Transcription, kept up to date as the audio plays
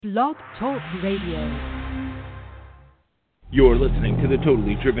Blog Talk Radio. You're listening to the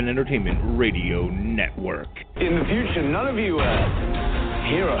Totally Driven Entertainment Radio Network. In the future, none of you are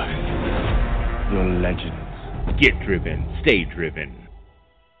heroes. You're legends. Get driven. Stay driven.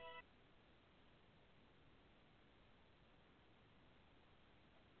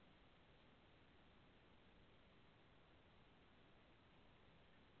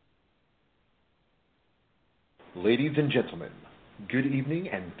 Ladies and gentlemen, good evening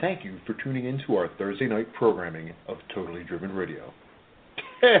and thank you for tuning in to our Thursday night programming of Totally Driven Radio.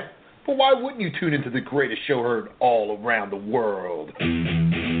 But why wouldn't you tune into the greatest show heard all around the world?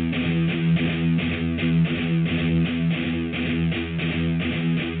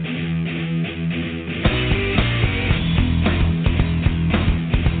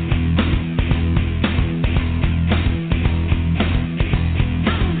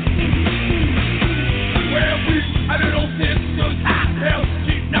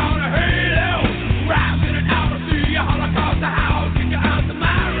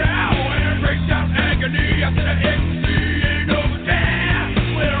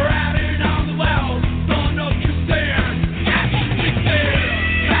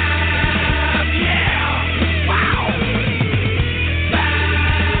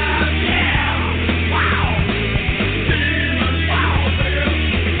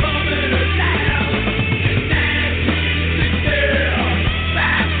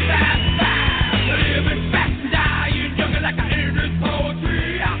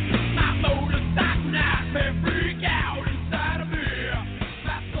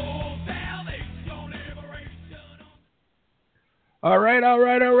 All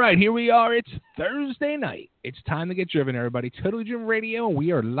right. Here we are. It's Thursday night. It's time to get driven, everybody. Totally Driven Radio.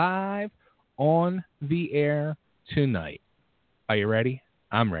 We are live on the air tonight. Are you ready?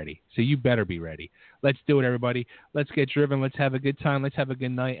 I'm ready. So you better be ready. Let's do it, everybody. Let's get driven. Let's have a good time. Let's have a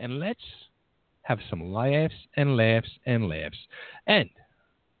good night. And let's have some laughs and laughs and laughs. And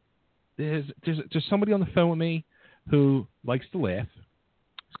there's somebody on the phone with me who likes to laugh.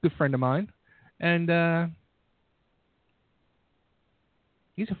 It's a good friend of mine. And,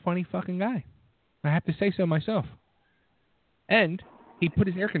 he's a funny fucking guy. I have to say so myself. And he put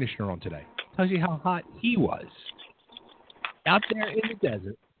his air conditioner on today. Tells you how hot he was. Out there in the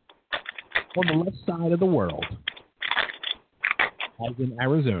desert, on the left side of the world, as in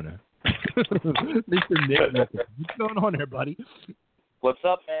Arizona. Mr. Nick, what's going on there, buddy? What's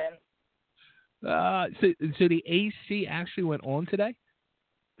up, man? So the AC actually went on today?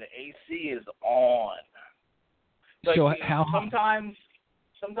 The AC is on. Like, so how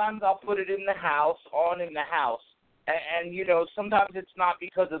Sometimes I'll put it in the house, and you know, sometimes it's not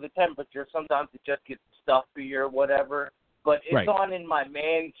because of the temperature. Sometimes it just gets stuffy or whatever. But it's on in my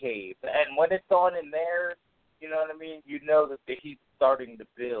man cave, and when it's on in there, you know what I mean? You know that the heat's starting to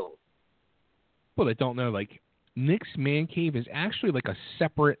build. Well, I don't know. Like, Nick's man cave is actually like a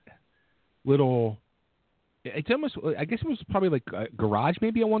separate little. It's almost. I guess it was probably like a garage,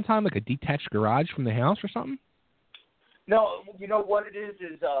 maybe at one time, like a detached garage from the house or something. No, you know what it is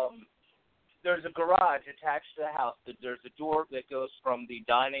there's a garage attached to the house. There's a door that goes from the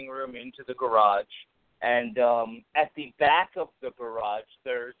dining room into the garage. And at the back of the garage,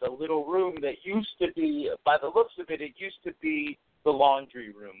 there's a little room that used to be, by the looks of it, it used to be the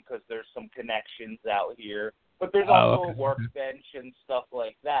laundry room because there's some connections out here. But there's also a workbench and stuff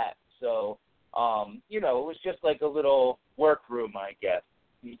like that. So, you know, it was just like a little workroom, I guess.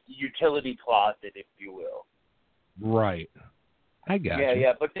 Utility closet, if you will. Right. I got you.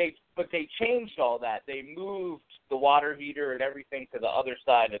 Yeah, but they changed all that. They moved the water heater and everything to the other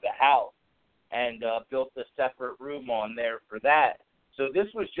side of the house and built a separate room on there for that. So this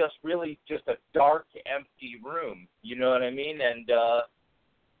was just really just a dark, empty room. You know what I mean? And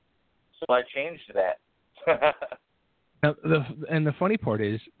so I changed that. Now, the funny part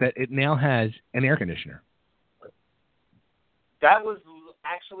is that it now has an air conditioner. That was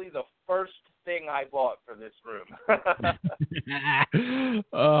actually the first thing I bought for this room.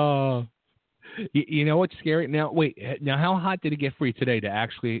 Oh, you know what's scary? Now, wait. Now, how hot did it get for you today to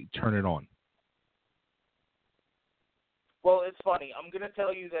actually turn it on? Well, it's funny. I'm going to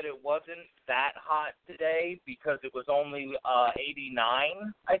tell you that it wasn't that hot today because it was only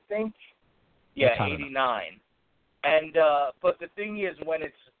 89, I think. Yeah, 89. And but the thing is, when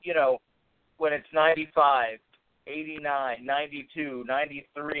it's, you know, when it's 95, 89, 92,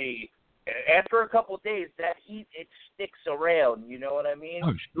 93, after a couple of days, that heat, it sticks around. You know what I mean?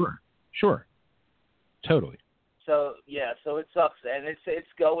 Oh, sure, totally. So yeah, so it sucks, and it's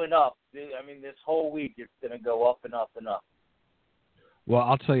going up. I mean, this whole week it's going to go up and up and up. Well,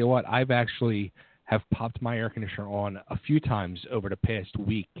 I'll tell you what. I've actually have popped my air conditioner on a few times over the past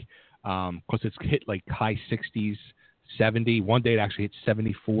week because it's hit like high 60s, 70. One day it actually hit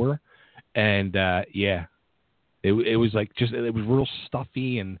 74. And, it was like it was real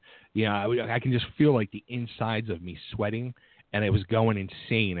stuffy. And, I can just feel like the insides of me sweating. And it was going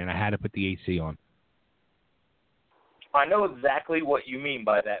insane. And I had to put the AC on. I know exactly what you mean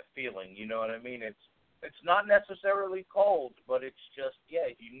by that feeling. You know what I mean? It's not necessarily cold, but it's just,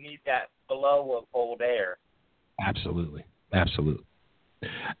 you need that flow of cold air. Absolutely.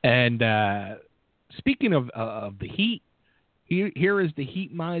 And speaking of the heat, here is the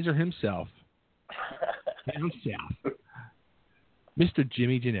heat miser himself, down south, Mr.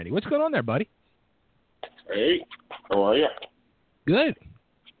 Jimmy Jannetty. What's going on there, buddy? Hey, how are you? Good.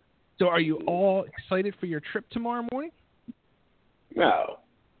 So are you all excited for your trip tomorrow morning? No.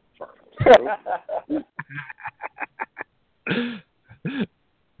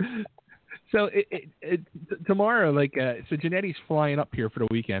 So tomorrow, so Jannetty's flying up here for the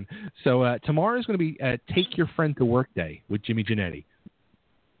weekend. So tomorrow is going to be Take Your Friend to Work Day with Jimmy Jannetty.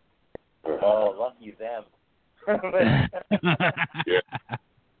 Oh, lucky them. Yeah.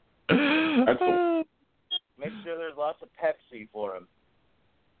 Make sure there's lots of Pepsi for him.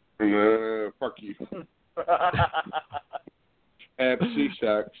 Fuck you. Pepsi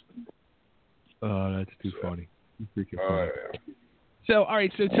sucks. Oh, that's too funny. Freaking funny. Oh, yeah. So, all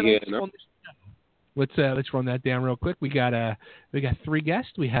right. So tonight, let's run that down real quick. We got 3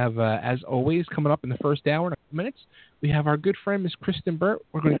 guests. We have, as always, coming up in the first hour in a few minutes. We have our good friend Miss Kristyn Burtt.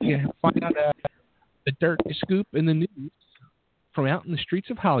 We're going to find out the dirt, the scoop, and the news from out in the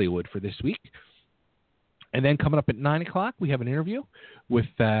streets of Hollywood for this week. And then coming up at 9 o'clock, we have an interview with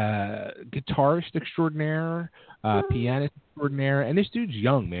guitarist extraordinaire, pianist extraordinaire, and this dude's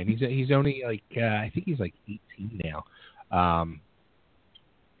young, man. He's only I think he's like 18 now.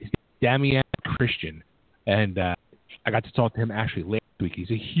 Damiano Christian, and I got to talk to him actually last week.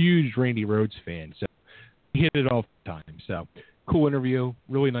 He's a huge Randy Rhoads fan, so he hit it all the time. So cool interview,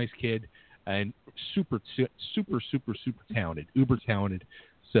 really nice kid, and super talented, uber talented.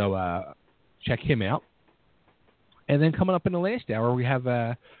 So check him out. And then coming up in the last hour, we have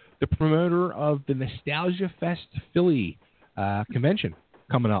the promoter of the Nostaglia Fest Philly convention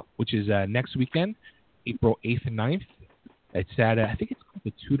coming up, which is next weekend, April 8th and 9th. It's at, I think it's called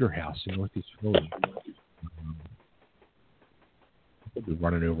the Tudor House in Northeast Philly. We'll be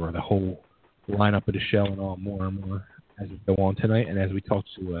running over the whole lineup of the show and all more and more as we go on tonight, and as we talk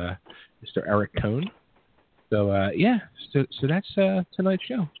to Mr. Eric Cohen. So, so that's tonight's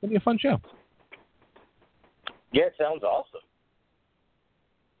show. It's going to be a fun show. Yeah, it sounds awesome.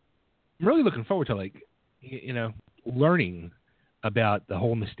 I'm really looking forward to, learning about the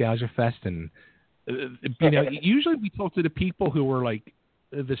whole Nostaglia Fest. And, usually we talk to the people who are,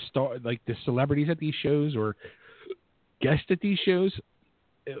 the celebrities at these shows or guests at these shows.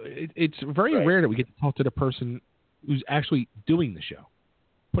 It's very rare that we get to talk to the person who's actually doing the show,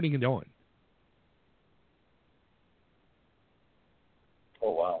 putting it on.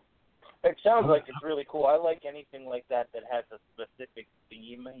 Oh, wow. It sounds like it's really cool. I like anything like that has a specific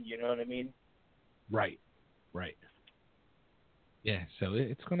theme, you know what I mean? Right. Yeah, so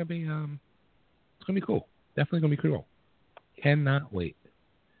it's going to be cool. Definitely going to be cool. Cannot wait.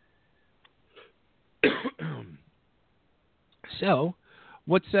 So,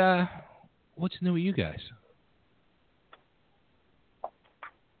 what's new with you guys?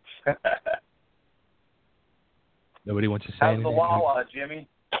 Nobody wants to say How's anything? the Wawa, Jimmy?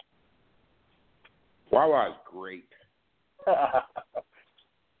 Wawa's great.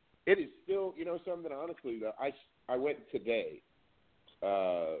 It is still, something, honestly, that I went today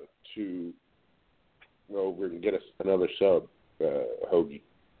to go over and get us another sub, hoagie.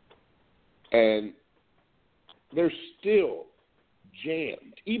 And they're still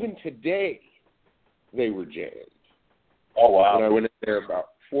jammed. Even today, they were jammed. Oh, wow. And I went in there about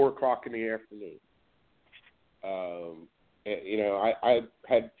 4 o'clock in the afternoon. I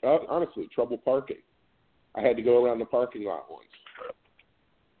had, honestly, trouble parking. I had to go around the parking lot once.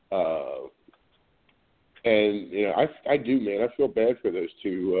 I do, man. I feel bad for those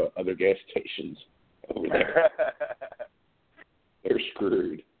 2 other gas stations over there. They're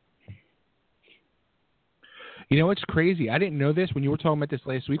screwed. You know what's crazy? I didn't know this when you were talking about this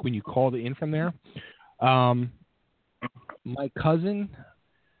last week when you called in from there. My cousin,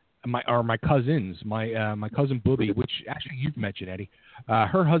 my cousins, my cousin Booby, which actually you've mentioned, Eddie.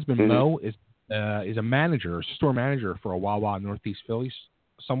 Her husband Mo is a manager, store manager for a Wawa in Northeast Philly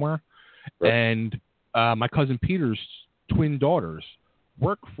somewhere, and my cousin Peter's twin daughters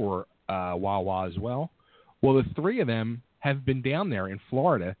work for Wawa as well. Well, the 3 of them have been down there in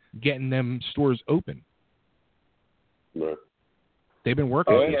Florida getting them stores open. Right. They've been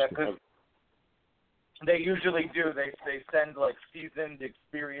working. Oh, yeah, because they usually do. They send like seasoned,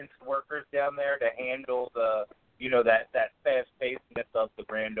 experienced workers down there to handle the, that fast pacedness of the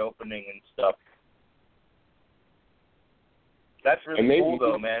grand opening and stuff. That's really cool,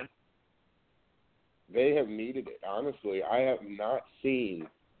 though, man. They have needed it. Honestly, I have not seen.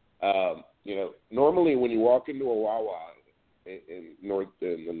 Normally when you walk into a Wawa in North,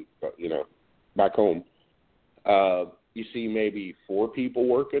 back home, you see maybe 4 people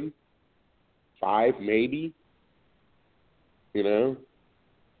working, 5 maybe.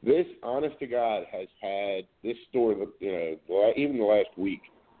 This, honest to God, has had this store, even the last week,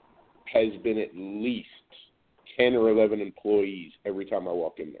 has been at least 10 or 11 employees every time I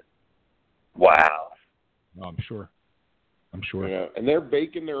walk in there. Wow. Oh, I'm sure. And they're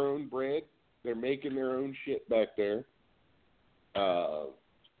baking their own bread. They're making their own shit back there.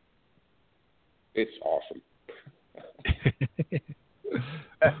 It's awesome.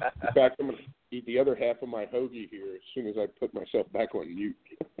 In fact, I'm going to eat the other half of my hoagie here as soon as I put myself back on mute.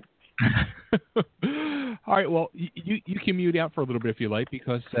 All right, well, you can mute out for a little bit if you like,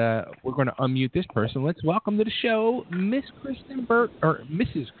 because we're going to unmute this person. Let's welcome to the show Miss Kristyn Burtt, or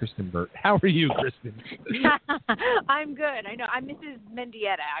Mrs. Kristyn Burtt. How are you, Kristyn? I'm good. I know. I'm Mrs.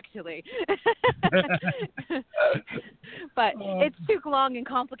 Mendieta, actually. But it's too long and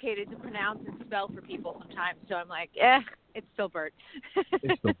complicated to pronounce and spell for people sometimes, so I'm like, it's still Burtt.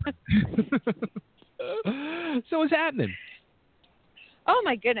 It's still Burtt. So what's happening? Oh,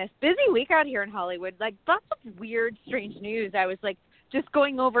 my goodness. Busy week out here in Hollywood. Like, lots of weird, strange news. I was, just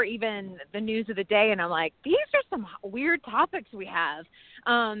going over even the news of the day, and I'm like, these are some weird topics we have.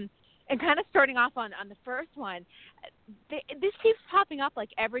 And kind of starting off on the first one, this keeps popping up,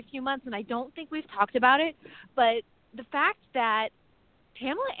 every few months, and I don't think we've talked about it, but the fact that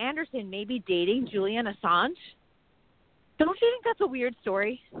Pamela Anderson may be dating Julian Assange, don't you think that's a weird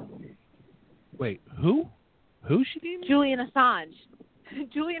story? Wait, who? Who's she dating? Julian Assange.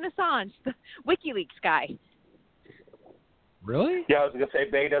 Julian Assange, the WikiLeaks guy. Really? Yeah, I was going to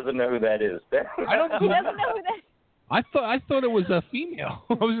say, Bay doesn't know who that is. I don't know. He doesn't know who that is. I thought it was a female.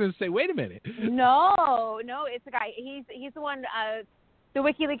 I was going to say, wait a minute. No, it's a guy. He's the one, the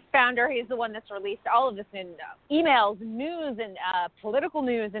WikiLeaks founder. He's the one that's released all of this in emails, news, and political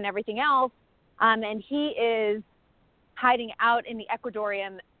news and everything else. And he is hiding out in the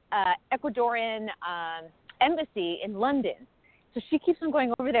Ecuadorian embassy in London. So she keeps on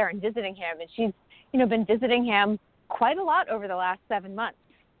going over there and visiting him, and she's, been visiting him quite a lot over the last 7 months.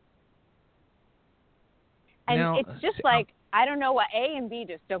 And now, it's just I don't know what A and B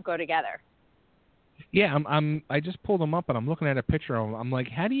just don't go together. Yeah, I just pulled him up, and I'm looking at a picture of him. I'm like,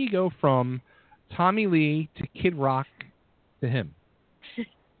 how do you go from Tommy Lee to Kid Rock to him?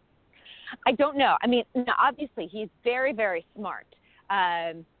 I don't know. I mean, obviously, he's very, very smart.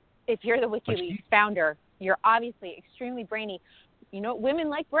 If you're the WikiLeaks founder, you're obviously extremely brainy. Women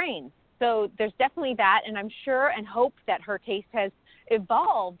like brains. So there's definitely that, and I'm sure and hope that her taste has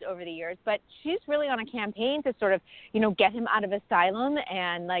evolved over the years. But she's really on a campaign to sort of, get him out of asylum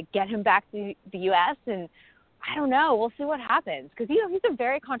and, get him back to the U.S. And I don't know. We'll see what happens. Because, he's a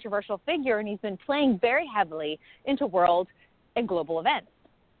very controversial figure, and he's been playing very heavily into world and global events.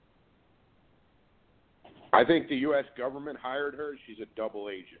 I think the U.S. government hired her. She's a double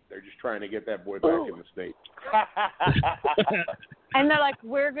agent. They're just trying to get that boy back in the States. And they're like,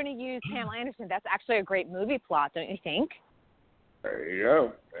 we're going to use Pamela Anderson. That's actually a great movie plot, don't you think? There you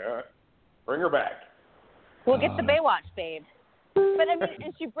go. Yeah. Bring her back. We'll get the Baywatch, babe. But, I mean,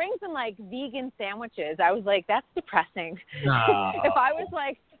 and she brings them, vegan sandwiches. I was like, that's depressing. No. If I was,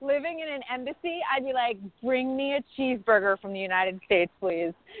 living in an embassy, I'd be like, bring me a cheeseburger from the United States,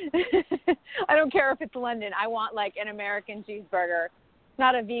 please. I don't care if it's London. I want, an American cheeseburger,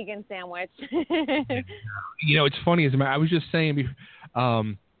 not a vegan sandwich. It's funny. I was just saying, I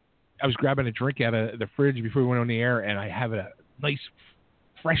was grabbing a drink out of the fridge before we went on the air, and I have a nice,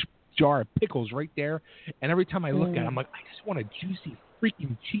 fresh jar of pickles right there. And every time I look at it, I'm like, I just want a juicy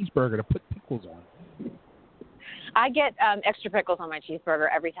freaking cheeseburger to put pickles on. I get extra pickles on my cheeseburger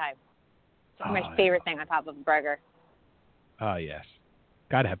every time. It's my favorite thing on top of a burger. Oh, yes.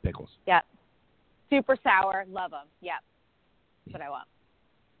 Got to have pickles. Yep. Super sour. Love them. Yep. That's what I want.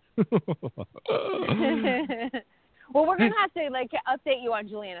 Well, we're going to have to, update you on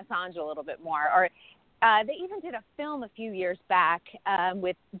Julian Assange a little bit more. Or they even did a film a few years back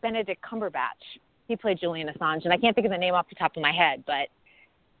with Benedict Cumberbatch. He played Julian Assange, and I can't think of the name off the top of my head, but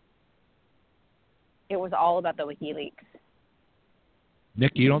it was all about the WikiLeaks.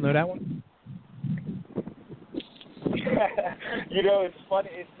 Nick, you don't know that one? You know, it's funny.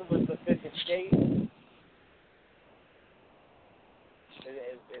 It was the Fifth Estate.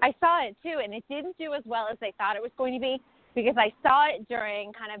 I saw it too, and it didn't do as well as they thought it was going to be, because I saw it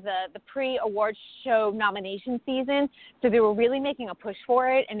during kind of the pre-award show nomination season, so they were really making a push for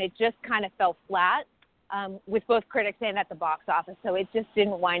it, and it just kind of fell flat with both critics and at the box office, so it just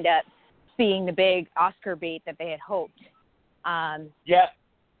didn't wind up being the big Oscar bait that they had hoped. Yeah,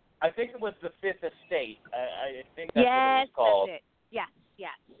 I think it was the Fifth Estate. I think that's what it was called. Yes, that's it.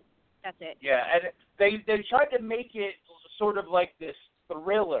 Yes, that's it. Yeah, and they tried to make it sort of like this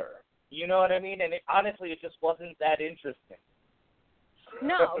thriller. You know what I mean? And honestly, it just wasn't that interesting.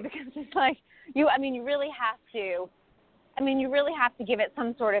 No, because it's like you really have to give it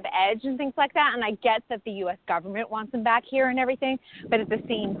some sort of edge and things like that. And I get that the U.S. government wants him back here and everything, but at the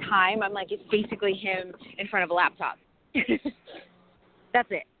same time, I'm like, it's basically him in front of a laptop. That's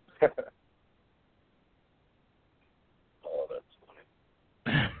it. Oh, that's funny.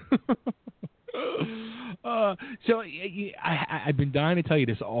 So I've been dying to tell you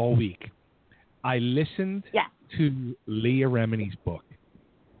this all week. I listened to Leah Remini's book.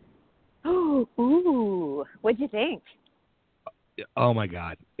 Ooh, what'd you think? Oh my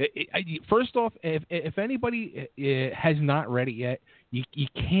God! First off, if anybody has not read it yet, you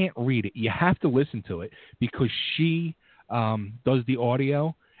can't read it. You have to listen to it because she does the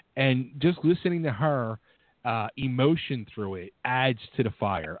audio, and just listening to her emotion through it adds to the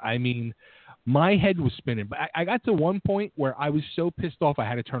fire. I mean, my head was spinning, but I got to one point where I was so pissed off I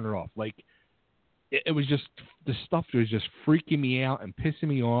had to turn it off. Like it was just, the stuff was just freaking me out and pissing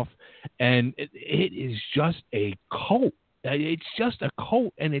me off, and it is just a cult. It's just a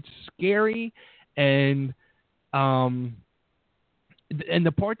cult, and it's scary, and the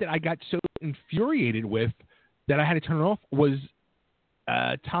part that I got so infuriated with that I had to turn it off was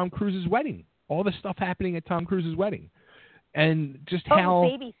Tom Cruise's wedding. All the stuff happening at Tom Cruise's wedding, and just how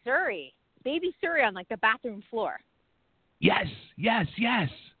Baby Surrey on like the bathroom floor. Yes, yeah.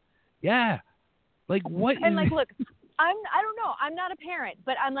 Like what? And like, look, I don't know. I'm not a parent,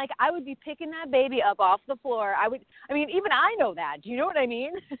 but I'm like, I would be picking that baby up off the floor. Even I know that. Do you know what I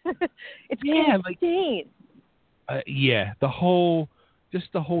mean? It's insane. The whole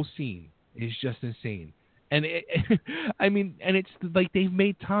scene is just insane. And it's like they've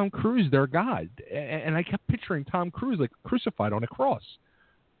made Tom Cruise their god. And I kept picturing Tom Cruise like crucified on a cross.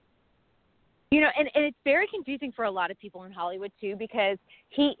 You know, and it's very confusing for a lot of people in Hollywood, too, because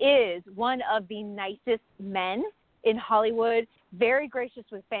he is one of the nicest men in Hollywood, very gracious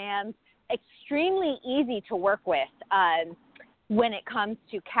with fans, extremely easy to work with when it comes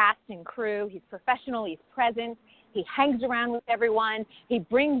to cast and crew. He's professional. He's present. He hangs around with everyone. He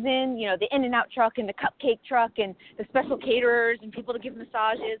brings in, the In-N-Out truck and the cupcake truck and the special caterers and people to give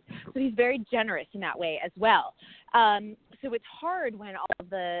massages. So he's very generous in that way as well. So it's hard when all of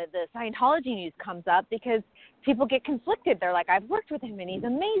the Scientology news comes up because people get conflicted. They're like, I've worked with him and he's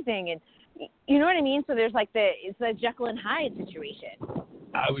amazing. And you know what I mean? So there's like it's the Jekyll and Hyde situation.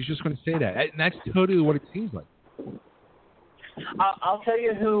 I was just going to say that. And that's totally what it seems like. I'll tell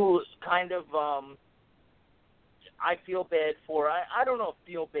you who kind of I feel bad for. I don't know if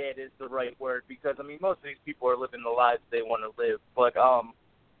feel bad is the right word because, most of these people are living the lives they want to live. But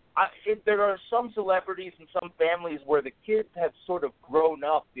there are some celebrities and some families where the kids have sort of grown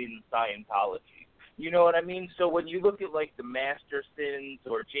up in Scientology. You know what I mean? So when you look at, like, the Mastersons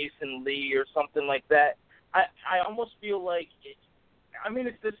or Jason Lee or something like that, I almost feel like it's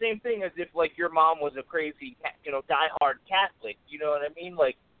the same thing as if, like, your mom was a crazy, diehard Catholic. You know what I mean?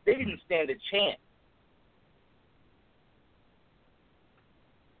 Like, they didn't stand a chance.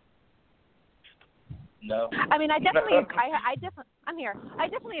 No. I definitely, I'm here. I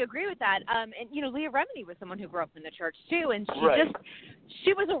definitely agree with that. And Leah Remini was someone who grew up in the church too, and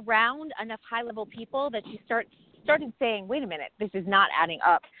she was around enough high-level people that she started saying, "Wait a minute, this is not adding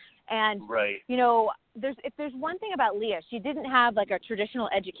up." And if there's one thing about Leah, she didn't have like a traditional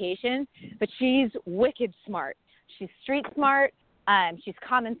education, but she's wicked smart. She's street smart. She's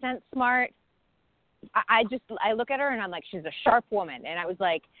common sense smart. I look at her and I'm like, she's a sharp woman, and I was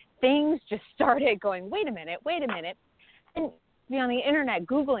like, things just started going, wait a minute, and be on the internet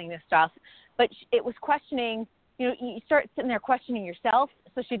Googling this stuff, but it was questioning, you start sitting there questioning yourself.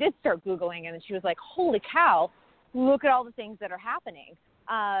 So she did start Googling, and then she was like, holy cow, look at all the things that are happening.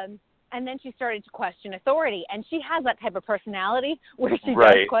 And then she started to question authority, and she has that type of personality where she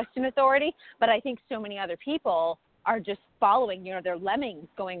does question authority, but I think so many other people are just following, they're lemmings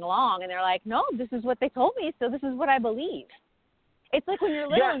going along, and they're like, no, this is what they told me, so this is what I believe. It's like when you're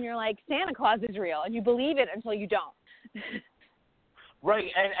little and you're like, Santa Claus is real, and you believe it until you don't.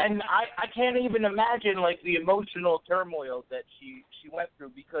 Right, and I can't even imagine, like, the emotional turmoil that she went through,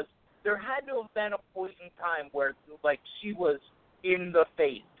 because there had to have been a point in time where, like, she was in the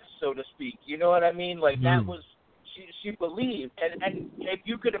faith, so to speak. You know what I mean? Like, that was, she believed. And if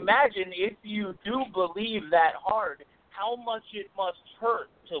you could imagine, if you do believe that hard, how much it must hurt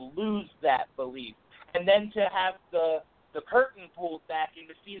to lose that belief. And then to have the curtain pulled back and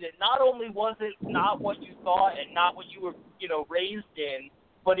to see that not only was it not what you thought and not what you were, raised in,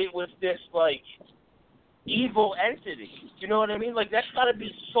 but it was this, like, evil entity. You know what I mean? Like, that's got to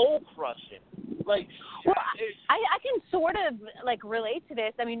be soul-crushing. Like, well, I can sort of, like, relate to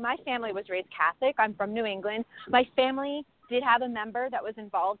this. I mean, my family was raised Catholic. I'm from New England. My family did have a member that was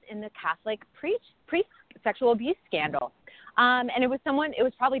involved in the Catholic priest sexual abuse scandal. And it was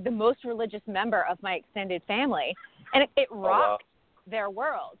probably the most religious member of my extended family. And it rocked their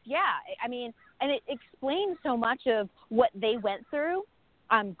world. Yeah. I mean, and it explained so much of what they went through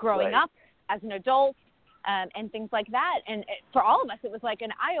growing up as an adult and things like that. And for all of us, it was like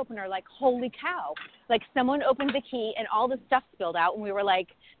an eye-opener, like, holy cow. Like, someone opened the key and all the stuff spilled out, and we were like,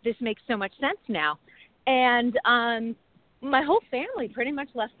 this makes so much sense now. And my whole family pretty much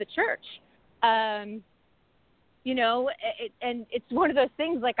left the church. And it's one of those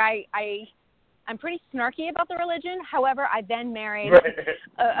things, like, I'm pretty snarky about the religion. However, I then married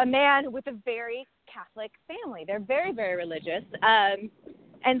a man with a very Catholic family. They're very, very religious.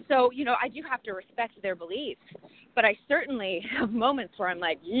 And so, I do have to respect their beliefs. But I certainly have moments where I'm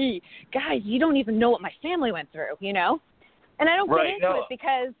like, guys, you don't even know what my family went through, And I don't get into it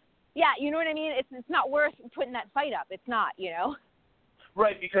because, you know what I mean? It's not worth putting that fight up. It's not,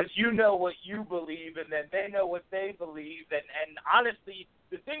 Right, because you know what you believe, and then they know what they believe. And honestly,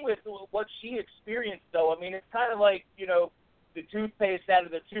 the thing with what she experienced, though, I mean, it's kind of like, the toothpaste out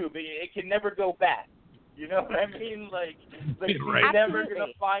of the tube. It can never go back. You know what I mean? Like you're never going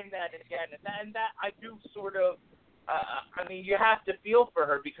to find that again. And that I do sort of, I mean, you have to feel for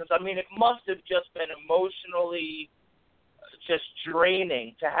her because, I mean, it must have just been emotionally just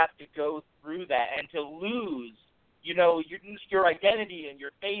draining to have to go through that and to lose, your identity and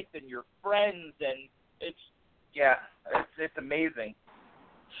your faith and your friends. And it's amazing.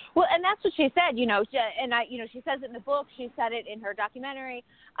 Well, and that's what she said, she says it in the book. She said it in her documentary.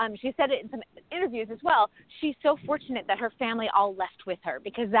 She said it in some interviews as well. She's so fortunate that her family all left with her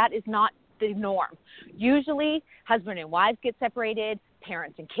because that is not the norm. Usually, husband and wives get separated,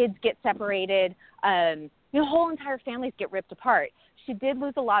 parents and kids get separated, whole entire families get ripped apart. She did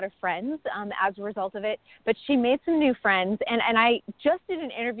lose a lot of friends as a result of it, but she made some new friends. And I just did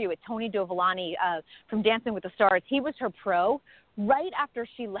an interview with Tony Dovolani from Dancing with the Stars. He was her pro. Right after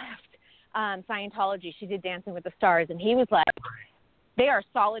she left Scientology, she did Dancing with the Stars, and he was like, they are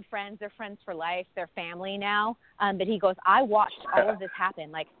solid friends. They're friends for life. They're family now. But he goes, I watched all of this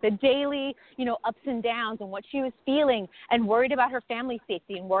happen, like the daily, ups and downs and what she was feeling and worried about her family's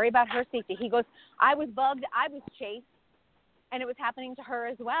safety and worried about her safety. He goes, I was bugged. I was chased, and it was happening to her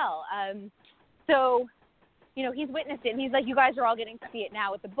as well. So, he's witnessed it, and he's like, you guys are all getting to see it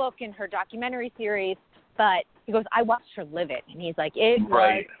now with the book and her documentary series. But he goes, I watched her live it. And he's like, it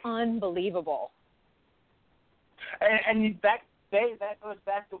was unbelievable. And that goes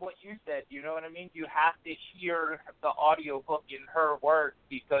back to what you said. You know what I mean? You have to hear the audiobook in her words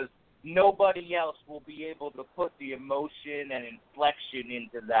because nobody else will be able to put the emotion and inflection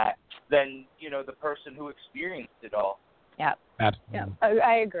into that than, the person who experienced it all. Yeah. Absolutely. Yeah,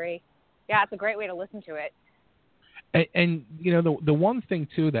 I agree. Yeah, it's a great way to listen to it. And the one thing,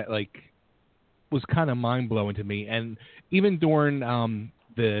 too, that, like, was kind of mind-blowing to me, and even during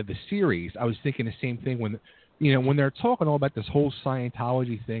the series, I was thinking the same thing when they're talking all about this whole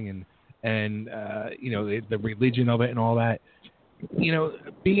Scientology thing and the religion of it and all that,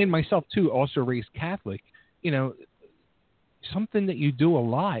 being myself, too, also raised Catholic, something that you do a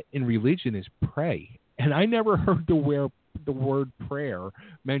lot in religion is pray. And I never heard the word prayer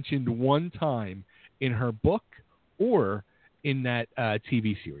mentioned one time in her book or in that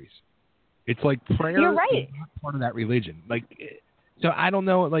TV series. It's like prayer You're right. is not part of that religion. Like, so I don't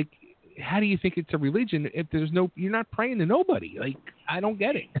know, like, how do you think it's a religion if you're not praying to nobody? Like, I don't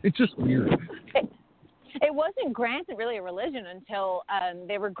get it. It's just weird. It wasn't granted really a religion until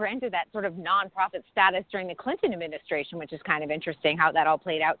they were granted that sort of nonprofit status during the Clinton administration, which is kind of interesting how that all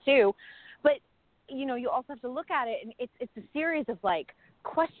played out too. But, you also have to look at it, and it's a series of, like,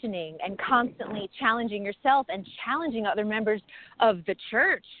 questioning and constantly challenging yourself and challenging other members of the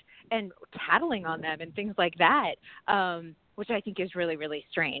church and tattling on them and things like that, which I think is really, really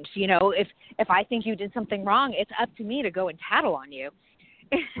strange. If I think you did something wrong, it's up to me to go and tattle on you.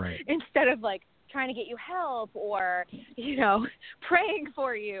 Right. Instead of, like, trying to get you help or, praying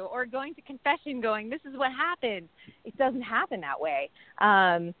for you or going to confession going, this is what happened. It doesn't happen that way.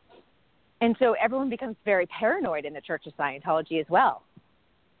 And so everyone becomes very paranoid in the Church of Scientology as well.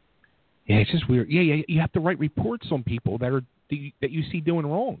 Yeah, it's just weird. Yeah, you have to write reports on people that you see doing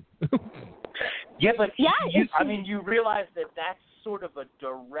wrong. Yeah, but you realize that that's sort of a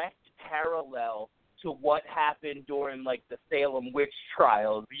direct parallel to what happened during, like, the Salem witch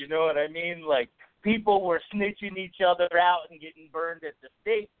trials. You know what I mean? Like, people were snitching each other out and getting burned at the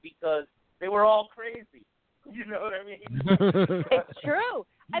stake because they were all crazy. You know what I mean? It's true.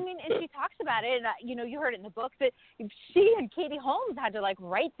 I mean, and she talks about it, and, you heard it in the book that she and Katie Holmes had to, like,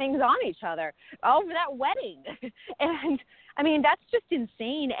 write things on each other over that wedding. And, I mean, that's just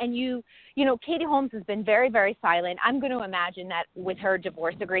insane. And Katie Holmes has been very, very silent. I'm going to imagine that with her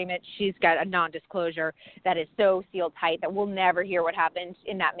divorce agreement, she's got a non-disclosure that is so sealed tight that we'll never hear what happened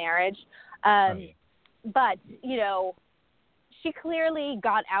in that marriage. But, she clearly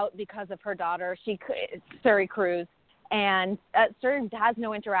got out because of her daughter, Suri Cruz, and Suri has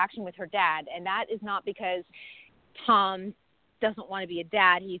no interaction with her dad, and that is not because Tom doesn't want to be a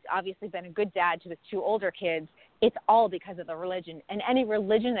dad. He's obviously been a good dad to his two older kids. It's all because of the religion, and any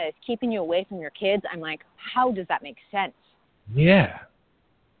religion that is keeping you away from your kids, I'm like, how does that make sense? Yeah.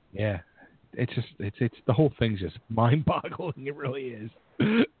 It's just it's the whole thing's just mind-boggling. It really is.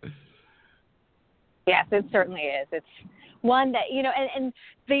 Yes, it certainly is. It's one that, and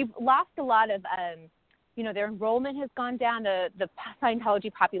they've lost a lot of, their enrollment has gone down. The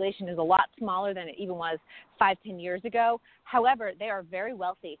Scientology population is a lot smaller than it even was 5-10 years ago. However, they are very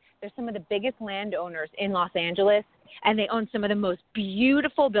wealthy. They're some of the biggest landowners in Los Angeles, and they own some of the most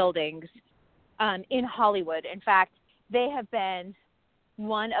beautiful buildings in Hollywood. In fact, they have been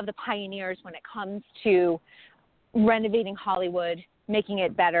one of the pioneers when it comes to renovating Hollywood, making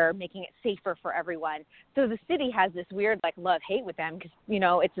it better, making it safer for everyone. So the city has this weird, like, love-hate with them because,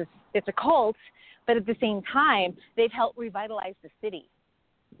 it's a cult, but at the same time, they've helped revitalize the city.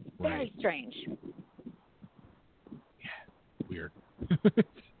 Right. Very strange. Yeah, weird.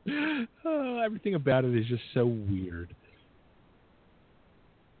 Everything about it is just so weird.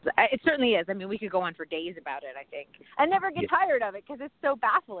 It certainly is. I mean, we could go on for days about it, I think. I never get tired of it because it's so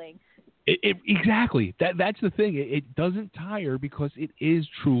baffling. Exactly. That's the thing. It doesn't tire because it is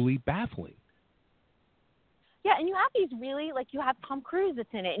truly baffling. Yeah, and you have these really, like, you have Tom Cruise that's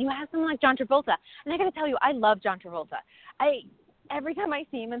in it, and you have someone like John Travolta. And I got to tell you, I love John Travolta. Every time I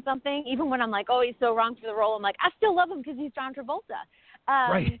see him in something, even when I'm like, oh, he's so wrong for the role, I'm like, I still love him because he's John Travolta.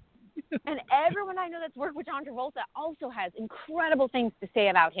 Right. And everyone I know that's worked with John Travolta also has incredible things to say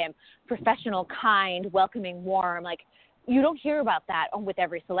about him. Professional, kind, welcoming, warm. Like, you don't hear about that with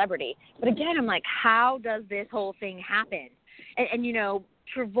every celebrity. But again, I'm like, how does this whole thing happen? And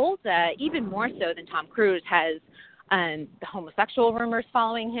Travolta, even more so than Tom Cruise, has the homosexual rumors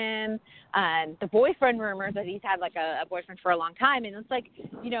following him, the boyfriend rumors that he's had, like, a boyfriend for a long time. And it's like,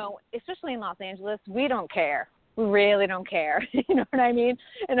 especially in Los Angeles, we don't care. We really don't care. You know what I mean?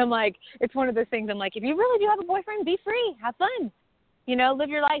 And I'm like, it's one of those things. I'm like, if you really do have a boyfriend, be free. Have fun. Live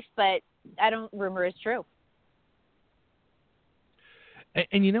your life. But rumor is true.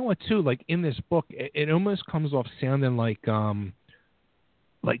 And you know what, too? Like, in this book, it almost comes off sounding like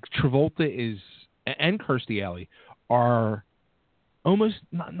Travolta is and Kirstie Alley are almost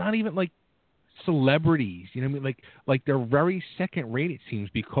not even like celebrities. You know what I mean? Like they're very second rate, it seems,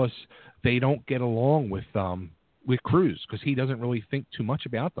 because they don't get along with Cruise because he doesn't really think too much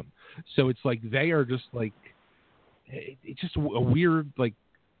about them. So it's like they are just like it's just a weird like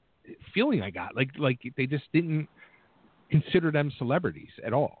feeling I got. Like they just didn't consider them celebrities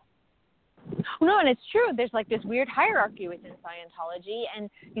at all. No, and it's true. There's like this weird hierarchy within Scientology, and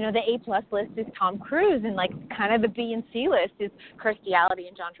the A+ list is Tom Cruise, and like kind of the B and C list is Kirstie Alley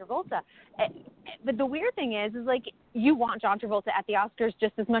and John Travolta. But the weird thing is like you want John Travolta at the Oscars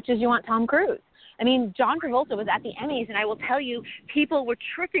just as much as you want Tom Cruise. I mean, John Travolta was at the Emmys, and I will tell you, people were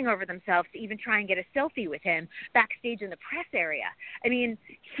tripping over themselves to even try and get a selfie with him backstage in the press area. I mean,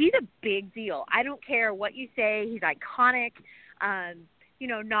 he's a big deal. I don't care what you say. He's iconic.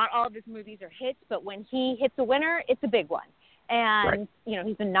 Not all of his movies are hits, but when he hits a winner, it's a big one. And, right.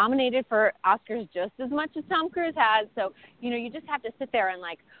 He's been nominated for Oscars just as much as Tom Cruise has. So, you just have to sit there and,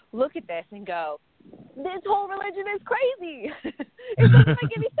 like, look at this and go, this whole religion is crazy. It doesn't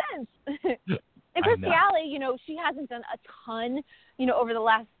make any sense. And Kirstie Alley, she hasn't done a ton, over the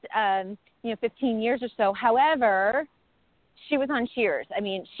last, 15 years or so. However, she was on Cheers. I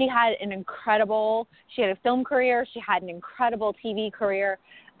mean, she had a film career. She had an incredible TV career.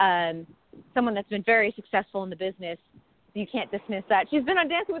 Someone that's been very successful in the business. You can't dismiss that. She's been on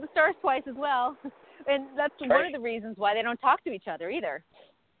Dancing with the Stars twice as well. And that's one of the reasons why they don't talk to each other either.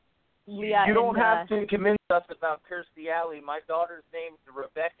 Leah you don't have to convince us about Kirstie Alley. My daughter's named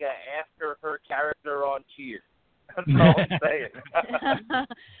Rebecca after her character on Cheers. That's all I'm saying.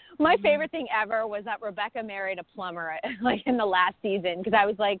 My favorite thing ever was that Rebecca married a plumber, like in the last season, because I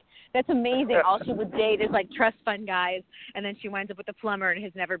was like, that's amazing. All she would date is like trust fund guys, and then she winds up with a plumber and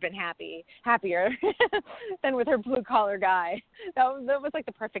has never been happier than with her blue collar guy. That was like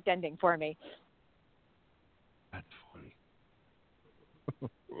the perfect ending for me. That's funny.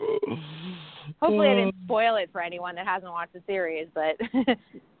 Hopefully I didn't spoil it for anyone that hasn't watched the series, but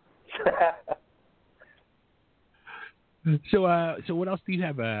So what else do you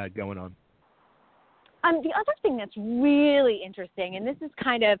have going on? The other thing that's really interesting, and this is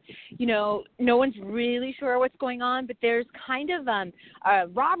kind of, no one's really sure what's going on, but there's kind of a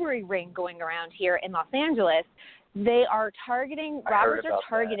robbery ring going around here in Los Angeles. They are targeting, robbers are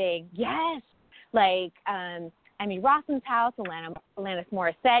targeting, yes, like Emmy Rossum's house, Alanis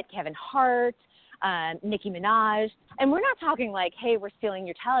Morissette, Kevin Hart, Nicki Minaj. And we're not talking like, hey, we're stealing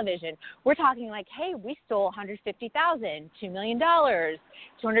your television. We're talking like, hey, we stole $150,000, $2 million,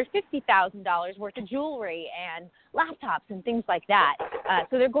 $250,000 worth of jewelry and laptops and things like that.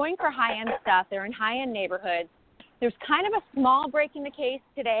 So they're going for high-end stuff. They're in high-end neighborhoods. There's kind of a small break in the case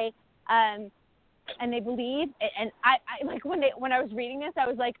today. And they believe, and I like when I was reading this, I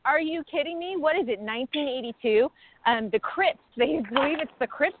was like, are you kidding me? What is it, 1982? The Crips, they believe it's the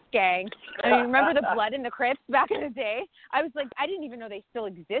Crips gang. I mean, remember the blood in the Crips back in the day? I was like, I didn't even know they still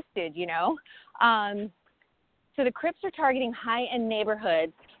existed, So the Crips are targeting high-end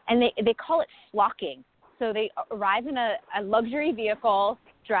neighborhoods, and they call it flocking. So they arrive in a luxury vehicle,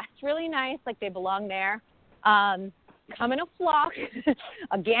 dressed really nice, like they belong there, come in a flock,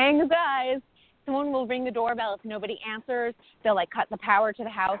 a gang of guys. Someone will ring the doorbell. If nobody answers, they'll cut the power to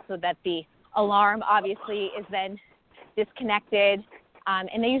the house so that the alarm obviously is then disconnected.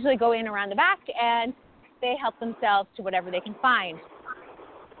 And they usually go in around the back and they help themselves to whatever they can find.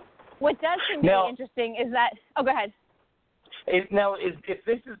 What does seem really interesting is that – oh, go ahead. If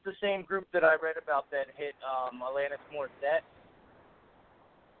this is the same group that I read about that hit Alanis Morissette?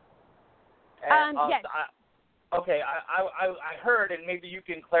 Yes. I heard, and maybe you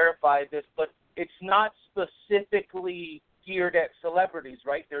can clarify this, but it's not specifically geared at celebrities,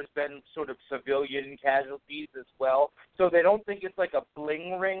 right? There's been sort of civilian casualties as well. So they don't think it's like a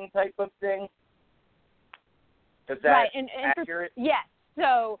bling ring type of thing? Is that right. And accurate? Yes.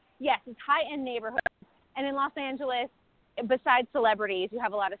 So, yes, it's high-end neighborhoods. And in Los Angeles, besides celebrities, you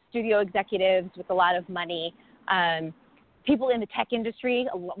have a lot of studio executives with a lot of money, people in the tech industry.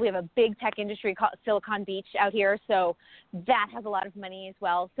 We have a big tech industry called Silicon Beach out here, so that has a lot of money as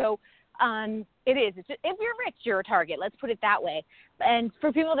well. So it is. It's just, if you're rich, you're a target. Let's put it that way. And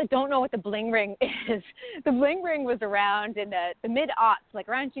for people that don't know what the bling ring is, the bling ring was around in the mid-aughts, like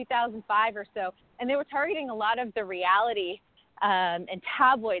around 2005 or so, and they were targeting a lot of the reality and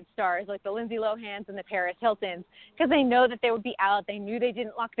tabloid stars like the Lindsay Lohans and the Paris Hiltons, because they know that they would be out. They knew they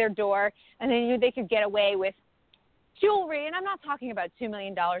didn't lock their door, and they knew they could get away with jewelry. And I'm not talking about $2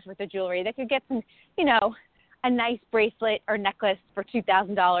 million worth of jewelry. They could get some, a nice bracelet or necklace for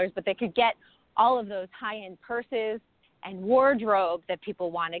 $2,000, but they could get all of those high-end purses and wardrobe that people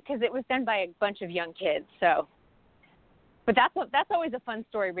wanted because it was done by a bunch of young kids. So, but that's always a fun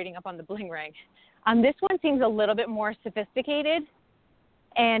story reading up on the bling ring. This one seems a little bit more sophisticated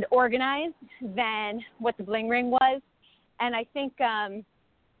and organized than what the bling ring was, and I think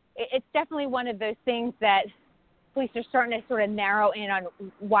it's definitely one of those things that police are starting to sort of narrow in on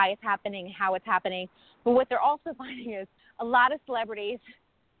why it's happening, how it's happening. But what they're also finding is a lot of celebrities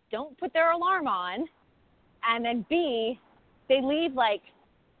don't put their alarm on, and then B, they leave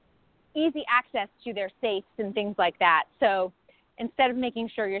easy access to their safes and things like that. So instead of making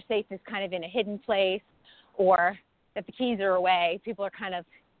sure your safe is kind of in a hidden place or that the keys are away, people are kind of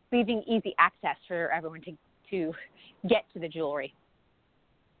leaving easy access for everyone to get to the jewelry.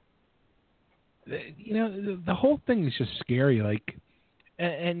 The whole thing is just scary.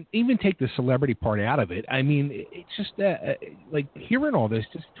 And even take the celebrity part out of it. I mean, it's just hearing all this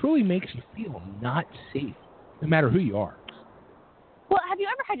just truly makes you feel not safe, no matter who you are. Well, have you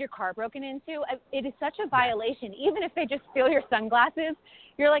ever had your car broken into? It is such a violation. Even if they just steal your sunglasses,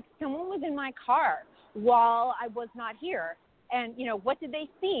 you're like, someone was in my car while I was not here. And, what did they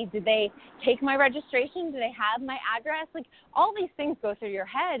see? Did they take my registration? Do they have my address? All these things go through your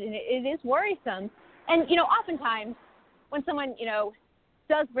head, and it is worrisome. And, oftentimes when someone,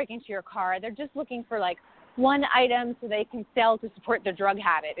 does break into your car, they're just looking for, one item so they can sell to support their drug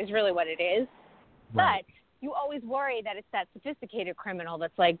habit is really what it is. Right. you always worry that it's that sophisticated criminal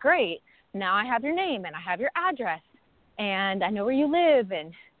that's like, great, now I have your name and I have your address and I know where you live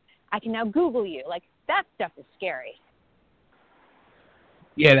and I can now Google you. Like, that stuff is scary.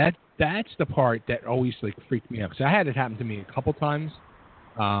 Yeah, that's the part that always like freaked me out. So I had it happen to me a couple times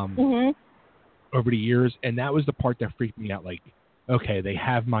over the years, and that was the part that freaked me out. Like, okay, they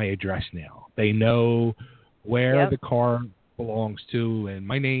have my address now. They know where the car belongs to and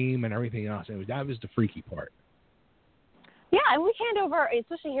my name and everything else. And that was the freaky part. Yeah, and we hand over,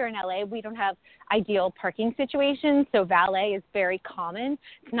 especially here in LA, we don't have ideal parking situations, so valet is very common.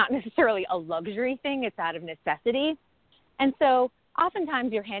 It's not necessarily a luxury thing. It's out of necessity. And so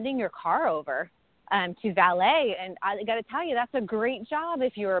oftentimes you're handing your car over to valet, and I got to tell you, that's a great job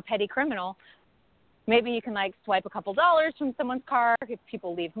if you're a petty criminal. Maybe you can, like, swipe a couple dollars from someone's car. If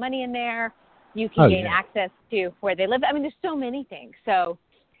people leave money in there, you can gain access to where they live. I mean, there's so many things. So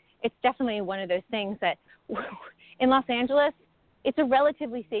it's definitely one of those things that in Los Angeles, it's a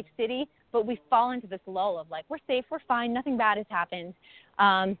relatively safe city, but we fall into this lull of, like, we're safe, we're fine, nothing bad has happened.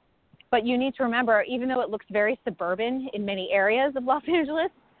 But you need to remember, even though it looks very suburban in many areas of Los Angeles,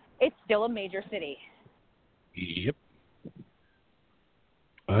 it's still a major city. Yep.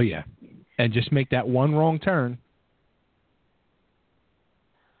 Oh, yeah. And just make that one wrong turn.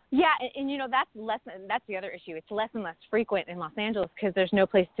 Yeah, and you know, that's the other issue. It's less and less frequent in Los Angeles because there's no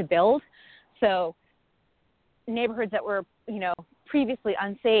place to build. So neighborhoods that were, you know, previously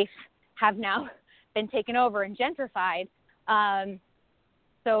unsafe have now been taken over and gentrified.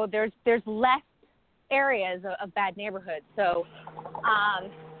 So there's less areas of bad neighborhoods. So, I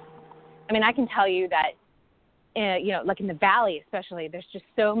mean, I can tell you that, you know, like in the Valley especially, there's just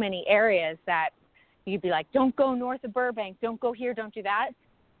so many areas that you'd be like, don't go north of Burbank, don't go here, don't do that.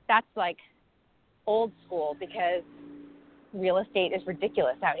 That's like old school because real estate is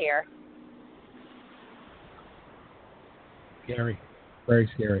ridiculous out here. Scary. Very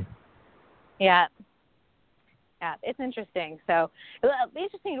scary. Yeah. Yeah, it's interesting. So it'll be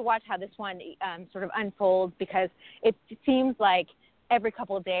interesting to watch how this one sort of unfolds because it seems like every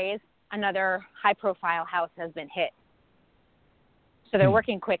couple of days another high-profile house has been hit. So they're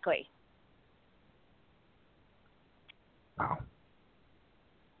working quickly. Wow.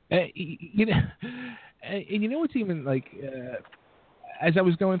 You know what's even like, as I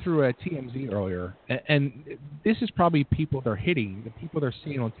was going through TMZ earlier, and this is probably people they're hitting, the people they're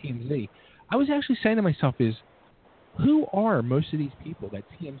seeing on TMZ, I was actually saying to myself is, who are most of these people that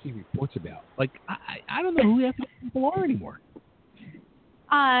TMZ reports about? Like, I don't know who half these people are anymore.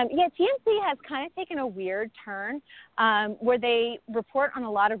 Yeah, TMZ has kind of taken a weird turn where they report on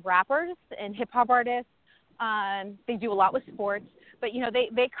a lot of rappers and hip-hop artists. They do a lot with sports. But, you know,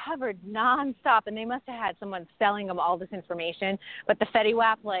 they covered nonstop, and they must have had someone selling them all this information. But the Fetty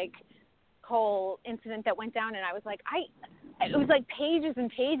Wap, like, whole incident that went down, and I was like, it was like pages and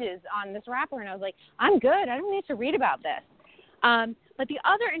pages on this rapper, and I was like, I'm good. I don't need to read about this. But the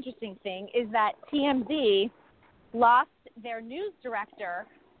other interesting thing is that TMZ lost their news director.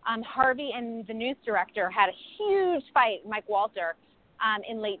 Harvey and the news director had a huge fight, Mike Walter,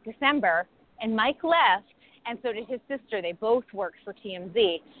 in late December, and Mike left. And so did his sister. They both worked for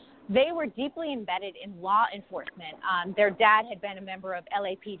TMZ. They were deeply embedded in law enforcement. Their dad had been a member of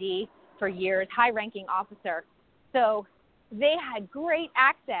LAPD for years, high-ranking officer. So they had great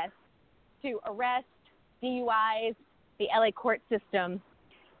access to arrests, DUIs, the LA court system.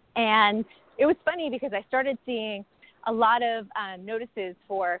 And it was funny because I started seeing a lot of notices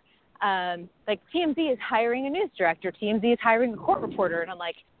for, like, TMZ is hiring a news director. TMZ is hiring a court reporter. And I'm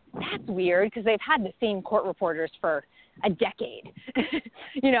like, that's weird because they've had the same court reporters for a decade,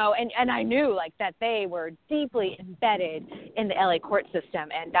 you know, and I knew like that they were deeply embedded in the LA court system,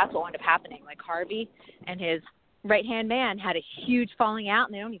 and that's what wound up happening. Like Harvey and his right-hand man had a huge falling out,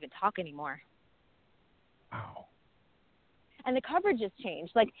 and they don't even talk anymore. Wow. And the coverage has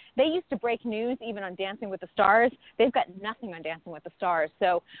changed. Like, they used to break news even on Dancing with the Stars. They've got nothing on Dancing with the Stars.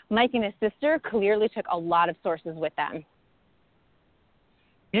 So Mike and his sister clearly took a lot of sources with them.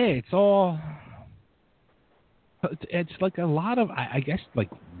 Yeah, it's like a lot of, I guess, like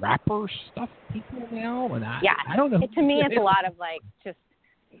rapper stuff people now. And I don't know. To me, it's a lot of like just,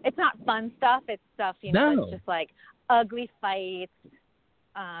 it's not fun stuff. It's stuff, you know, it's just like ugly fights,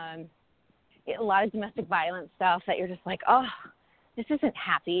 a lot of domestic violence stuff that you're just like, oh, this isn't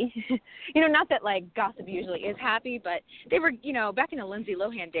happy. You know, not that like gossip usually is happy, but they were, you know, back in the Lindsay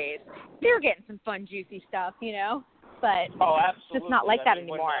Lohan days, they were getting some fun, juicy stuff, you know. But absolutely. It's not like that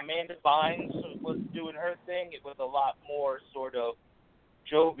anymore. When Amanda Bynes was doing her thing, it was a lot more sort of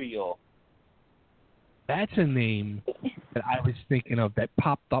jovial. That's a name that I was thinking of that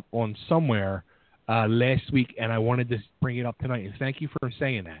popped up on somewhere. last week, and I wanted to bring it up tonight, and thank you for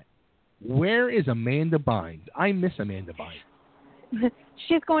saying that. Where is Amanda Bynes? I miss Amanda Bynes.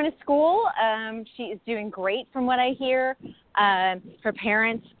 She's going to school. She is doing great from what I hear. Her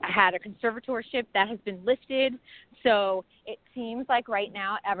parents had a conservatorship that has been lifted. So it seems like right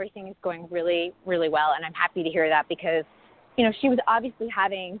now everything is going really, really well. And I'm happy to hear that because, you know, she was obviously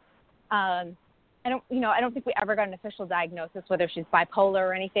having, I don't think we ever got an official diagnosis, whether she's bipolar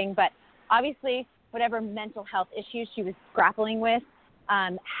or anything, but obviously whatever mental health issues she was grappling with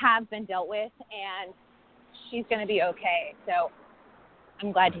have been dealt with, and she's going to be okay. So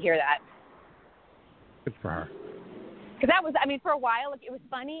I'm glad to hear that. Good for her. Because that was, I mean, for a while it was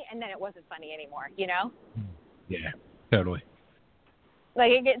funny, and then it wasn't funny anymore, you know? Yeah, totally.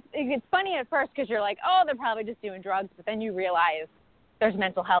 Like, it gets funny at first because you're like, oh, they're probably just doing drugs, but then you realize there's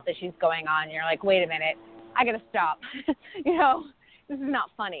mental health issues going on. And you're like, wait a minute, I got to stop. You know, this is not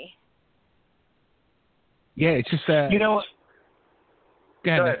funny. Yeah, it's just you know what?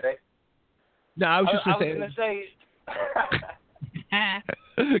 Go ahead. No, I was just going to say.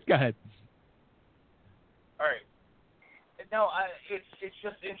 Go ahead. All right. No, it's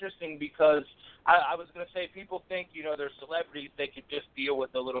just interesting because I was going to say people think, you know, they're celebrities, they could just deal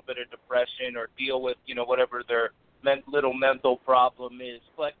with a little bit of depression or deal with, you know, whatever their little mental problem is.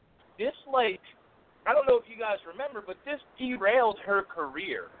 But this, like, I don't know if you guys remember, but this derailed her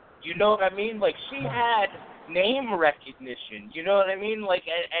career. You know what I mean? Like, she had name recognition. You know what I mean? Like,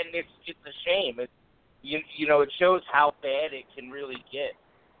 and it's a shame. You know, it shows how bad it can really get.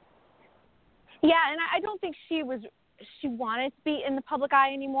 Yeah, and I don't think she wanted to be in the public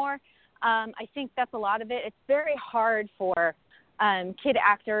eye anymore. I think that's a lot of it. It's very hard for kid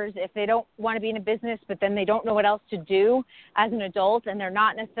actors if they don't want to be in a business, but then they don't know what else to do as an adult, and they're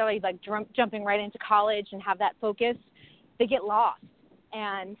not necessarily like jumping right into college and have that focus. They get lost.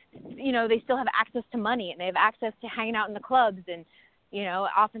 And, you know, they still have access to money and they have access to hanging out in the clubs. And, you know,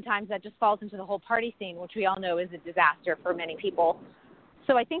 oftentimes that just falls into the whole party scene, which we all know is a disaster for many people.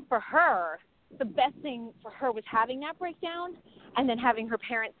 So I think for her, the best thing for her was having that breakdown and then having her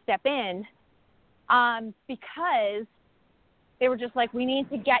parents step in because they were just like, we need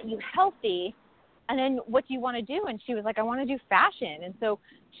to get you healthy. And then what do you want to do? And she was like, I want to do fashion. And so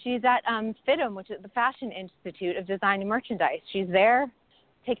she's at FIDM, which is the Fashion Institute of Design and Merchandise. She's there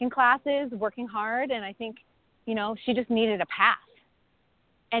taking classes, working hard. And I think, you know, she just needed a path.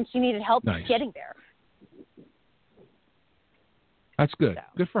 And she needed help getting there. That's good. So,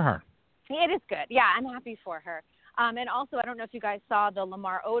 good for her. It is good. Yeah, I'm happy for her. And also, I don't know if you guys saw the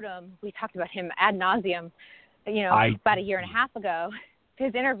Lamar Odom. We talked about him ad nauseum, you know, about a year and a half ago.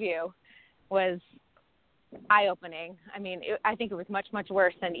 His interview was eye-opening. I mean, I think it was much, much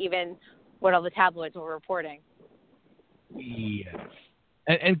worse than even what all the tabloids were reporting. Yes.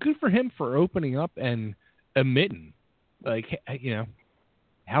 And good for him for opening up and admitting, like, you know,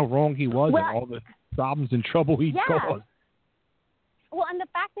 how wrong he was and all the problems and trouble he caused. Well, and the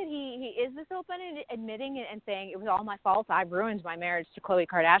fact that he is this open and admitting it and saying it was all my fault, I ruined my marriage to Khloe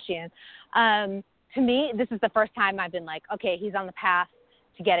Kardashian. To me, this is the first time I've been like, okay, he's on the path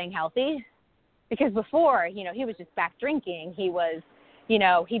to getting healthy. Because before, you know, he was just back drinking. He was, you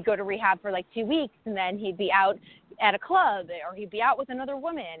know, he'd go to rehab for like 2 weeks and then he'd be out at a club or he'd be out with another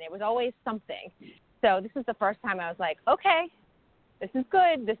woman. It was always something. So this is the first time I was like, okay, this is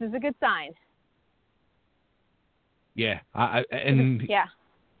good. This is a good sign. Yeah. I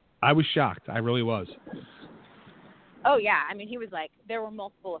was shocked. I really was. Oh, yeah. I mean, he was like, there were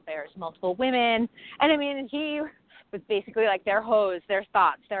multiple affairs, multiple women. And I mean, he was basically like their hoes, their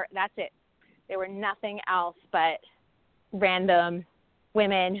thoughts, that's it. There were nothing else but random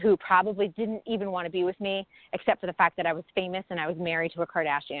women who probably didn't even want to be with me, except for the fact that I was famous and I was married to a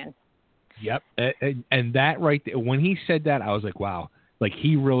Kardashian. Yep. And that right there, when he said that, I was like, wow. Like,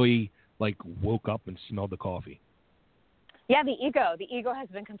 he really, like, woke up and smelled the coffee. Yeah, the ego has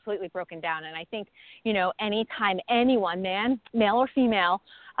been completely broken down. And I think, you know, anytime anyone, male or female,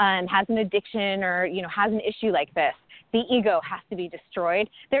 has an addiction or, you know, has an issue like this, the ego has to be destroyed.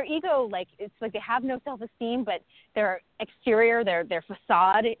 Their ego, like, it's like they have no self-esteem, but their exterior, their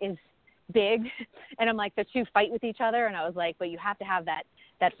facade is big. And I'm like, the two fight with each other. And I was like, but you have to have that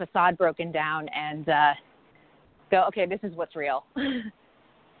facade broken down and go, okay, this is what's real.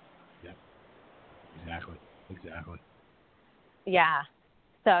 Yeah, exactly. Yeah.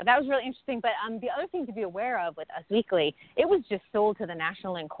 So that was really interesting. But the other thing to be aware of with Us Weekly, it was just sold to the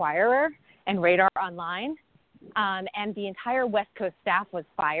National Enquirer and Radar Online. And the entire West Coast staff was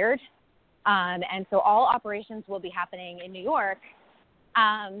fired. And so all operations will be happening in New York.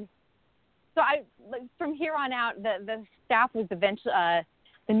 So from here on out, the staff was eventually,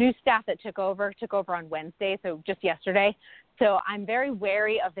 the new staff that took over on Wednesday, so just yesterday. So I'm very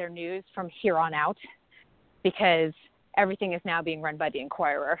wary of their news from here on out because everything is now being run by the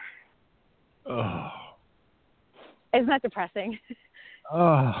Inquirer. Oh. Isn't that depressing?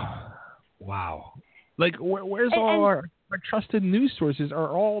 Oh, wow. Like, where's all our trusted news sources are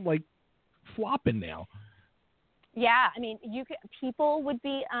all, like, flopping now? Yeah, I mean, people would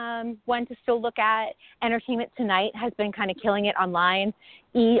be one to still look at. Entertainment Tonight has been kind of killing it online.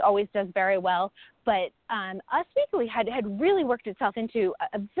 E! always does very well. But Us Weekly had really worked itself into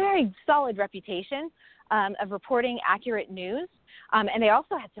a very solid reputation of reporting accurate news. And they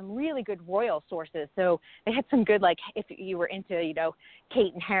also had some really good royal sources. So they had some good, like, if you were into, you know,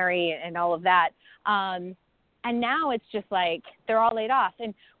 Kate and Harry and all of that. And now it's just like they're all laid off.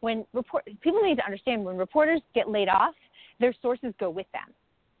 And when people need to understand, when reporters get laid off, their sources go with them.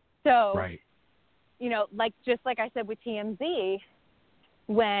 So, right. You know, just like I said with TMZ,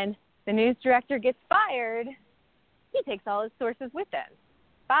 when the news director gets fired, he takes all his sources with him.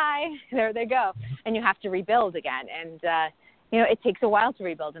 Bye. There they go. And you have to rebuild again. And, you know, it takes a while to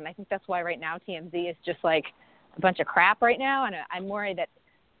rebuild. And I think that's why right now TMZ is just like a bunch of crap right now. And I'm worried that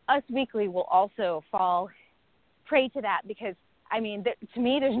Us Weekly will also fall prey to that because, I mean, to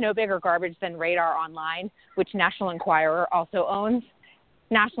me, there's no bigger garbage than Radar Online, which National Enquirer also owns.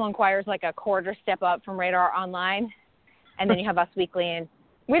 National Enquirer is like a quarter step up from Radar Online. And then you have Us Weekly, and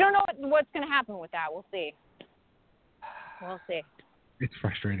we don't know what's going to happen with that. We'll see. We'll see. It's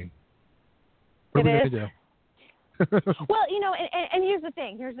frustrating. What are we going to do? Well, you know, and here's the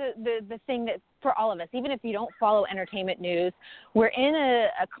thing. Here's the thing that for all of us, even if you don't follow entertainment news, we're in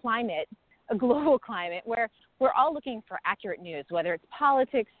a climate, a global climate, where we're all looking for accurate news, whether it's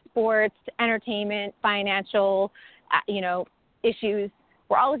politics, sports, entertainment, financial, you know, issues.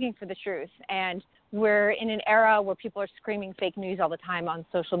 We're all looking for the truth. And we're in an era where people are screaming fake news all the time on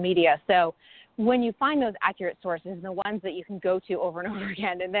social media. So when you find those accurate sources, the ones that you can go to over and over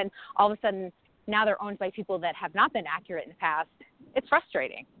again, and then all of a sudden now they're owned by people that have not been accurate in the past, it's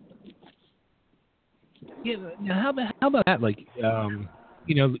frustrating. Yeah, now how about that? Like,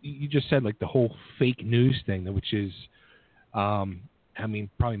 you know, you just said like the whole fake news thing, which is, I mean,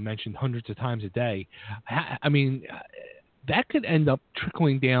 probably mentioned hundreds of times a day. I mean, that could end up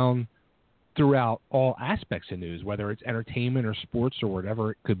trickling down throughout all aspects of news, whether it's entertainment or sports or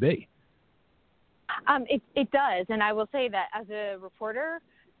whatever it could be. It does, and I will say that as a reporter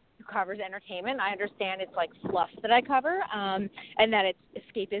who covers entertainment, I understand it's like fluff that I cover, and that it's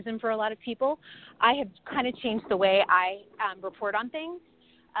escapism for a lot of people. I have kind of changed the way I report on things.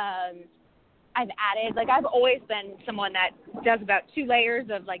 I've added, like, I've always been someone that does about 2 layers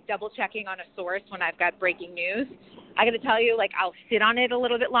of, like, double checking on a source when I've got breaking news. I got to tell you, like, I'll sit on it a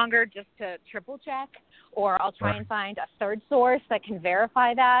little bit longer just to triple check, or I'll try and find a third source that can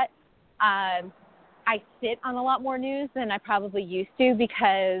verify that. I sit on a lot more news than I probably used to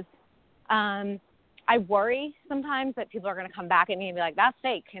because I worry sometimes that people are going to come back at me and be like, that's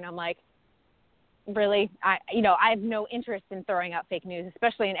fake. And I'm like, really? I have no interest in throwing out fake news,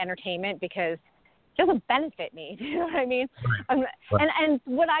 especially in entertainment, because it doesn't benefit me. Do you know what I mean? Right. And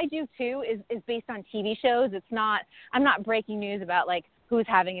what I do too is based on TV shows. I'm not breaking news about like who's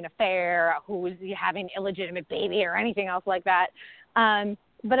having an affair, who's having an illegitimate baby or anything else like that.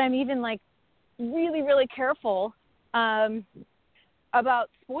 But I'm even like really, really careful about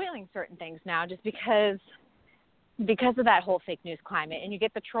spoiling certain things now, just because of that whole fake news climate. And you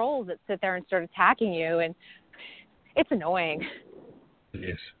get the trolls that sit there and start attacking you, and it's annoying. It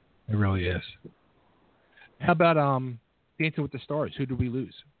is. It really is. How about Dancing with the Stars? Who did we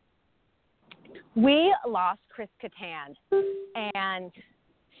lose? We lost Chris Kattan, and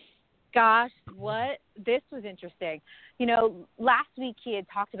gosh, this was interesting. You know, last week he had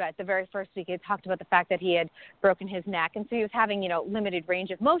talked about, the very first week, he had talked about the fact that he had broken his neck, and so he was having, limited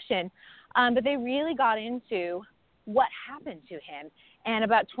range of motion. But they really got into what happened to him. And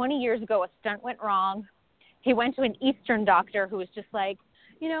about 20 years ago, a stunt went wrong. He went to an Eastern doctor who was just like,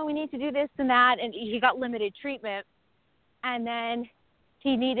 we need to do this and that, and he got limited treatment. And then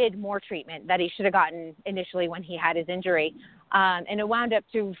he needed more treatment that he should have gotten initially when he had his injury. And it wound up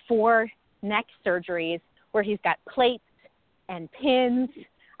to 4 neck surgeries where he's got plates and pins.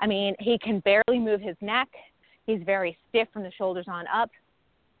 I mean, he can barely move his neck. He's very stiff from the shoulders on up.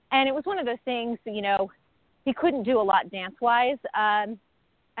 And it was one of those things, he couldn't do a lot dance-wise,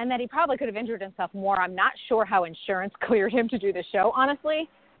 and that he probably could have injured himself more. I'm not sure how insurance cleared him to do the show, honestly.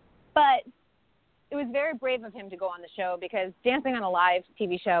 But it was very brave of him to go on the show, because dancing on a live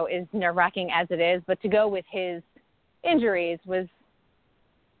TV show is nerve-wracking as it is, but to go with his injuries was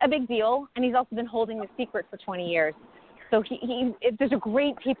a big deal, and he's also been holding the secret for 20 years. So there's a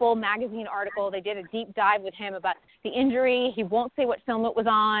great People magazine article. They did a deep dive with him about the injury. He won't say what film it was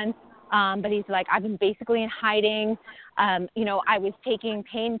on, but he's like, I've been basically in hiding. I was taking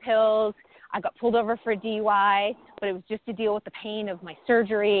pain pills. I got pulled over for a DUI, but it was just to deal with the pain of my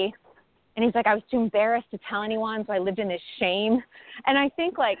surgery. And he's like, I was too embarrassed to tell anyone, so I lived in this shame. And I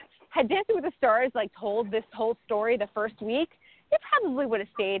think, like, had Dancing with the Stars, like, told this whole story the first week, it probably would have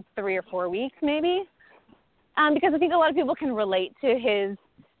stayed 3 or 4 weeks maybe. Because I think a lot of people can relate to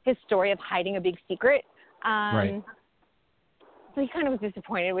his story of hiding a big secret. Right. So he kind of was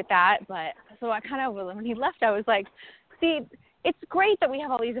disappointed with that. But so I kind of, when he left, I was like, see, it's great that we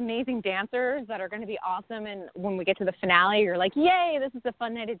have all these amazing dancers that are going to be awesome. And when we get to the finale, you're like, yay, this is a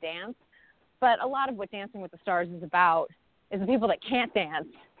fun night of dance. But a lot of what Dancing with the Stars is about is the people that can't dance,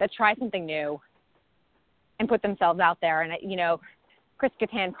 that try something new and put themselves out there. And, Chris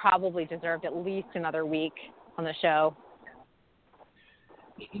Kattan probably deserved at least another week on the show.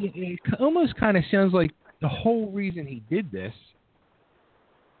 It almost kind of sounds like the whole reason he did this,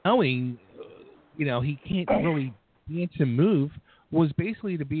 knowing, he can't really dance and move, was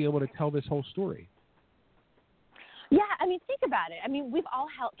basically to be able to tell this whole story. Yeah, think about it. We've all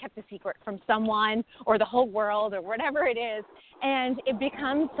kept a secret from someone or the whole world or whatever it is, and it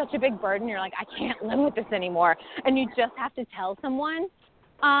becomes such a big burden. You're like, I can't live with this anymore, and you just have to tell someone.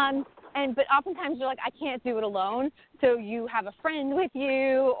 But oftentimes you're like, I can't do it alone, so you have a friend with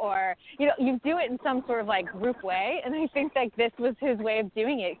you, or you do it in some sort of like group way. And I think that this was his way of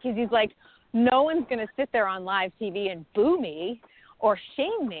doing it, because he's like, no one's going to sit there on live TV and boo me or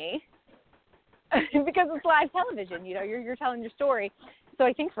shame me because it's live television. You're telling your story. So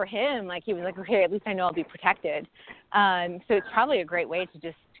I think for him, like, he was like, okay, at least I know I'll be protected. So it's probably a great way to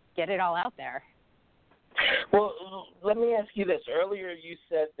just get it all out there. Well, let me ask you this. Earlier you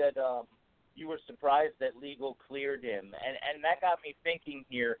said that you were surprised that legal cleared him, and that got me thinking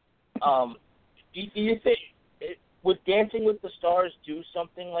here. Do you think, would Dancing with the Stars do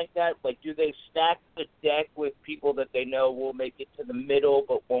something like that? Like, do they stack the deck with people that they know will make it to the middle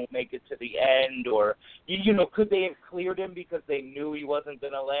but won't make it to the end? Or, could they have cleared him because they knew he wasn't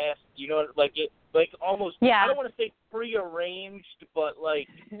going to last? Almost, yeah. I don't want to say prearranged, but, like,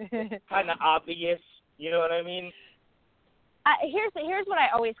 kind of obvious. You know what I mean? Here's what I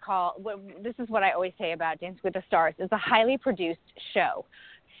always this is what I always say about Dancing with the Stars. It's a highly produced show.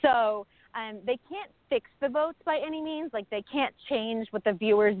 So they can't fix the votes by any means. Like, they can't change what the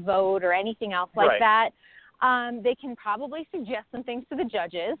viewers vote or anything else like that. They can probably suggest some things to the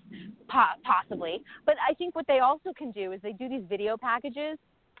judges, possibly. But I think what they also can do is they do these video packages.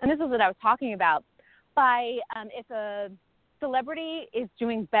 And this is what I was talking about. If a celebrity is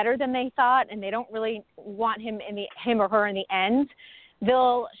doing better than they thought and they don't really want him or her in the end,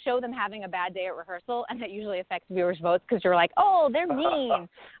 they'll show them having a bad day at rehearsal, and that usually affects viewers' votes because you're like, oh, they're mean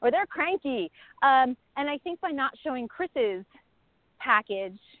or they're cranky. And I think by not showing Chris's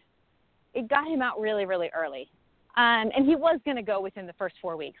package, it got him out really, really early. And he was going to go within the first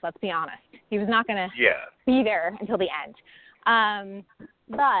 4 weeks, let's be honest. He was not going to be there until the end.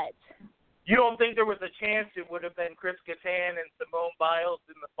 But you don't think there was a chance it would have been Chris Kattan and Simone Biles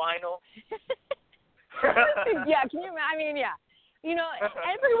in the final? Yeah, can you imagine? Yeah.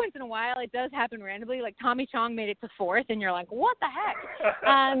 Every once in a while it does happen randomly. Like Tommy Chong made it to fourth, and you're like, what the heck?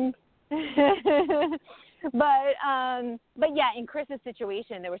 But yeah, in Chris's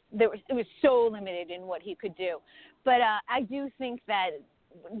situation, it was so limited in what he could do. But I do think that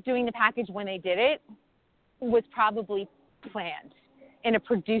doing the package when they did it was probably planned. It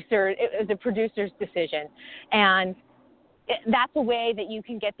was a producer's decision. And that's a way that you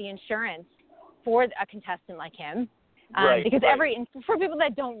can get the insurance for a contestant like him. Because for people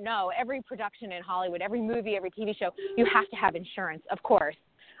that don't know, every production in Hollywood, every movie, every TV show, you have to have insurance, of course,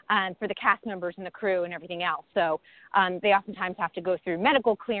 for the cast members and the crew and everything else. So they oftentimes have to go through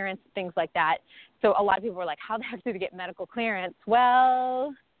medical clearance, things like that. So a lot of people were like, how the heck do they get medical clearance?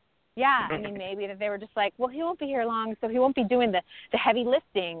 Well, yeah, maybe that they were just like, well, he won't be here long, so he won't be doing the heavy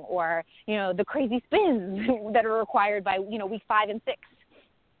lifting or, the crazy spins that are required by, week 5 and 6.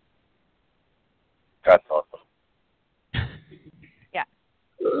 That's awesome. Yeah.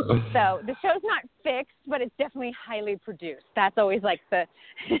 So the show's not fixed, but it's definitely highly produced. That's always like the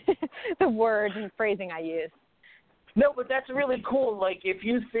the word and phrasing I use. No, but that's really cool. Like, if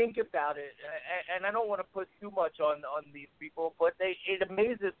you think about it, and I don't want to put too much on these people, but it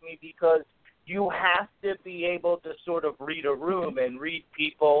amazes me because you have to be able to sort of read a room and read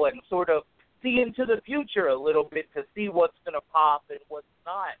people and sort of see into the future a little bit to see what's going to pop and what's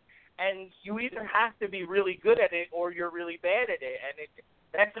not. And you either have to be really good at it or you're really bad at it. And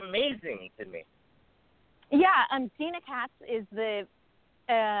that's amazing to me. Dina Katz is the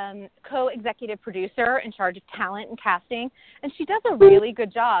co-executive producer in charge of talent and casting, and she does a really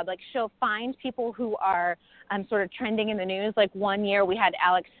good job. Like, she'll find people who are sort of trending in the news. Like, one year we had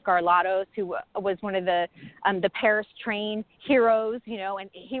Alex Scarlatos, who was one of the Paris train heroes, you know, and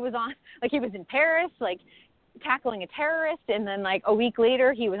he was in Paris, like, tackling a terrorist, and then, like, a week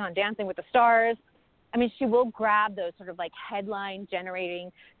later he was on Dancing with the Stars. I mean, she will grab those sort of, like, headline-generating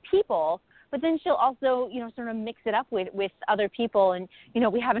people, but then she'll also, you know, sort of mix it up with other people. And, you know,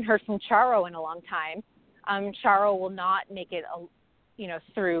 we haven't heard from Charo in a long time. Charo will not make it,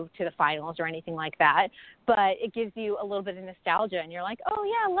 through to the finals or anything like that. But it gives you a little bit of nostalgia. And you're like, oh,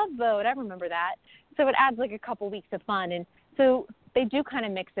 yeah, Love Boat. I remember that. So it adds, like, a couple weeks of fun. And so they do kind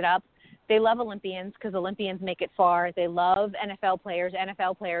of mix it up. They love Olympians because Olympians make it far. They love NFL players.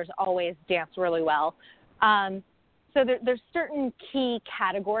 NFL players always dance really well. So there's certain key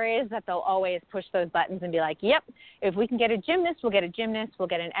categories that they'll always push those buttons and be like, yep, if we can get a gymnast, we'll get a gymnast, we'll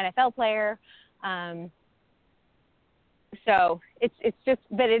get an NFL player. So it's just,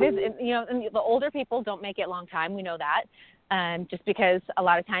 but it is, you know, and the older people don't make it long time. We know that, just because a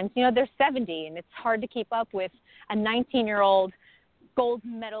lot of times, you know, they're 70 and it's hard to keep up with a 19-year-old gold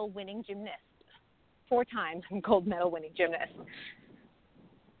medal winning gymnast, 4-time gold medal winning gymnast.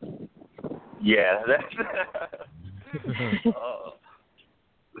 Yeah, that's...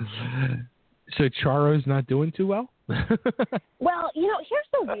 So Charo's not doing too well? Well, you know, here's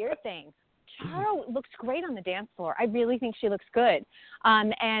the weird thing. Charo looks great on the dance floor. I really think she looks good.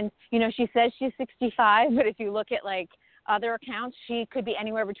 And, you know, she says she's 65, but if you look at, like, other accounts, she could be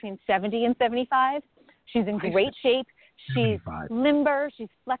anywhere between 70 and 75. She's in great shape. She's limber. She's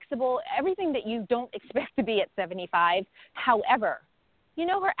flexible. Everything that you don't expect to be at 75. However, you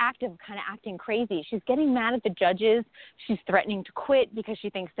know, her kind of acting crazy. She's getting mad at the judges. She's threatening to quit because she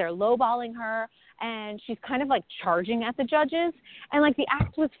thinks they're lowballing her. And she's kind of, like, charging at the judges. And, like, the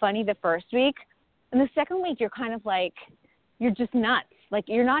act was funny the first week. And the second week, you're kind of like, you're just nuts. Like,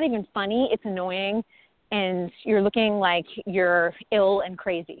 you're not even funny. It's annoying. And you're looking like you're ill and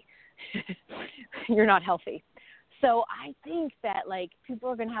crazy. You're not healthy. So I think that, like, people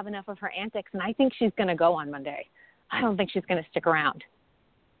are going to have enough of her antics. And I think she's going to go on Monday. I don't think she's going to stick around.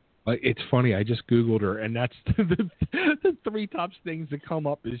 It's funny. I just Googled her, and that's the 3 top things that come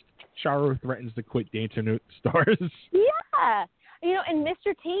up is Charo threatens to quit Dancing with the Stars. Yeah. You know, and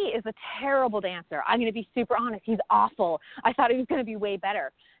Mr. T is a terrible dancer. I'm going to be super honest. He's awful. I thought he was going to be way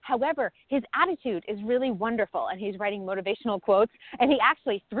better. However, his attitude is really wonderful, and he's writing motivational quotes. And he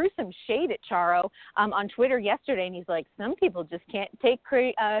actually threw some shade at Charo on Twitter yesterday, and he's like, some people just can't take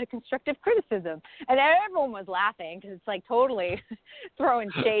constructive criticism. And everyone was laughing because it's like totally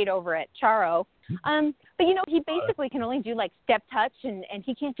throwing shade over at Charo. But, you know, he basically can only do, like, step touch, and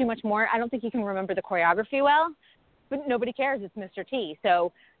he can't do much more. I don't think he can remember the choreography well. But nobody cares. It's Mr. T.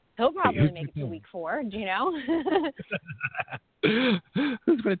 So he'll probably make it to week 4. Do you know?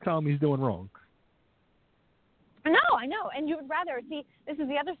 Who's going to tell him he's doing wrong? No, I know. And you would rather see, this is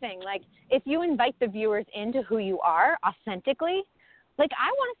the other thing. Like, if you invite the viewers into who you are authentically, like,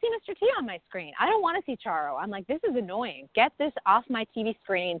 I want to see Mr. T on my screen. I don't want to see Charo. I'm like, this is annoying. Get this off my TV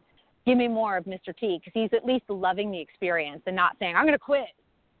screen. Give me more of Mr. T, because he's at least loving the experience and not saying, I'm going to quit.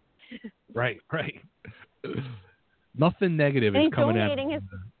 Right. Nothing negative is coming out of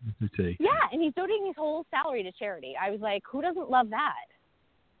Mr. T. Yeah, and he's donating his whole salary to charity. I was like, who doesn't love that?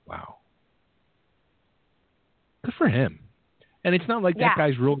 Wow. Good for him. And it's not like that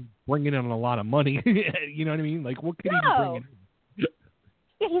guy's really bringing in a lot of money. You know what I mean? Like, what could he be bringing in?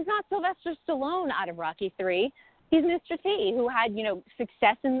 Yeah, he's not Sylvester Stallone out of Rocky 3. He's Mr. T, who had, you know,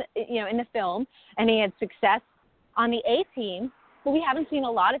 success in the film, and he had success on the A-Team, but we haven't seen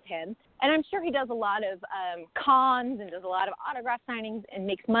a lot of him. And I'm sure he does a lot of cons and does a lot of autograph signings and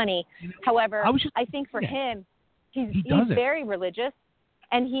makes money. However, I think for him, he's very religious,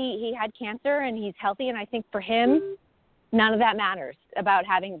 and he had cancer, and he's healthy. And I think for him, none of that matters about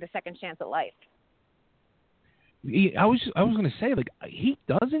having the second chance at life. I was going to say, like, he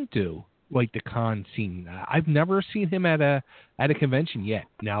doesn't do, like, the con scene. I've never seen him at a convention yet.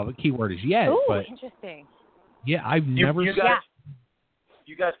 Now, the key word is yet. Ooh, but interesting. Yeah, I've never seen.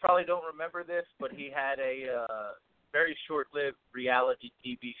 You guys probably don't remember this, but he had a very short-lived reality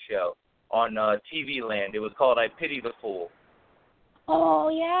TV show on TV Land. It was called I Pity the Fool. Oh,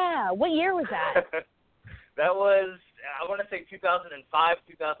 yeah. What year was that? That was, I want to say 2005,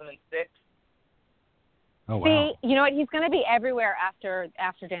 2006. Oh, wow. See, you know what? He's going to be everywhere after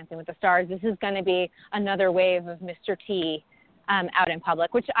Dancing with the Stars. This is going to be another wave of Mr. T out in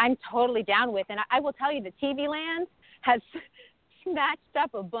public, which I'm totally down with. And I will tell you that TV Land has matched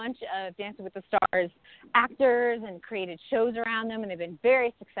up a bunch of Dancing with the Stars actors and created shows around them, and they've been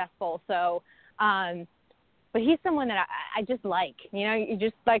very successful. So, but he's someone that I just like. You know,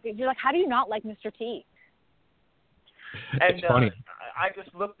 you're like, how do you not like Mr. T? And funny. I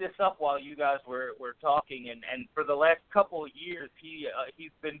just looked this up while you guys were talking, and for the last couple of years,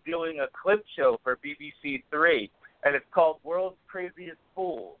 he's been doing a clip show for BBC Three, and it's called World's Craziest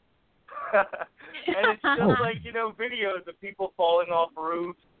Fools. And it's just like, you know, videos of people falling off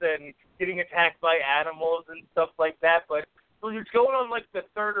roofs and getting attacked by animals and stuff like that. But it's going on like the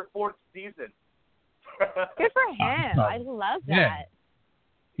third or fourth season. Good for him. I love that. Yeah.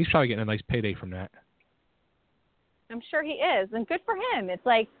 He's probably getting a nice payday from that. I'm sure he is, and good for him. It's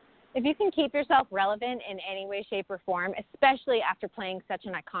like, if you can keep yourself relevant in any way, shape, or form, especially after playing such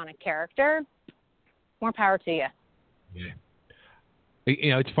an iconic character, more power to you. Yeah.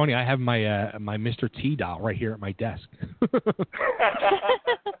 You know, it's funny. I have my my Mr. T doll right here at my desk.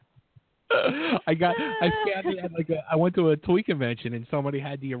 I went to a toy convention and somebody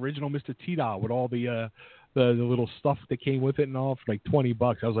had the original Mr. T doll with all the little stuff that came with it and all for like $20.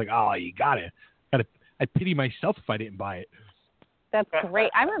 I was like, oh, you got it. I'd pity myself if I didn't buy it. That's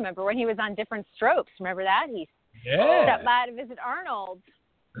great. I remember when he was on Different Strokes. Remember that? He stopped by to visit Arnold.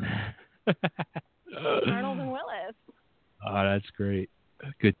 Arnold and Willis. Oh, that's great.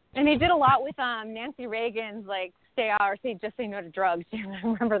 Good. And he did a lot with Nancy Reagan's, like, just say no to drugs. I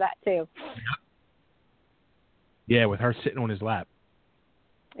remember that, too. Yeah, with her sitting on his lap.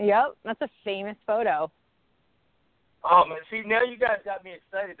 Yep, that's a famous photo. Oh, man, see, now you guys got me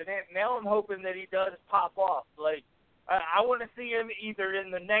excited. And now I'm hoping that he does pop off. Like, I want to see him either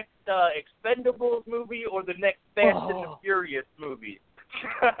in the next Expendables movie or the next Fast and the Furious movie.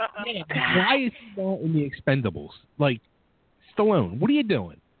 Yeah, why is he not in the Expendables? Like, Stallone, what are you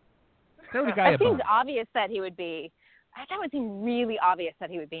doing? Throw the guy It seems obvious that he would be. That would seem really obvious that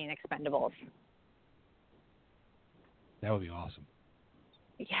he would be in Expendables. That would be awesome.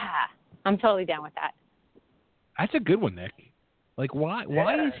 Yeah, I'm totally down with that. That's a good one, Nick. Like, why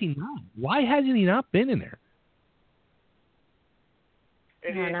is he not? Why hasn't he not been in there?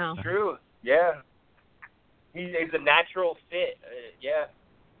 It is true. Yeah. He's a natural fit. Yeah.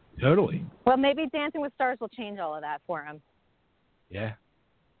 Totally. Well, maybe Dancing with Stars will change all of that for him. Yeah.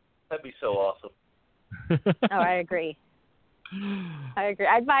 That'd be so awesome. Oh, I agree.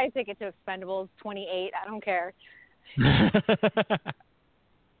 I'd buy a ticket to Expendables 28. I don't care.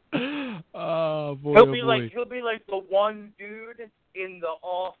 Oh boy! He'll be like the one dude in the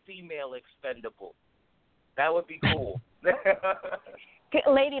all-female Expendable. That would be cool.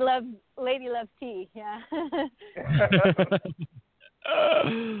 Lady loves tea. Yeah.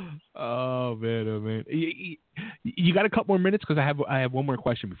 Oh man! You got a couple more minutes because I have one more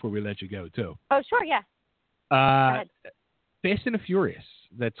question before we let you go too. Oh sure, yeah. Fast and the Furious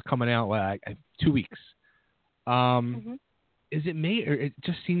that's coming out like 2 weeks. Is it me or it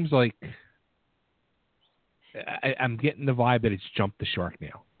just seems like I'm getting the vibe that it's jumped the shark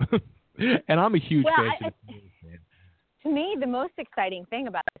now, and I'm a huge Fast and the Furious fan. To me, the most exciting thing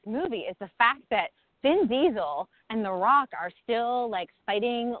about this movie is the fact that Vin Diesel and The Rock are still like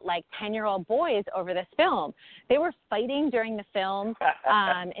fighting like 10-year-old boys over this film. They were fighting during the film.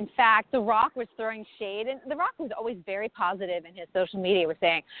 In fact, The Rock was throwing shade, and The Rock was always very positive in his social media. Was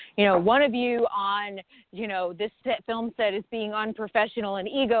saying, you know, one of you on, you know, this film set is being unprofessional and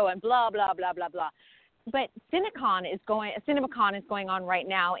ego and blah blah blah blah blah. But CinemaCon is going on right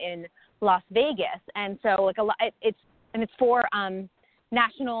now in Las Vegas, and so like it's for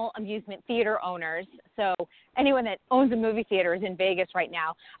National Amusement Theater owners. So anyone that owns a movie theater is in Vegas right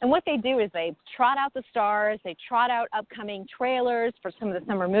now. And what they do is they trot out the stars, they trot out upcoming trailers for some of the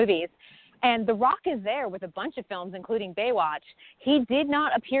summer movies. And The Rock is there with a bunch of films, including Baywatch. He did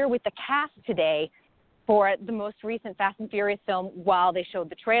not appear with the cast today for the most recent Fast and Furious film while they showed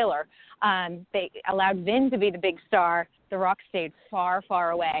the trailer. They allowed Vin to be the big star. The Rock stayed far,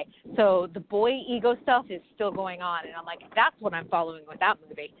 far away. So the boy ego stuff is still going on. And I'm like, that's what I'm following with that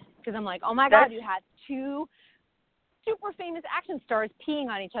movie. Because I'm like, oh, my God, you had two super famous action stars peeing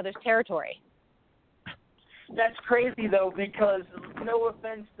on each other's territory. That's crazy, though, because no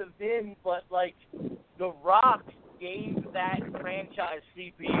offense to Vin, but, like, The Rock gave that franchise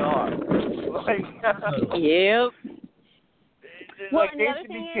CPR. Yep. Like, they should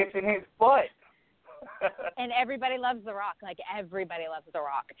be kissing his butt. And everybody loves The Rock. Like, everybody loves The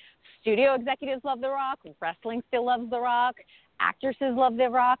Rock. Studio executives love The Rock. Wrestling still loves The Rock. Actresses love The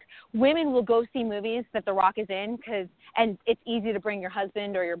Rock. Women will go see movies that The Rock is in, and it's easy to bring your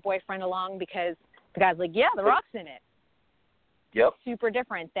husband or your boyfriend along because the guy's like, yeah, The Rock's in it. Yep. Super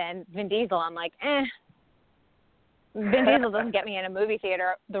different than Vin Diesel. I'm like, eh. Vin Diesel doesn't get me in a movie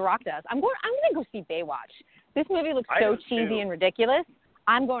theater. The Rock does. I'm going to go see Baywatch. This movie looks so cheesy and ridiculous.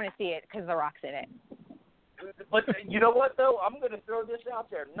 I'm going to see it because The Rock's in it. But you know what, though? I'm going to throw this out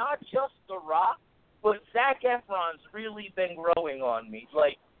there. Not just The Rock, but Zac Efron's really been growing on me.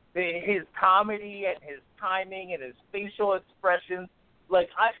 Like, his comedy and his timing and his facial expressions. Like,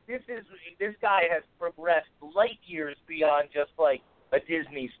 this guy has progressed light years beyond just, like, a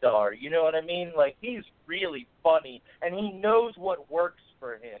Disney star. You know what I mean? Like, he's really funny, and he knows what works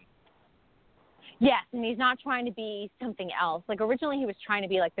for him. Yes, and he's not trying to be something else. Like, originally he was trying to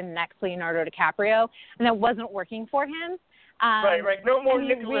be, like, the next Leonardo DiCaprio, and that wasn't working for him. Right. No more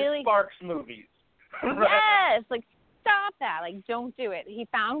Nicholas Sparks movies. Yes, like, stop that. Like, don't do it. He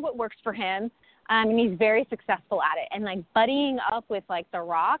found what works for him, and he's very successful at it. And, like, buddying up with, like, The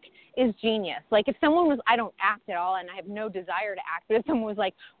Rock is genius. Like, if someone was, I don't act at all, and I have no desire to act, but if someone was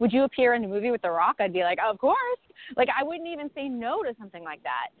like, would you appear in a movie with The Rock? I'd be like, of course. Like, I wouldn't even say no to something like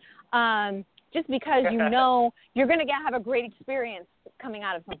that. Just because you know you're going to have a great experience coming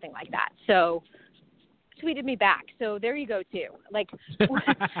out of something like that. So, tweeted me back. So there you go, too. Like,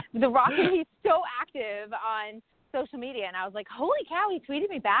 The Rock, he's so active on social media, and I was like, holy cow, he tweeted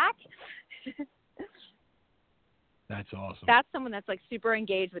me back. That's awesome. That's someone that's, like, super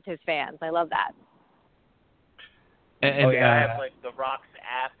engaged with his fans. I love that. And, I have, like, The Rock's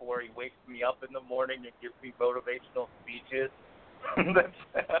app where he wakes me up in the morning and gives me motivational speeches.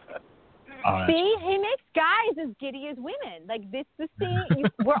 See, he makes guys as giddy as women. Like, this thing,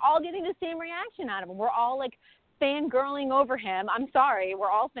 we're all getting the same reaction out of him. We're all, like, fangirling over him. I'm sorry, we're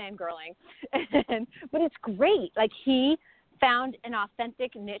all fangirling. But it's great. Like, he found an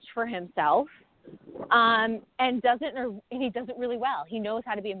authentic niche for himself, and he does it really well. He knows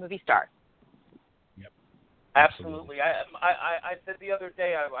how to be a movie star. Yep. Absolutely. I said the other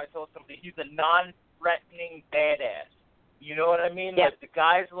day, I told somebody he's a non-threatening badass. You know what I mean? Yep. Like, the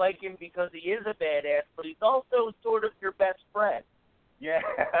guys like him because he is a badass, but he's also sort of your best friend. Yeah.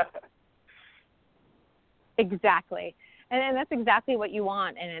 Exactly. And that's exactly what you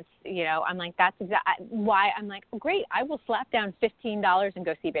want. And it's, you know, I'm like, that's why I'm like, great, I will slap down $15 and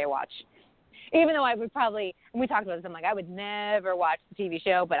go see Baywatch. Even though I would probably, and we talked about this, I'm like, I would never watch the TV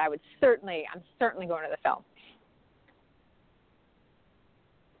show, but I'm certainly going to the film.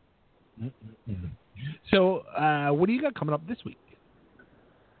 Mm-hmm. So, what do you got coming up this week?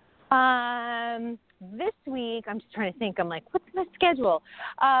 This week, I'm just trying to think. I'm like, what's my schedule?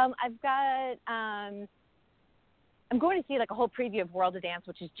 I've got, I'm going to see, like, a whole preview of World of Dance,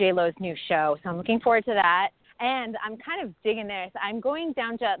 which is J-Lo's new show. So I'm looking forward to that. And I'm kind of digging this. I'm going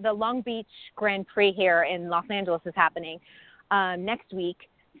down to the Long Beach Grand Prix here in Los Angeles is happening next week.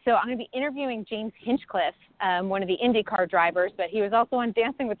 So I'm going to be interviewing James Hinchcliffe, one of the IndyCar drivers, but he was also on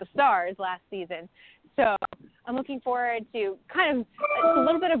Dancing with the Stars last season. So I'm looking forward to kind of a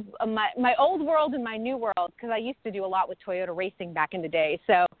little bit of my old world and my new world, because I used to do a lot with Toyota racing back in the day.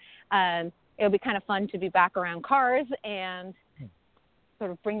 So it'll be kind of fun to be back around cars and sort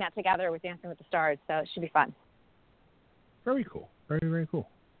of bring that together with Dancing with the Stars. So it should be fun. Very cool. Very, very cool.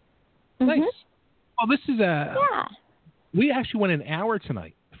 Mm-hmm. Nice. Oh, this is we actually went an hour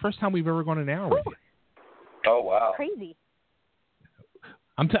tonight. The first time we've ever gone an hour with you. Oh, wow. Crazy.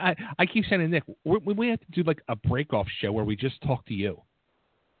 I keep saying to Nick, we have to do like a break-off show where we just talk to you.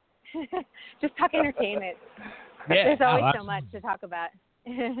 Just talk entertainment. Yeah. There's always so much to talk about.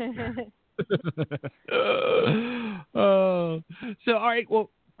 So, all right. Well,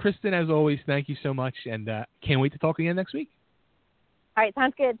 Kristyn, as always, thank you so much, and can't wait to talk again next week. All right.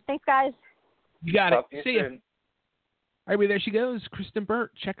 Sounds good. Thanks, guys. You got Talk it. See you. All right, there she goes, Kristyn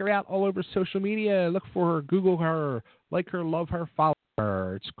Burtt. Check her out all over social media. Look for her, Google her, like her, love her, follow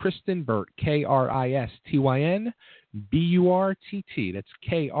her. It's Kristyn Burtt, Kristyn Burtt. That's Kristyn Burtt.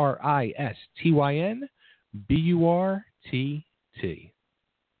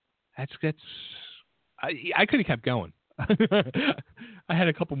 That's. I could have kept going. I had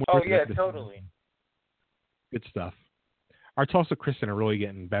a couple more. Oh yeah, totally. Good stuff. Our talks with Kristyn are really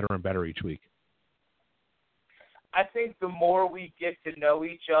getting better and better each week. I think the more we get to know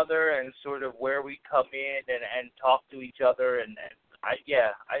each other and sort of where we come in and talk to each other, and I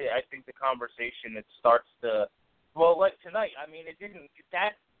think the conversation, it starts to, well, like tonight, I mean,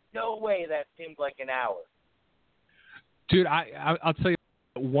 no way that seemed like an hour. Dude, I'll tell you,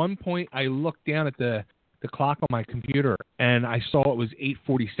 at one point I looked down at the clock on my computer and I saw it was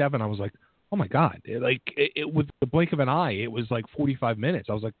 8:47. I was like, oh my God, it with the blink of an eye, it was like 45 minutes.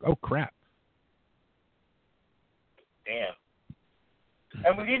 I was like, oh crap. Damn.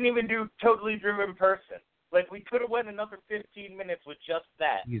 And we didn't even do Totally Drew in person. Like, we could have went another 15 minutes with just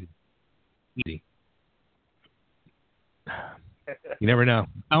that. Easy. You never know.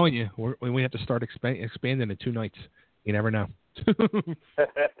 I'm telling you, we have to start expanding to 2 nights. You never know.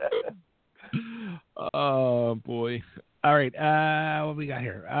 Oh, boy. All right. What we got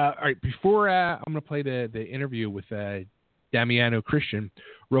here? All right. Before I'm going to play the interview with Damiano Kristyn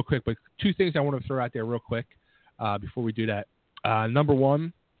real quick, but 2 things I want to throw out there real quick before we do that. Number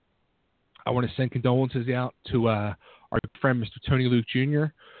one, I want to send condolences out to our friend Mr. Tony Luke Jr.,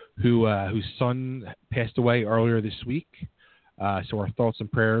 whose son passed away earlier this week. So our thoughts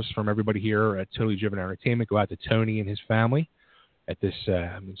and prayers from everybody here at Totally Driven Entertainment go out to Tony and his family at this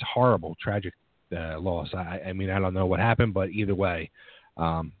it's horrible, tragic loss. I mean, I don't know what happened, but either way,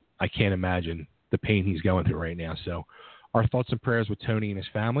 I can't imagine the pain he's going through right now. So our thoughts and prayers with Tony and his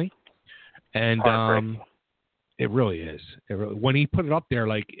family. And it really is. When he put it up there,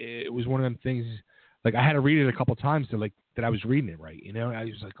 like, it was one of them things, like, I had to read it a couple times to, like, that I was reading it right, you know? I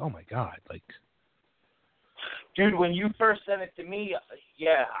was like, oh, my God, like. Dude, when you first sent it to me,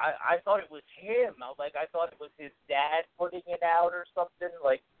 yeah, I thought it was him. I thought it was his dad putting it out or something.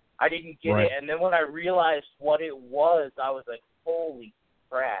 Like, I didn't get it. And then when I realized what it was, I was like, holy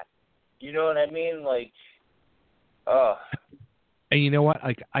crap. You know what I mean? Like, And you know what?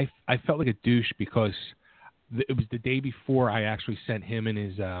 Like, I felt like a douche because it was the day before I actually sent him and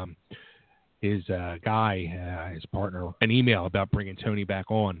his guy, his partner, an email about bringing Tony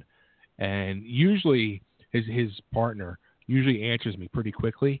back on. And usually his partner usually answers me pretty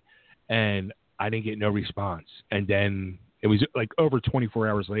quickly, and I didn't get no response. And then it was like over 24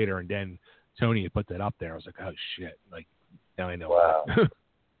 hours later, and then Tony had put that up there. I was like, oh, shit. Like, now I know. Wow.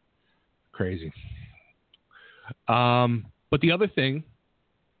 Crazy. But the other thing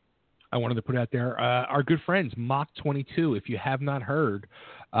I wanted to put out there, our good friends, Mach 22, if you have not heard,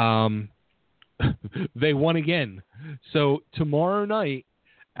 they won again. So tomorrow night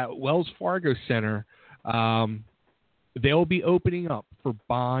at Wells Fargo Center, they'll be opening up for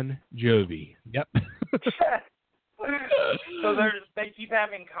Bon Jovi. Yep. So they keep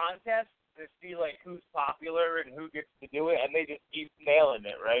having contests to see, like, who's popular and who gets to do it, and they just keep nailing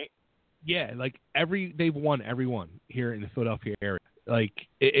it, right? Yeah, like they've won every one here in the Philadelphia area. Like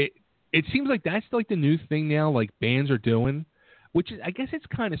it seems like that's like the new thing now. Like bands are doing, which is, I guess it's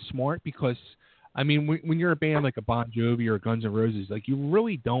kind of smart because I mean when you're a band like a Bon Jovi or a Guns N' Roses, like you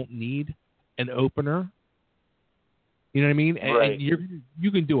really don't need an opener. You know what I mean? Right. And you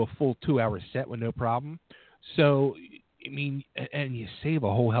can do a full 2-hour set with no problem. So I mean, and you save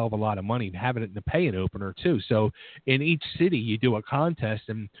a whole hell of a lot of money having it to pay an opener too. So in each city you do a contest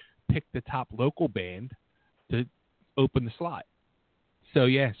and pick the top local band to open the slot. So,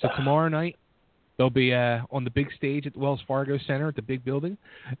 yeah, tomorrow night they'll be on the big stage at the Wells Fargo Center at the big building.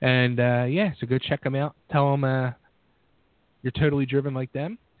 And, so go check them out. Tell them you're totally driven like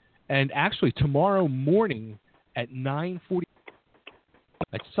them. And actually, tomorrow morning at 9:40,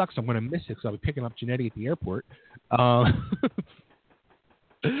 that sucks. I'm going to miss it because I'll be picking up Jannetty at the airport. They're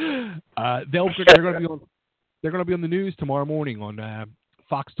going to be on the news tomorrow morning on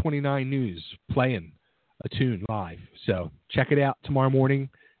Fox 29 News playing a tune live. So check it out tomorrow morning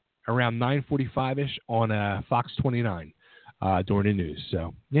around 9:45ish on Fox 29 during the news.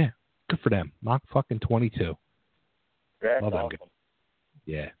 So yeah, good for them. Mach fucking 22. That's Love awesome. them.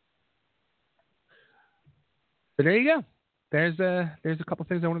 Yeah. So there you go. There's a couple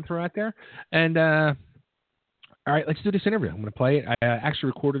things I want to throw out there. And all right, let's do this interview. I'm going to play it. I actually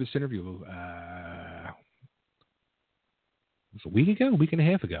recorded this interview it was a week and a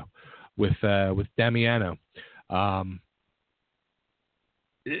half ago, with Damiano.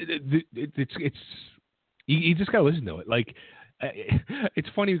 It's you just gotta listen to it. Like, it's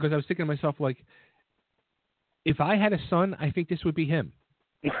funny because I was thinking to myself, like, if I had a son, I think this would be him.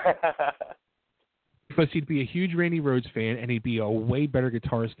 Because he'd be a huge Randy Rhoads fan, and he'd be a way better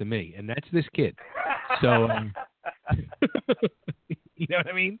guitarist than me, and that's this kid. So, you know what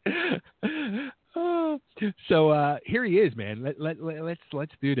I mean? So here he is, man. Let's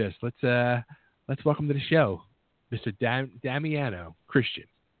do this. Let's welcome to the show, Mr. Damiano Kristyn.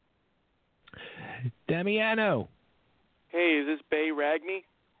 Damiano. Hey, is this Bay Ragney?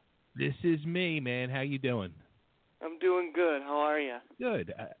 This is me, man. How you doing? I'm doing good. How are you?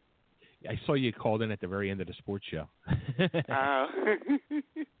 Good. I saw you called in at the very end of the sports show. I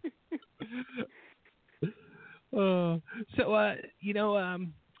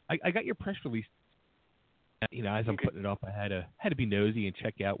got your press release. You know, as I'm putting it up, I had to be nosy and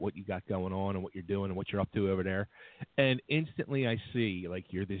check out what you got going on and what you're doing and what you're up to over there. And instantly I see, like,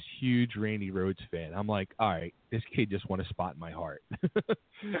 you're this huge Randy Rhoads fan. I'm like, all right, this kid just won a spot in my heart.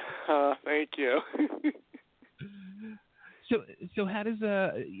 Thank you. So how does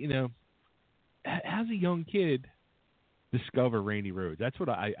how's a young kid discover Randy Rhoads? That's what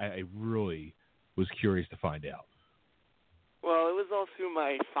I really was curious to find out. Well, it was all through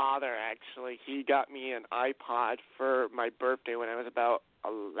my father, actually. He got me an iPod for my birthday when I was about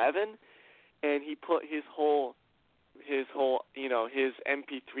 11, and he put his whole his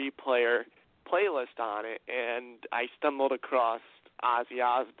MP3 player playlist on it, and I stumbled across Ozzy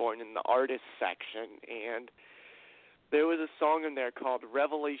Osbourne in the artist section, and there was a song in there called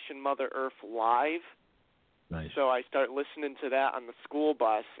Revelation Mother Earth Live. Nice. So I started listening to that on the school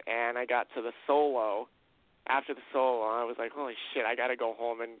bus, and I got to the solo. After the solo, I was like, holy shit, I got to go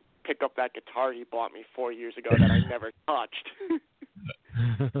home and pick up that guitar he bought me 4 years ago that I never touched.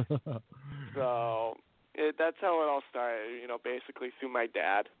 So that's how it all started, basically through my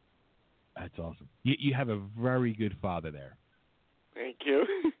dad. That's awesome. You have a very good father there. Thank you.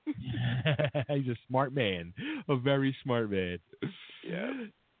 He's a smart man, a very smart man. Yeah.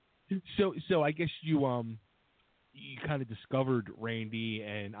 So I guess you kind of discovered Randy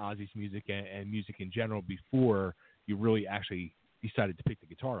and Ozzy's music and music in general before you really actually decided to pick the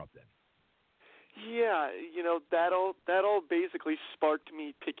guitar up then. Yeah, that all basically sparked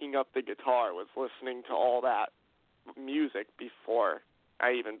me picking up the guitar, was listening to all that music before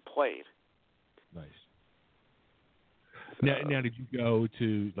I even played. Nice. Now, did you go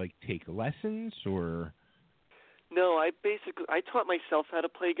to take lessons or? No, I taught myself how to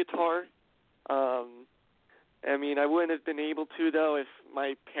play guitar. I wouldn't have been able to, though, if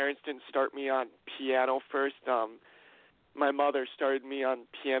my parents didn't start me on piano first. My mother started me on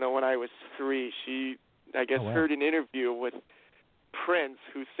piano when I was 3. She, heard an interview with Prince,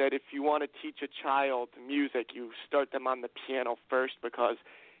 who said if you want to teach a child music, you start them on the piano first, because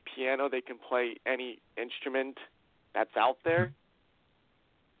piano, they can play any instrument that's out there.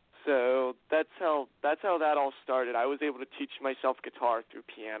 So that's how that all started. I was able to teach myself guitar through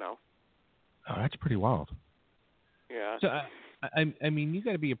piano. Oh, that's pretty wild. Yeah. So you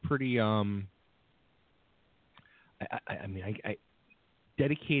got to be a pretty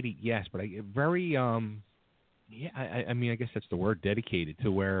dedicated, yes, but very I guess that's the word, dedicated,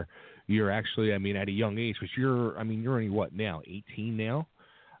 to where you're actually at a young age, which you're only what now, 18 now?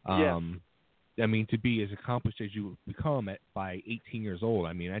 Yeah. To be as accomplished as you become by 18 years old,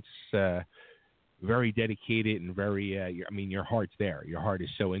 that's very dedicated and very, your heart's there. Your heart is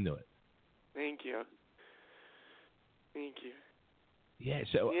so into it. Thank you. Yeah,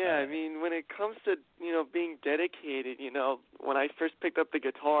 so... Yeah, when it comes to, being dedicated, when I first picked up the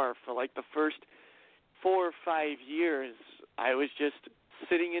guitar for, the first 4 or 5 years, I was just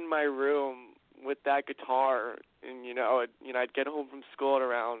sitting in my room with that guitar, and, I'd get home from school at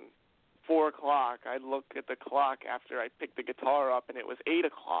around 4 o'clock. I'd look at the clock after I picked the guitar up, and it was 8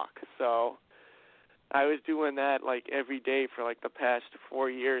 o'clock. So I was doing that, every day for, the past 4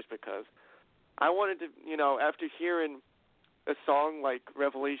 years, because I wanted to, after hearing a song like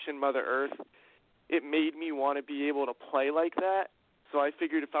Revelation Mother Earth, it made me want to be able to play like that. So I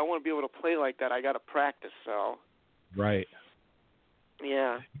figured if I want to be able to play like that, I got to practice. So. Right.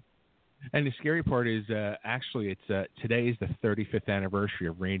 Yeah. And the scary part is, actually, it's today is the 35th anniversary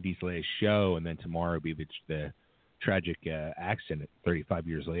of Randy's last show, and then tomorrow will be the tragic accident 35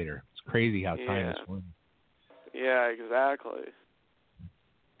 years later. It's crazy how time is flying. Yeah, exactly.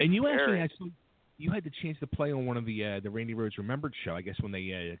 And you actually you had the chance to play on one of the Randy Rhoads Remembered show. I guess when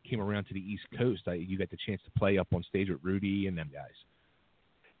they came around to the East Coast, you got the chance to play up on stage with Rudy and them guys.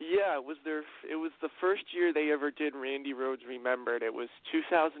 Yeah, it was the first year they ever did Randy Rhoads Remembered. It was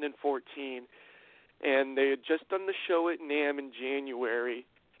 2014, and they had just done the show at NAMM in January,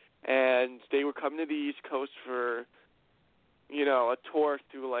 and they were coming to the East Coast for, a tour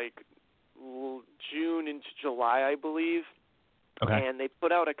through June into July, I believe. Okay. And they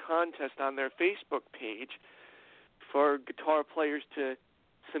put out a contest on their Facebook page for guitar players to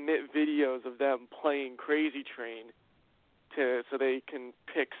submit videos of them playing Crazy Train, so they can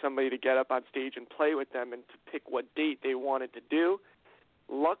pick somebody to get up on stage and play with them, and to pick what date they wanted to do.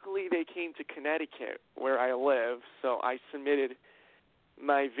 Luckily, they came to Connecticut, where I live, so I submitted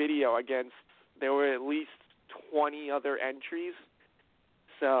my video against, there were at least 20 other entries.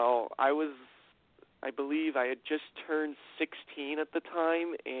 So I believe I had just turned 16 at the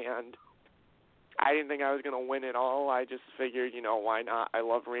time, and I didn't think I was going to win it all. I just figured, why not? I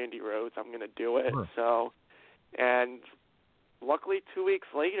love Randy Rhoads. I'm going to do it. Sure. So, and luckily 2 weeks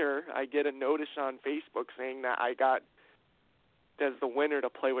later, I get a notice on Facebook saying that I got as the winner to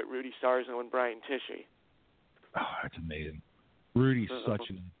play with Rudy Sarzo and Brian Tichy. Oh, that's amazing. Rudy's such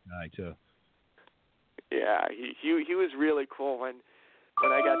a nice guy, too. Yeah, he was really cool. When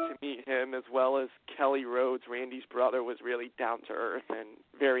I got to meet him, as well as Kelly Rhodes, Randy's brother, was really down to earth and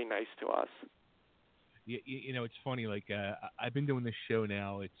very nice to us. You know, it's funny. Like I've been doing this show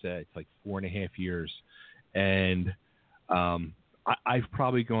now. It's like 4.5 years, and I've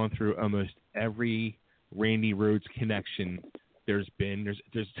probably gone through almost every Randy Rhoads connection there's been.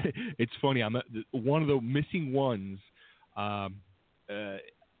 There's. It's funny. I'm one of the missing ones that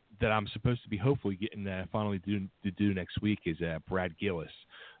I'm supposed to be hopefully getting finally to do next week is Brad Gillis.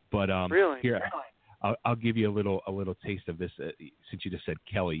 But really? Here, I'll give you a little taste of this. Since you just said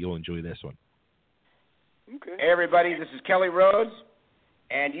Kelly, you'll enjoy this one. Okay. Hey everybody, this is Kelly Rhoads,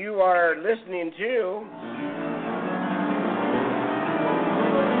 and you are listening to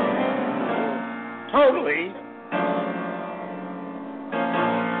Totally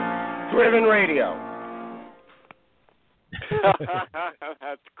Driven Radio.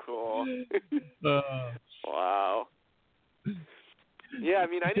 That's cool. Wow. Yeah, I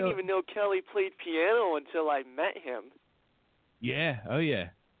mean, I didn't even know Kelly played piano until I met him. Yeah, oh yeah.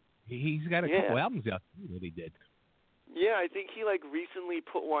 He's got a couple albums out that he did. Yeah, I think he like recently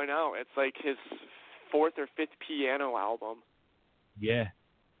put one out. It's like his 4th or 5th piano album. Yeah.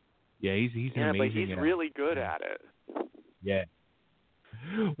 Yeah, he's amazing. But he's really good at it. Yeah.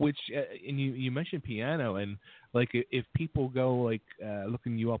 Which and you mentioned piano, and like if people go like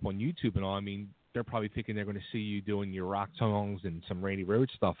looking you up on YouTube and all, I mean, they're probably thinking they're going to see you doing your rock songs and some Randy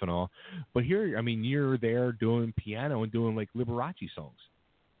Rhoads stuff and all. But here, I mean, you're there doing piano and doing like Liberace songs.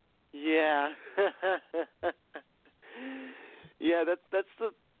 Yeah. Yeah, that's the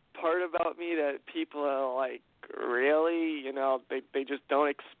part about me that people are like, really? You know, they just don't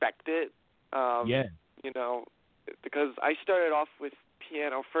expect it. Yeah. You know, because I started off with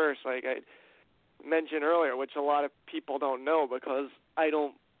piano first, like I mentioned earlier, which a lot of people don't know because I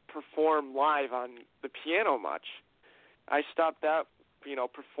don't perform live on the piano much. I stopped out, you know,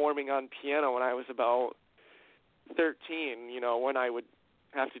 performing on piano when I was about 13, you know, when I would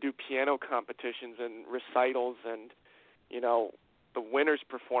have to do piano competitions and recitals and, you know, the winners'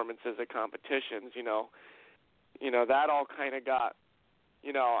 performances at competitions, you know, that all kind of got,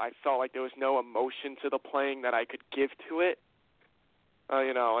 you know, I felt like there was no emotion to the playing that I could give to it,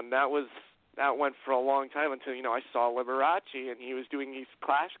 you know, and that went for a long time until, you know, I saw Liberace and he was doing these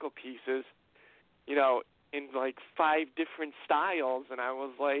classical pieces, you know, in like 5 different styles, and I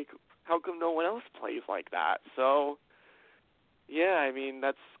was like, how come no one else plays like that? So, yeah, I mean,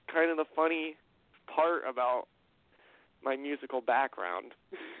 that's kind of the funny part about my musical background.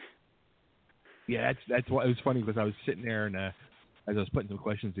 Yeah, that's why it was funny because I was sitting there and as I was putting some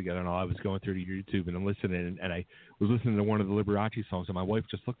questions together and all, I was going through to YouTube and I'm listening and I was listening to one of the Liberace songs and my wife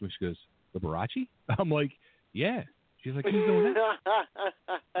just looked at me. She goes, Liberace? I'm like, yeah. She's like, who's doing that?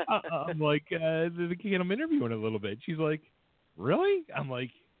 I'm like, the kid I'm interviewing a little bit. She's like, really? I'm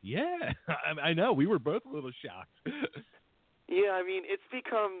like, yeah. I know. We were both a little shocked. Yeah, I mean, it's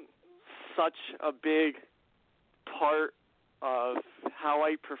become such a big part of how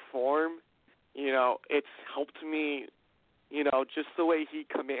I perform. You know, it's helped me, you know, just the way he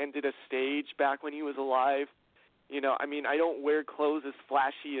commanded a stage back when he was alive. You know, I mean, I don't wear clothes as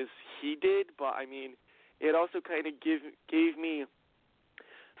flashy as he did, but, I mean, it also kind of gave me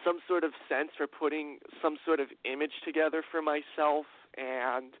some sort of sense for putting some sort of image together for myself.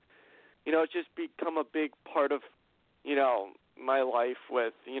 And, you know, it's just become a big part of, you know, my life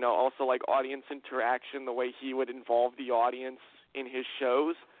with, you know, also like audience interaction, the way he would involve the audience in his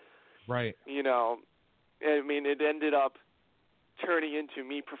shows. Right. You know, I mean, it ended up turning into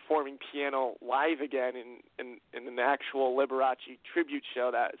me performing piano live again in an actual Liberace tribute show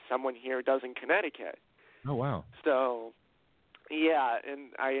that someone here does in Connecticut. Oh, wow. So, yeah,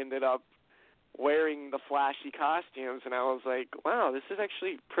 and I ended up wearing the flashy costumes, and I was like, wow, this is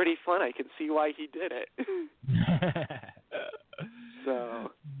actually pretty fun. I can see why he did it.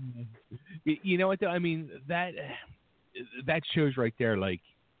 So, you know what, though? I mean, that shows right there, like,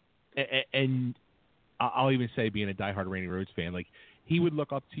 and I'll even say, being a diehard Randy Rhoads fan, like, he would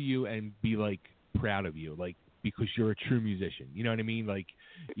look up to you and be, like, proud of you, like, because you're a true musician. You know what I mean? Like,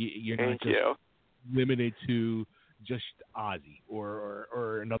 you're not just limited to just Ozzy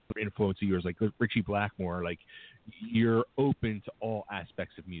or another influence of yours, like Richie Blackmore. Like, you're open to all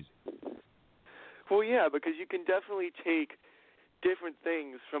aspects of music. Well, yeah, because you can definitely take different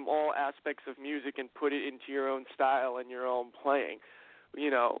things from all aspects of music and put it into your own style and your own playing, you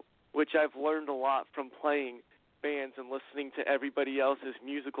know, which I've learned a lot from playing bands and listening to everybody else's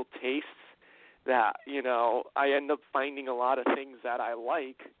musical tastes, that, you know, I end up finding a lot of things that I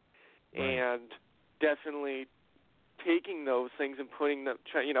like, and definitely taking those things and putting them,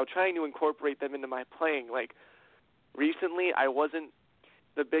 trying to incorporate them into my playing. Like, recently I wasn't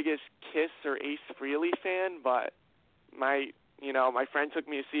the biggest Kiss or Ace Frehley fan, but my my friend took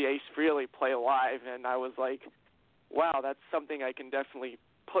me to see Ace Frehley play live, and I was like, wow, that's something I can definitely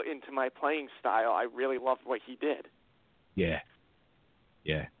put into my playing style. I really loved what he did. Yeah.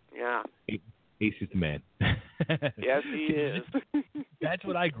 Ace is the man. Yes, he is. That's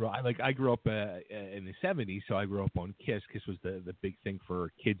what I grew up. I grew up in the 70s, so I grew up on Kiss. Kiss was the big thing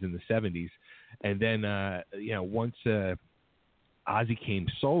for kids in the 70s. And then, once Ozzy came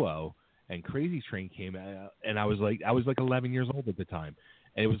solo and Crazy Train came out, and I was like 11 years old at the time.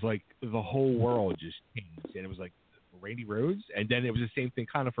 And it was like the whole world just changed. And it was like Randy Rhoads. And then it was the same thing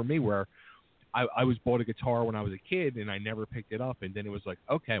kind of for me where I was bought a guitar when I was a kid, and I never picked it up. And then it was like,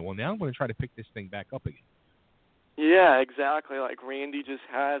 okay, well, now I'm going to try to pick this thing back up again. Yeah, exactly. Like Randy just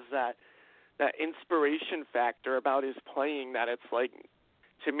has that inspiration factor about his playing that it's like,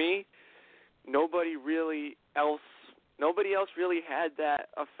 to me, nobody else really had that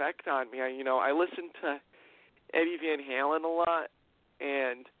effect on me. I listened to Eddie Van Halen a lot,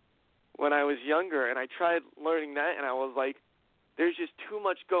 and when I was younger, and I tried learning that, and I was like, there's just too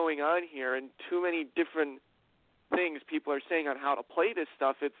much going on here and too many different things people are saying on how to play this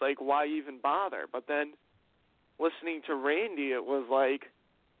stuff. It's like, why even bother? But then listening to Randy, it was like,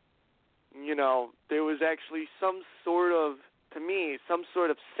 there was actually some sort of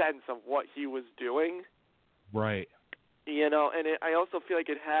sense of what he was doing. Right. And I also feel like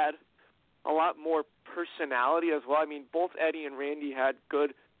it had a lot more personality as well. I mean, both Eddie and Randy had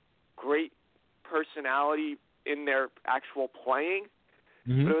great personality in their actual playing.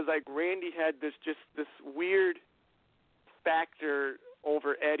 Mm-hmm. But it was like Randy had this weird factor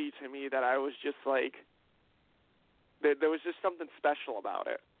over Eddie to me that I was just like, there was just something special about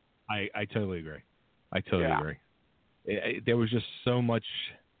it. I totally agree. Agree. There was just so much,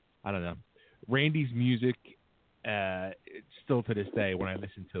 I don't know. Randy's music, still to this day, when I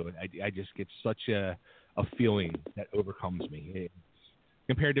listen to it, I just get such a feeling that overcomes me.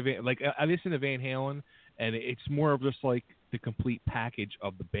 Compared to I listen to Van Halen, and it's more of just like the complete package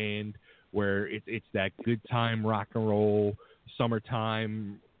of the band, where it's that good time rock and roll,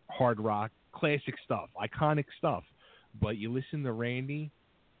 summertime, hard rock, classic stuff, iconic stuff. But you listen to Randy,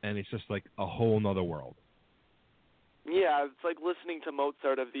 and it's just like a whole nother world. Yeah, it's like listening to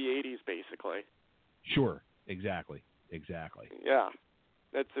Mozart of the 80s, basically. Sure, exactly. Yeah,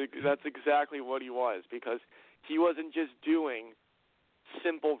 that's exactly what he was, because he wasn't just doing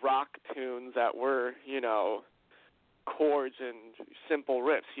simple rock tunes that were, chords and simple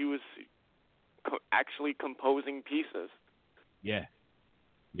riffs. He was actually composing pieces. Yeah.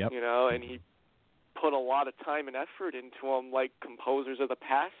 Yep. And he put a lot of time and effort into them like composers of the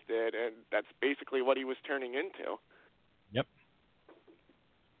past did, and that's basically what he was turning into. Yep.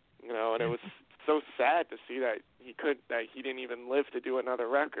 And it was so sad to see that he didn't even live to do another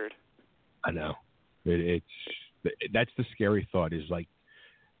record. I know. That's the scary thought, is like,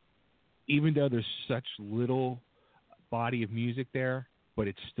 even though there's such little body of music there, but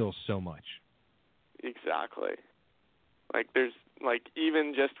it's still so much. Exactly. Like there's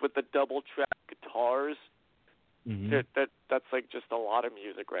even just with the double track guitars, mm-hmm. that's like just a lot of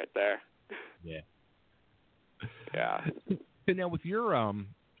music right there. Yeah. Yeah. So now with your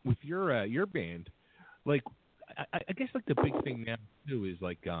band, like I guess like the big thing now too is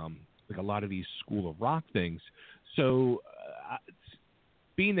like a lot of these School of Rock things. So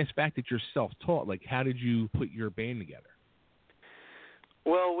being this fact that you're self-taught, like how did you put your band together?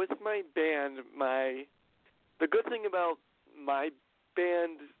 Well, with my band, the good thing about my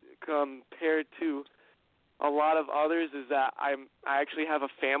band compared to a lot of others is that I actually have a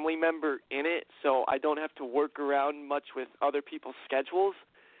family member in it, so I don't have to work around much with other people's schedules.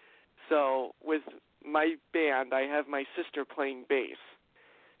 So with my band, I have my sister playing bass.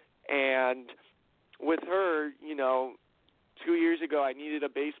 And with her, 2 years ago, I needed a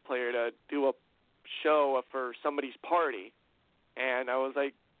bass player to do a show for somebody's party. And I was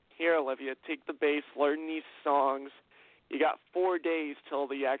like, here, Olivia, take the bass, learn these songs. You got 4 days till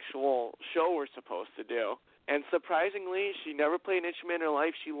the actual show we're supposed to do. And surprisingly, she never played an instrument in her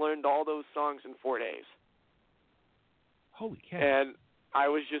life. She learned all those songs in 4 days. Holy cow. And I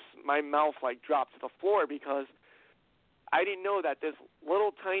was just, my mouth dropped to the floor, because I didn't know that this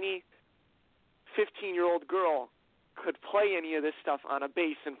little tiny 15-year-old girl could play any of this stuff on a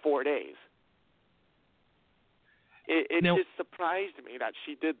bass in 4 days. It just surprised me that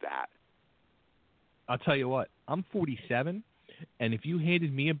she did that. I'll tell you what, I'm 47, and if you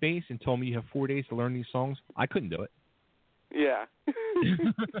handed me a bass and told me you have 4 days to learn these songs, I couldn't do it. Yeah.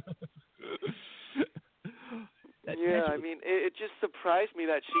 I mean, it just surprised me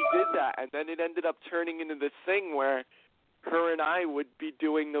that she did that, and then it ended up turning into this thing where her and I would be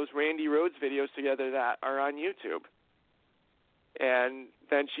doing those Randy Rhoads videos together that are on YouTube. and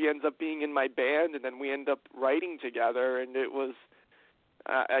then she ends up being in my band, and then we end up writing together, and it was,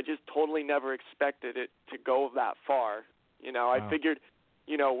 I just totally never expected it to go that far. You know, I figured,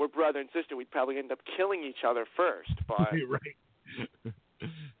 you know, we're brother and sister, we'd probably end up killing each other first, but, right.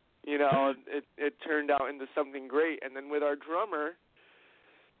 you know, it turned out into something great. And then with our drummer,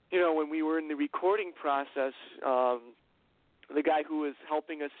 you know, when we were in the recording process, the guy who was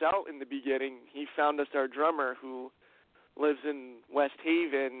helping us out in the beginning, he found us our drummer who lives in West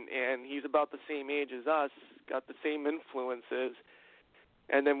Haven, and he's about the same age as us, got the same influences.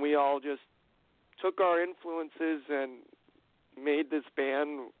 And then we all just took our influences and made this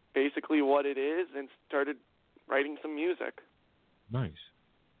band basically what it is and started writing some music. Nice.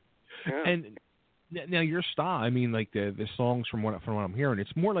 Yeah. And now your style, I mean, like the songs from what I'm hearing,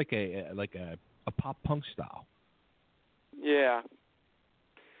 it's more like a pop punk style. Yeah.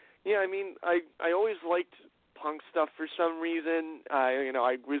 Yeah, I mean, I always liked punk stuff for some reason.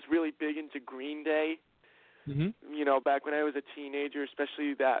 I was really big into Green Day. Mm-hmm. You know, back when I was a teenager,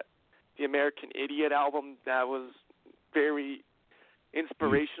 especially the American Idiot album, that was very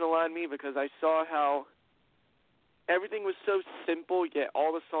inspirational on me because I saw how everything was so simple, yet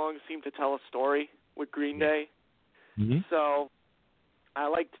all the songs seemed to tell a story with Green Day. Mm-hmm. So I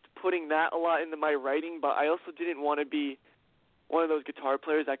liked putting that a lot into my writing, but I also didn't want to be one of those guitar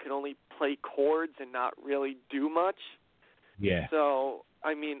players that could only play chords and not really do much. Yeah. So,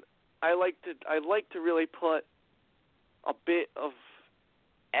 I mean, I like to really put a bit of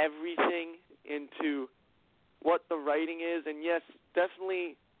everything into what the writing is. And yes,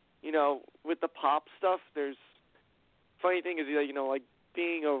 definitely, you know, with the pop stuff, there's funny thing is, you know, like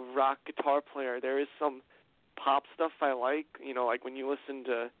being a rock guitar player, there is some pop stuff I like, you know, like when you listen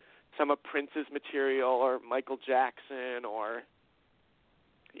to some of Prince's material or Michael Jackson or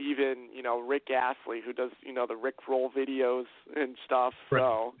even, you know, Rick Astley, who does, you know, the Rick Roll videos and stuff. Right.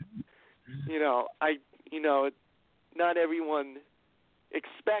 So, you know, not everyone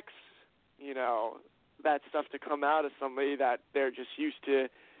expects, you know, that stuff to come out of somebody that they're just used to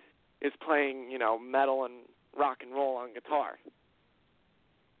is playing, you know, metal and rock and roll on guitar.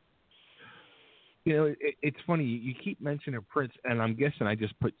 You know, it's funny. You keep mentioning Prince, and I'm guessing I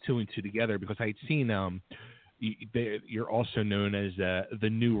just put two and two together because I'd seen you're also known as the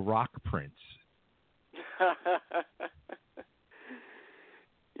new rock Prince.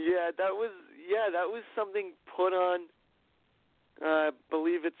 Yeah, that was something put on. I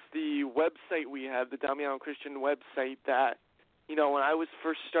believe it's the website we have, the Damiano Christian website. That, you know, when I was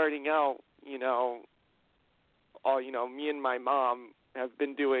first starting out, you know, me and my mom have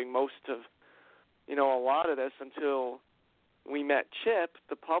been doing most of, you know, a lot of this until we met Chip,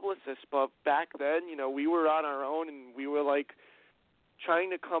 the publicist. But back then, you know, we were on our own and we were like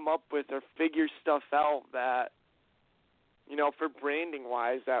trying to come up with or figure stuff out that, you know, for branding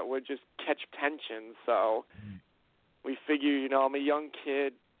wise, that would just catch attention. So we figure, you know, I'm a young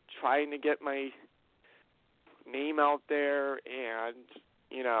kid trying to get my name out there, and,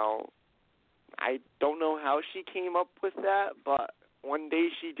 you know, I don't know how she came up with that, but one day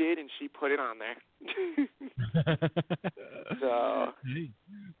she did, and she put it on there. So,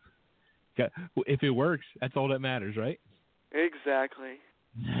 if it works, that's all that matters, right? Exactly.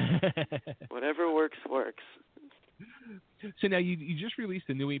 Whatever works, works. So now you just released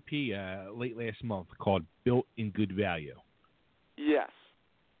a new EP late last month called Built in Good Value. Yes.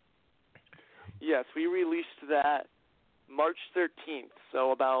 Yes, we released that March 13th,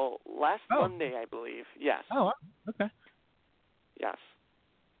 so about last Monday, I believe. Yes. Oh, okay. Yes.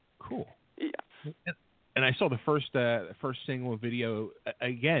 Cool. Yes. And I saw the first single video,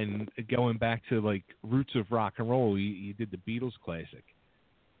 again, going back to, like, roots of rock and roll. You did the Beatles classic.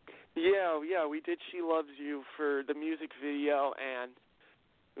 Yeah, we did She Loves You for the music video, and,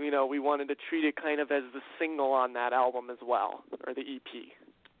 you know, we wanted to treat it kind of as the single on that album as well, or the EP.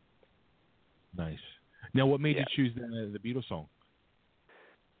 Nice. Now, what made you choose the Beatles song?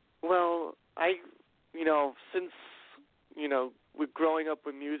 Well, since, you know, with growing up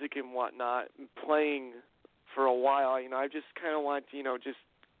with music and whatnot, playing for a while, you know, I just kind of want to, you know, just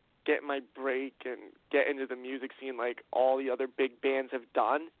get my break and get into the music scene like all the other big bands have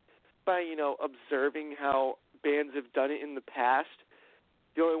done by, you know, observing how bands have done it in the past.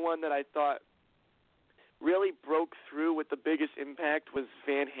 The only one that I thought really broke through with the biggest impact was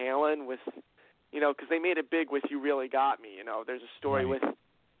Van Halen with, you know, because they made it big with You Really Got Me. You know, there's a story with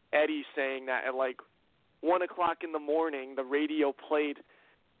Eddie saying that at like 1 o'clock in the morning, the radio played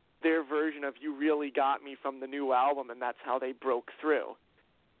their version of You Really Got Me from the new album, and that's how they broke through.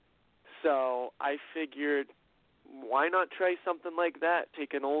 So I figured, why not try something like that?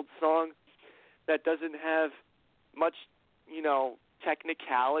 Take an old song that doesn't have much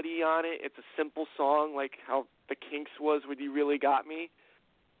technicality on it. It's a simple song, like how the Kinks was with You Really Got Me.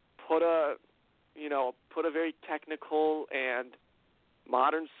 Put a very technical and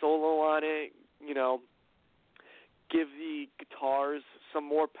modern solo on it, give the guitars some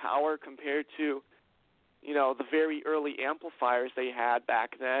more power compared to, the very early amplifiers they had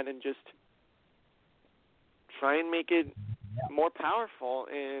back then, and just try and make it more powerful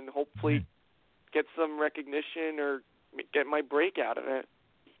and hopefully get some recognition or get my break out of it.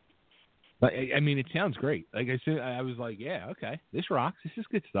 But I mean, it sounds great. Like I said, I was like, yeah, okay, this rocks. This is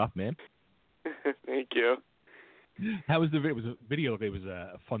good stuff, man. Thank you. How was the video? Was a video? It was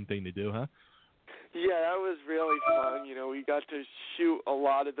a fun thing to do, huh? Yeah, that was really fun. We got to shoot a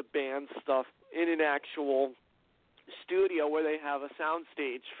lot of the band stuff in an actual studio where they have a sound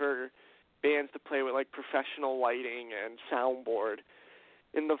stage for bands to play with, like professional lighting and soundboard.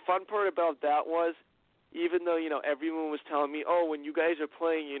 And the fun part about that was, even though, everyone was telling me, oh, when you guys are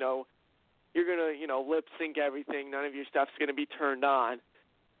playing, you're going to, lip sync everything. None of your stuff's going to be turned on.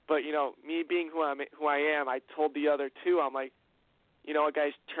 But, me being who I am, I told the other two, I'm like, you know what,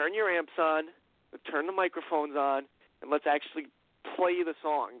 guys, turn your amps on, turn the microphones on, and let's actually play the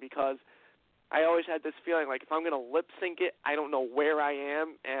song, because I always had this feeling like if I'm going to lip sync it, I don't know where I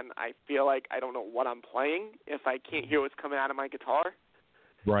am, and I feel like I don't know what I'm playing if I can't hear what's coming out of my guitar.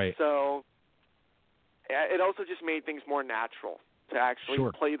 Right. So it also just made things more natural to actually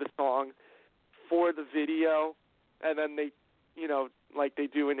play the song for the video, and then they, like they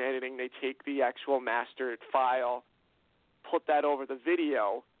do in editing, they take the actual mastered file, put that over the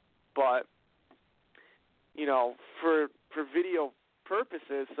video, but, for video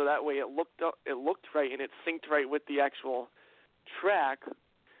purposes, so that way it looked right and it synced right with the actual track,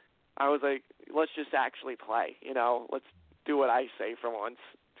 I was like, let's just actually play, let's do what I say for once.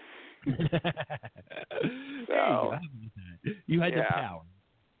 So, you had the power.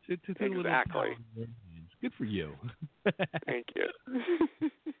 Exactly. Good for you. Thank you.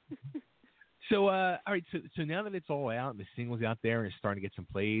 So, all right. So now that it's all out and the single's out there and it's starting to get some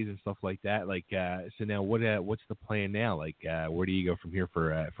plays and stuff like that, so now what's the plan now? Where do you go from here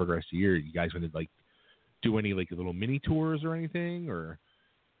for the rest of the year? You guys want to do any little mini tours or anything, or?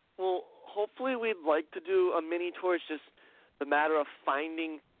 Well, hopefully we'd like to do a mini tour. It's just the matter of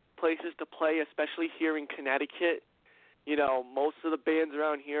finding places to play, especially here in Connecticut. Most of the bands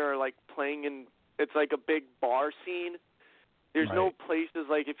around here are playing in. It's like a big bar scene. There's no places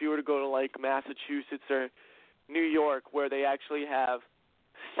if you were to go to Massachusetts or New York where they actually have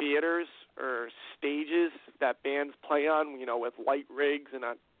theaters or stages that bands play on, with light rigs and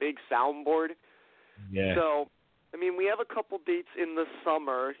a big soundboard. Yeah. So, we have a couple dates in the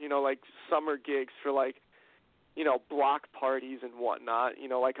summer, summer gigs for block parties and whatnot,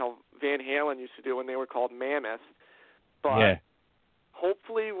 like how Van Halen used to do when they were called Mammoth. But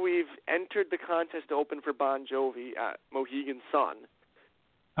hopefully we've entered the contest to open for Bon Jovi at Mohegan Sun.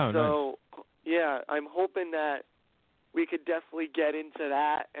 Oh, so, nice. Yeah, I'm hoping that we could definitely get into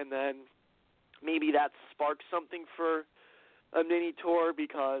that, and then maybe that sparks something for a mini tour,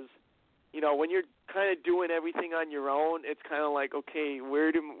 because, when you're kind of doing everything on your own, it's kind of like, okay, where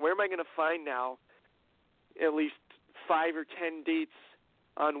am I going to find now at least 5 or 10 dates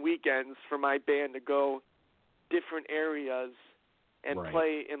on weekends for my band to go different areas and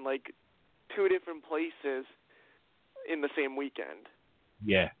play in 2 different places in the same weekend.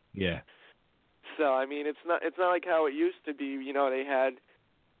 Yeah, yeah. So it's not like how it used to be. They had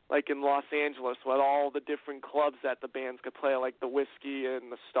in Los Angeles with all the different clubs that the bands could play, like the Whiskey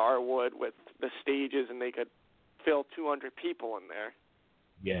and the Starwood with the stages, and they could fill 200 people in there.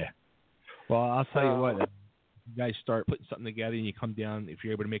 Yeah. Well, I'll tell you what. If you guys start putting something together and you come down, if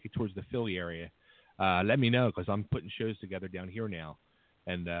you're able to make it towards the Philly area, let me know, because I'm putting shows together down here now.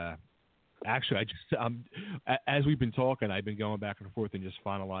 And actually, as we've been talking, I've been going back and forth and just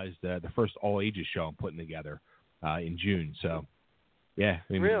finalized the first all ages show I'm putting together in June. So, yeah.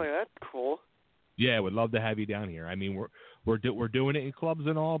 Really, that's cool. Yeah, would love to have you down here. We're doing it in clubs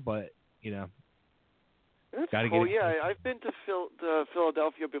and all, but that's cool. Yeah, I've been to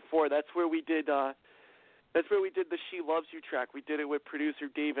Philadelphia before. That's where we did. That's where we did the "She Loves You" track. We did it with producer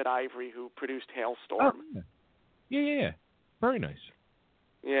David Ivory, who produced Hailstorm. Oh, yeah. Very nice.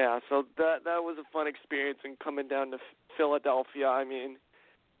 Yeah, so that was a fun experience, and coming down to Philadelphia,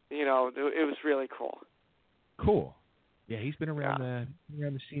 it was really cool. Cool. Yeah, he's been around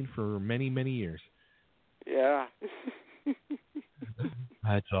the scene for many, many years. Yeah.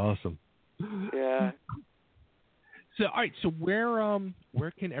 That's awesome. Yeah. So, all right. So,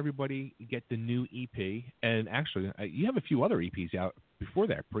 where can everybody get the new EP? And actually, you have a few other EPs out before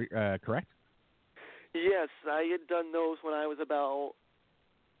that, correct? Yeah. Yes, I had done those when I was about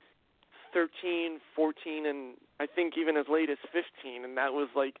 13, 14, and I think even as late as 15. And that was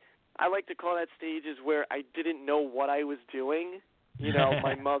like, I like to call that stages where I didn't know what I was doing. You know,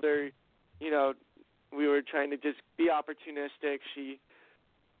 my mother, you know, we were trying to just be opportunistic. She,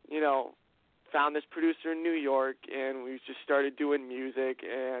 you know, found this producer in New York, and we just started doing music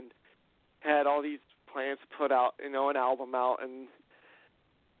and had all these plans to put out, you know, an album out. And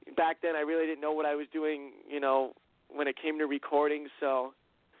back then I really didn't know what I was doing, you know, when it came to recording. So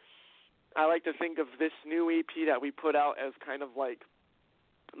I like to think of this new EP that we put out as kind of like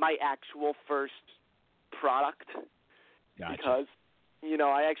my actual first product. Gotcha. Because, you know,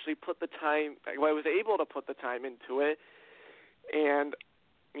 I actually put the time, I was able to put the time into it, and,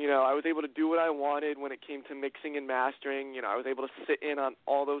 you know, I was able to do what I wanted when it came to mixing and mastering. You know, I was able to sit in on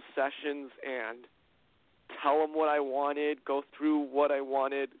all those sessions and tell them what I wanted, go through what I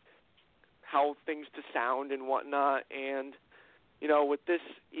wanted, how things to sound and whatnot. And, you know, with this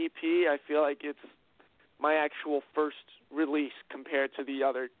EP, I feel like it's my actual first release compared to the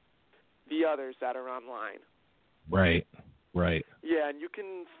others that are online. Right. Right. Yeah, and you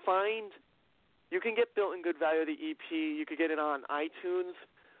can get Built in Good Value, the EP. You could get it on iTunes,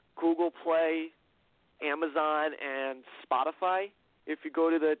 Google Play, Amazon, and Spotify. If you go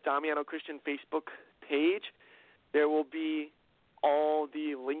to the Damiano Christian Facebook page, there will be all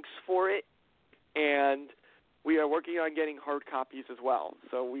the links for it, and we are working on getting hard copies as well.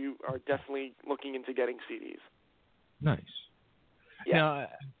 So we are definitely looking into getting CDs. Nice. Yeah. Now,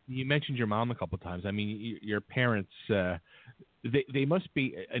 you mentioned your mom a couple of times. I mean, your parents, they must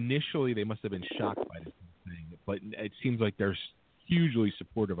be, initially they must have been shocked by this thing, but it seems like they're hugely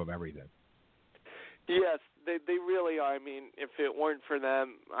supportive of everything. Yes, they really are. I mean, if it weren't for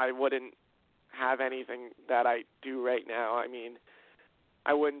them, I wouldn't have anything that I do right now. I mean,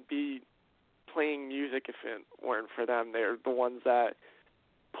 I wouldn't be playing music if it weren't for them. They're the ones that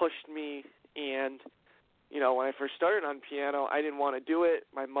pushed me, and you know, when I first started on piano, I didn't want to do it.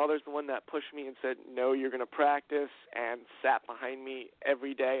 My mother's the one that pushed me and said, no, you're going to practice, and sat behind me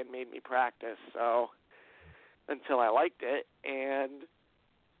every day and made me practice. So until I liked it. And,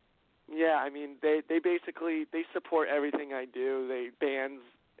 yeah, I mean, they basically, they support everything I do. They bands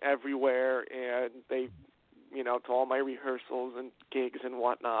everywhere, and they, you know, to all my rehearsals and gigs and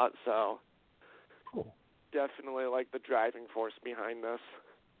whatnot. So cool. Definitely like the driving force behind this.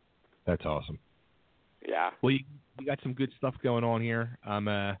 That's awesome. Yeah. Well, you got some good stuff going on here. I'm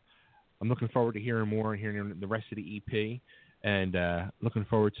looking forward to hearing more and hearing the rest of the EP, and looking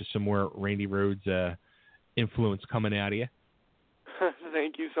forward to some more Randy Rhoads influence coming out of you.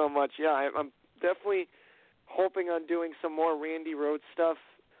 Thank you so much. Yeah, I'm definitely hoping on doing some more Randy Rhoads stuff.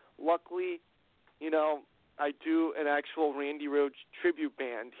 Luckily, you know, I do an actual Randy Rhoads tribute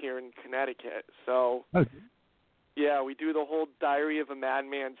band here in Connecticut, so. Okay. Yeah, we do the whole Diary of a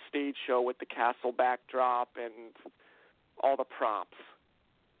Madman stage show with the castle backdrop and all the props.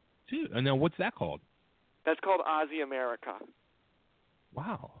 Dude, and now what's that called? That's called Aussie America.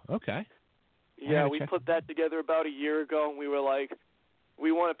 Wow, okay. Yeah, we put that together about a year ago, and we were like,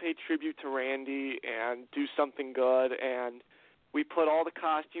 we want to pay tribute to Randy and do something good, and we put all the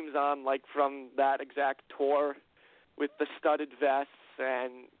costumes on, like, from that exact tour with the studded vests,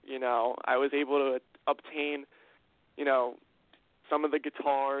 and, you know, I was able to obtain, you know, some of the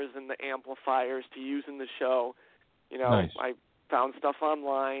guitars and the amplifiers to use in the show. You know, nice. I found stuff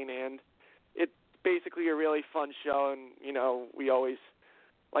online, and it's basically a really fun show, and, you know, we always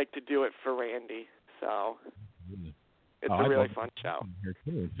like to do it for Randy. So it's a really fun show. Here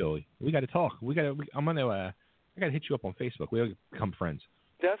too in Philly. We got to talk. I got to hit you up on Facebook. We got to become friends.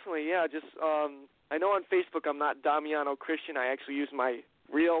 Definitely, yeah. Just I know on Facebook I'm not Damiano Christian. I actually use my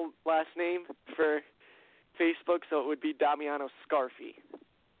real last name for Facebook, so it would be Damiano Scarfy.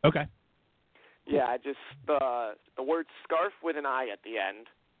 Okay. Yeah, just the word scarf with an I at the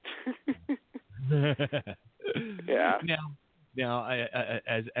end. Yeah. Now,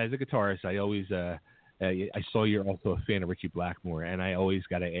 as a guitarist, I always I saw you're also a fan of Ritchie Blackmore, and I always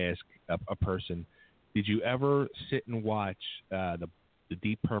got to ask a person: did you ever sit and watch the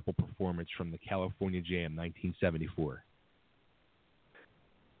Deep Purple performance from the California Jam, 1974?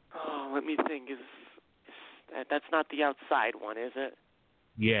 Oh, let me think. That's not the outside one, is it?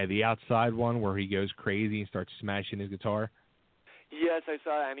 Yeah, the outside one where he goes crazy and starts smashing his guitar. Yes, I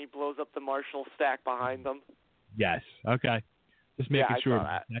saw that, and he blows up the Marshall stack behind them. Yes. Okay. Just making sure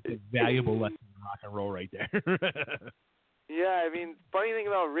that's a valuable lesson in rock and roll right there. Yeah, I mean, funny thing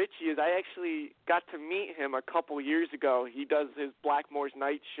about Ritchie is I actually got to meet him a couple years ago. He does his Blackmore's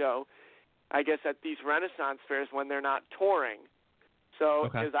Night show, I guess, at these Renaissance fairs when they're not touring. So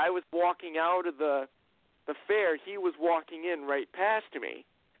as I was walking out of the the fair, he was walking in right past me.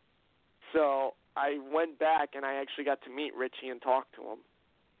 So I went back and I actually got to meet Richie and talk to him.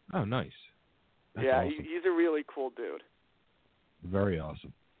 Oh, nice. That's yeah, awesome. he's a really cool dude. Very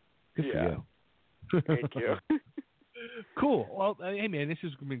awesome. Good for you. Thank you. Cool. Well, hey, man, this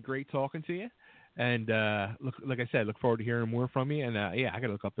has been great talking to you. And like I said, look forward to hearing more from you. And, I got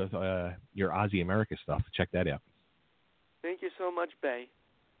to look up your Aussie America stuff. Check that out. Thank you so much, Bay.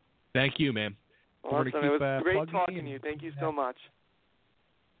 Thank you, man. Awesome. It was great talking to you. Thank you so much.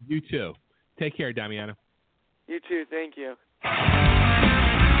 You too. Take care, Damiano. You too. Thank you.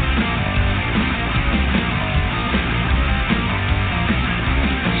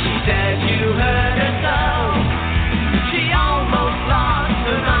 She said you heard her so. She almost lost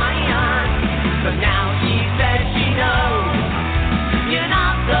her mind. But now she said she knows you're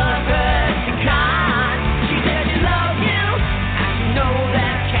not the hurting kind. She said she loves you, and you know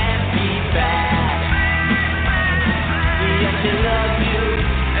that can't be bad. Yes, she loves you,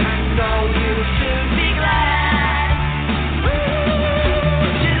 and you know you should be glad.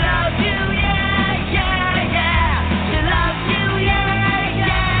 She loves you, yeah, yeah, yeah. She loves you, yeah,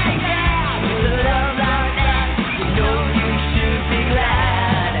 yeah, yeah. With a love like that, you know you should be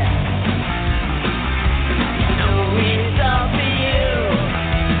glad. You know it's up to you.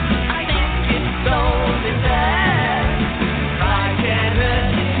 I think it's only fair. If I can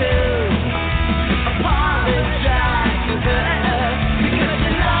hurt you too, apologize to her. Because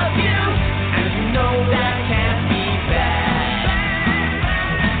she loves you, and you know that can't be bad.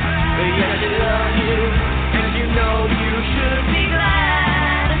 But yeah, she loves you, and you know you should be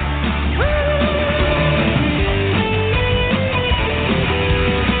glad.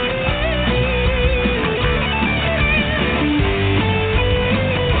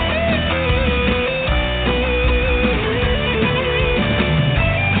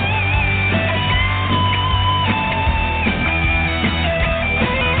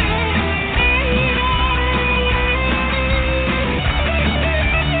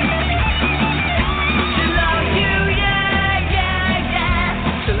 She loves you, yeah, yeah, yeah.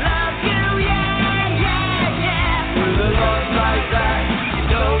 She loves you, yeah, yeah, yeah. With a love like that, you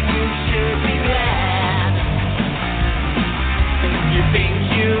know you should be glad. You think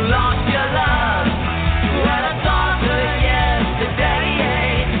you lost your love? Well, I saw her yesterday.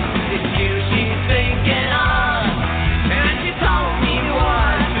 It's you she's thinking of, and she told me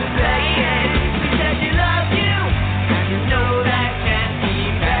what to say. She said she loves you, and you know that can't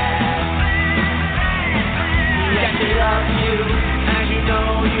be bad. Yeah, she loves you, and you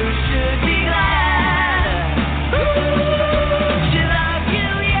know you should be glad. She loves you,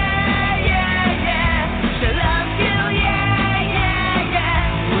 yeah, yeah, yeah. She loves you, yeah, yeah, yeah.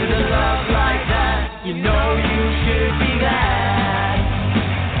 With a love like that, you know you should be glad.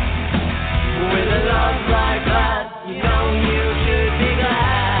 With a love like that, you know you should be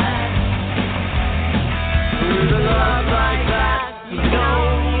glad. With a love like that, you know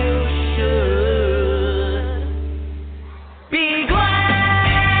you should be glad.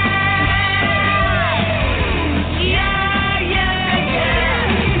 Yeah, yeah, yeah.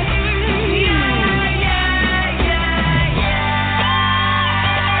 Yeah, yeah, yeah,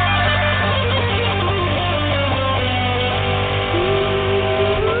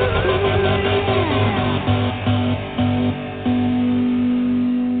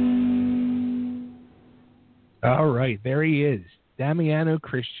 All right, there he is, Damiano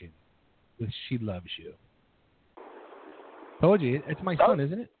Kristyn with "She Loves You." Told you, it's my son,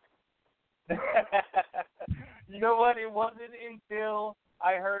 isn't it? You know what? It wasn't until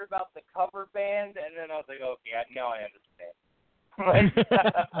I heard about the cover band, and then I was like, okay, now I understand.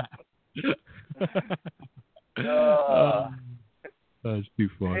 That's too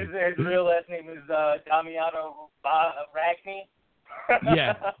funny. His real last name is Damiano Ragni.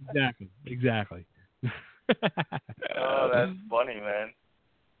 Yeah, exactly. Oh, that's funny, man.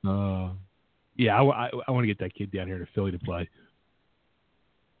 Yeah, I want to get that kid down here to Philly to play.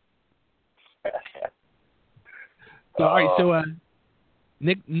 So, all right, so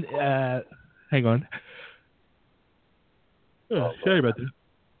Nick, hang on. Sorry about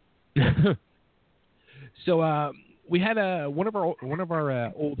that. So we had one of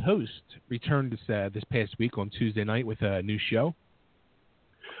our old hosts return this past week on Tuesday night with a new show.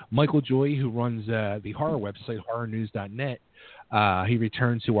 Michael Joy, who runs the horror website horrornews.net, he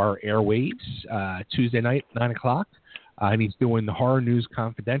returned to our airwaves Tuesday night, 9 o'clock, and he's doing the Horror News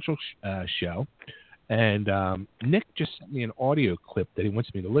Confidential show. And Nick just sent me an audio clip that he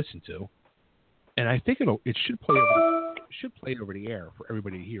wants me to listen to, and I think it should play over the air for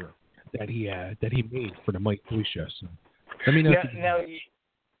everybody to hear that he made for the Mike Joy show. So let me know.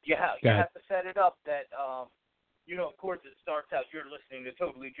 you have to set it up that, of course it starts out, you're listening to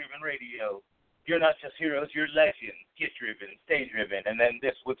Totally Driven Radio. You're not just heroes, you're legends. Get driven, stay driven. And then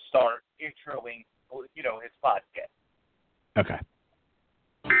this would start introing, his podcast. Okay.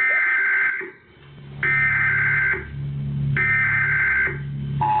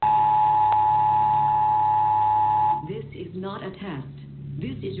 This is not a test.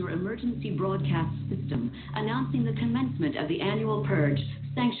 This is your emergency broadcast system announcing the commencement of the annual purge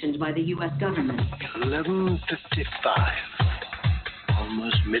sanctioned by the U.S. government. 11:55.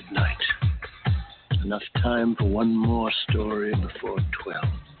 Almost midnight. Enough time for one more story before 12.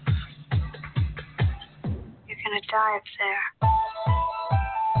 You're gonna die up there.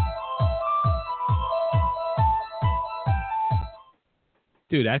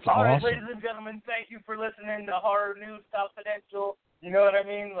 Dude, that's All right, awesome. ladies and gentlemen, thank you for listening to Horror News Confidential. You know what I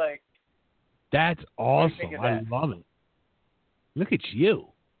mean? Like, that's awesome. I that? love it. Look at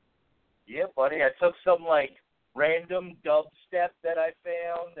you. Yeah, buddy. I took some, random dubstep that I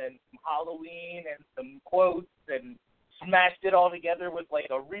found and some Halloween and some quotes and smashed it all together with,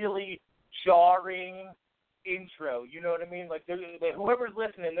 a really jarring intro. You know what I mean? Like, whoever's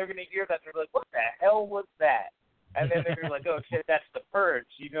listening, they're going to hear that. They're like, what the hell was that? And then they're like, oh, shit, that's the purge.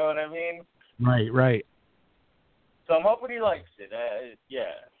 You know what I mean? Right. So I'm hoping he likes it.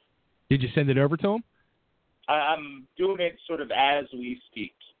 Yeah. Did you send it over to him? I'm doing it sort of as we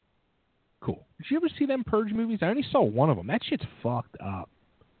speak. Cool. Did you ever see them Purge movies? I only saw one of them. That shit's fucked up.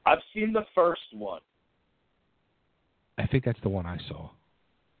 I've seen the first one. I think that's the one I saw.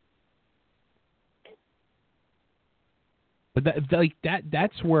 But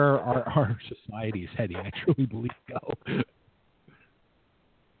that's where our society is heading. I truly believe so.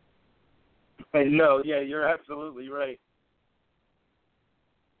 No, yeah, you're absolutely right.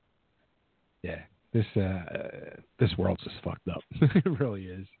 Yeah, this world's just fucked up. It really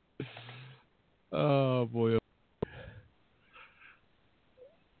is. Oh boy.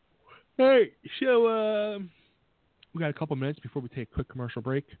 Hey, so we got a couple minutes before we take a quick commercial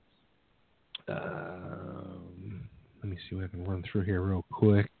break. Let me see what I can run through here real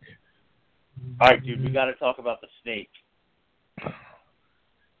quick. All right, dude, we got to talk about the snake.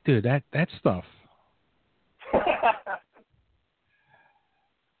 Dude, that stuff.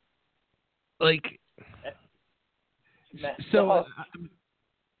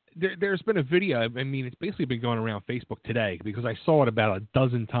 There's been a video. I mean, it's basically been going around Facebook today because I saw it about a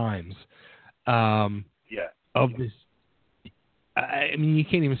dozen times. Of this. I mean, you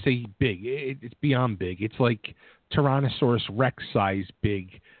can't even say big. It's beyond big. It's like Tyrannosaurus Rex size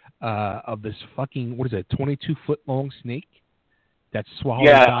big of this fucking, 22-foot long snake that swallowed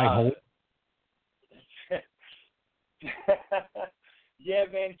a guy whole. Yeah,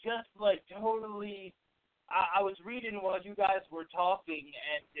 man, just totally. I was reading while you guys were talking,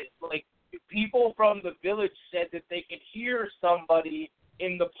 and people from the village said that they could hear somebody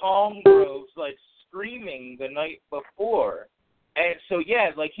in the palm groves screaming the night before. And so,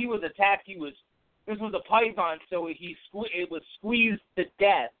 he was attacked. This was a python, so it was squeezed to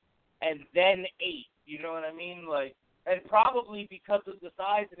death and then ate. You know what I mean? And probably because of the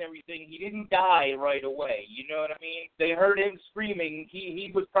size and everything, he didn't die right away. You know what I mean? They heard him screaming.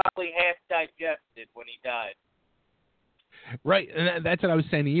 He was probably half digested when he died. Right, and that's what I was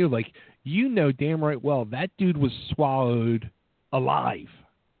saying to you. You know damn right well that dude was swallowed alive.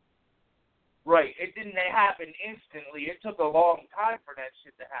 Right. It didn't happen instantly. It took a long time for that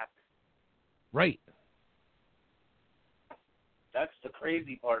shit to happen. Right. That's the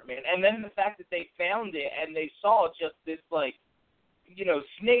crazy part, man. And then the fact that they found it and they saw just this,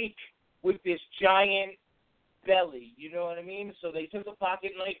 snake with this giant belly. You know what I mean? So they took a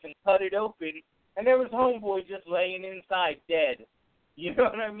pocket knife and cut it open, and there was homeboy just laying inside dead. You know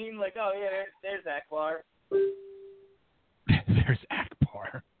what I mean? Oh, yeah, there's Akbar. There's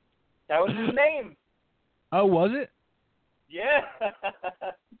Akbar. That was his name. Oh, was it? Yeah.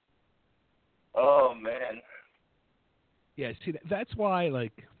 Oh, man. Yeah, see, that's why,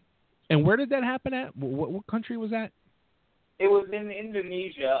 and where did that happen at? What country was that? It was in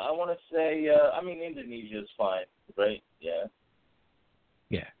Indonesia. I want to say, Indonesia's fine, right? Yeah.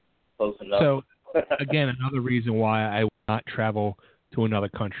 Yeah. Close enough. So, again, another reason why I will not travel to another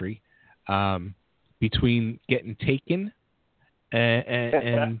country, between getting taken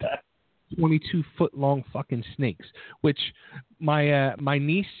and 22-foot long fucking snakes, which my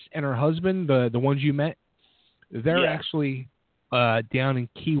niece and her husband, the ones you met, they're actually down in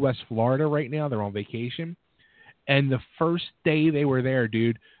Key West, Florida right now. They're on vacation. And the first day they were there,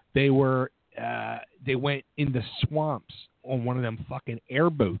 dude, they went in the swamps on one of them fucking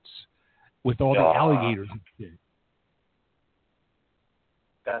airboats with all the alligators and shit.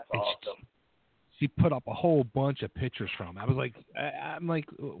 That's awesome. She put up a whole bunch of pictures from. I'm like,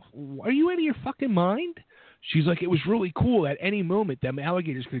 are you out of your fucking mind? She's like, it was really cool. At any moment, them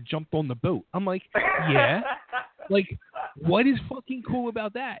alligators could have jumped on the boat. I'm like, yeah. Like, what is fucking cool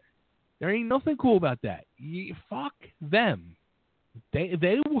about that? There ain't nothing cool about that. Fuck them.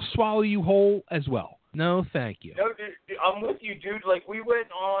 They will swallow you whole as well. No, thank you. No, dude, I'm with you, dude. Like, we went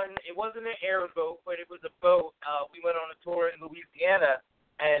on, it wasn't an airboat, but it was a boat. We went on a tour in Louisiana,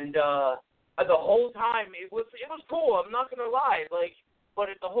 and the whole time, it was cool. I'm not going to lie. Like, but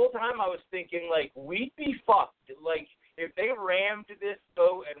the whole time I was thinking, like, we'd be fucked. Like, if they rammed this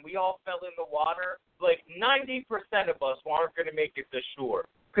boat and we all fell in the water, like, 90% of us aren't going to make it to shore.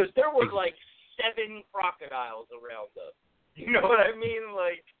 Because there were, like, 7 crocodiles around us. You know what I mean?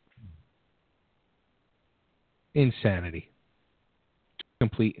 Like, insanity.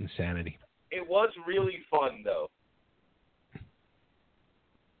 Complete insanity. It was really fun, though.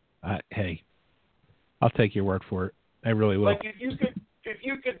 Hey, I'll take your word for it. I really will. Like, if you could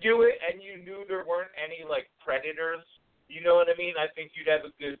do it and you knew there weren't any, like, predators, you know what I mean? I think you'd have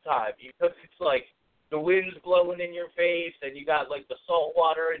a good time. Because it's like the wind's blowing in your face and you got, like, the salt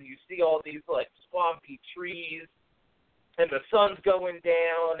water and you see all these, like, swampy trees and the sun's going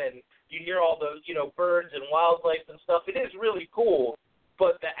down and you hear all those, you know, birds and wildlife and stuff. It is really cool.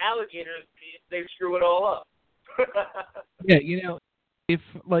 But the alligators, they screw it all up. Yeah, you know, if,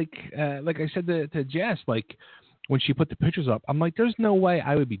 like I said to Jess, like, when she put the pictures up, I'm like, there's no way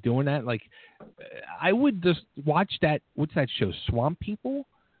I would be doing that. Like, I would just watch that, what's that show, Swamp People?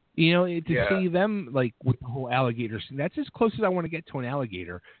 You know, to see them, like, with the whole alligator scene. That's as close as I want to get to an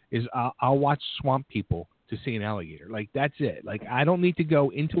alligator, is I'll watch Swamp People to see an alligator. Like, that's it. Like, I don't need to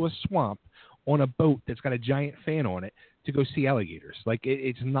go into a swamp on a boat that's got a giant fan on it to go see alligators. Like,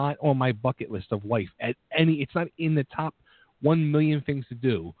 it's not on my bucket list of life. It's not in the top 1 million things to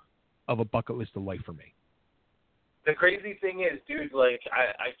do of a bucket list of life for me. The crazy thing is, dude, like,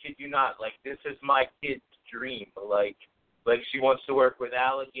 I kid you not, like, this is my kid's dream. Like she wants to work with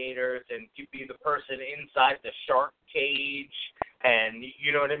alligators and to be the person inside the shark cage and,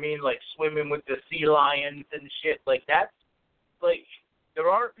 you know what I mean, like, swimming with the sea lions and shit. Like, that's, like, there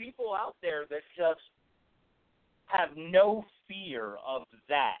are people out there that just have no fear of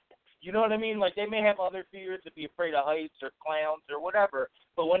that. You know what I mean? Like, they may have other fears, to be afraid of heights or clowns or whatever,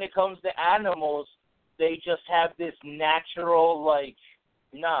 but when it comes to animals, they just have this natural, like,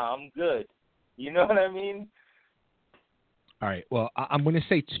 nah, I'm good. You know what I mean? All right. Well, I'm going to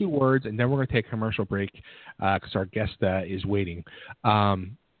say 2 words, and then we're going to take a commercial break because our guest is waiting.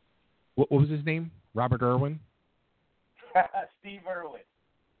 What was his name? Robert Irwin? Steve Irwin.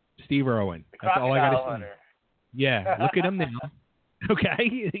 Steve Irwin. That's all I got to say. Yeah, look at him now.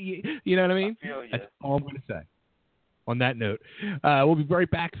 Okay? You know what I mean? I feel you. That's all I'm going to say. On that note, we'll be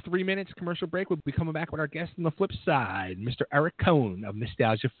right back. 3 minutes commercial break. We'll be coming back with our guest on the flip side, Mr. Eric Cohen of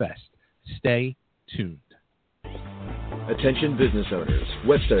Nostaggia Fest. Stay tuned. Attention business owners,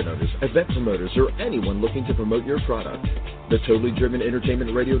 website owners, event promoters, or anyone looking to promote your product. The Totally Driven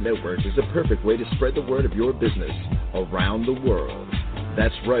Entertainment Radio Network is the perfect way to spread the word of your business around the world.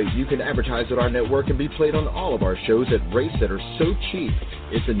 That's right, you can advertise at our network and be played on all of our shows at rates that are so cheap,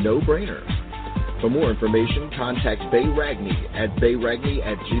 it's a no-brainer. For more information, contact Bay Ragney at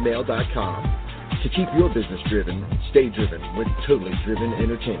bayragney@gmail.com. To keep your business driven, stay driven with Totally Driven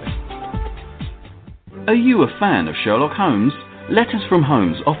Entertainment. Are you a fan of Sherlock Holmes? Letters from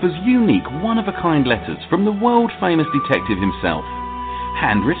Holmes offers unique, one-of-a-kind letters from the world-famous detective himself.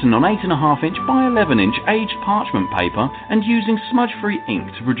 Handwritten on 8.5-inch by 11-inch aged parchment paper and using smudge-free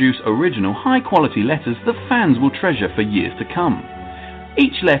ink to produce original, high-quality letters that fans will treasure for years to come.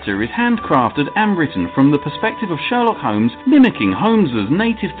 Each letter is handcrafted and written from the perspective of Sherlock Holmes, mimicking Holmes's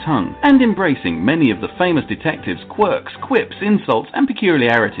native tongue and embracing many of the famous detective's quirks, quips, insults, and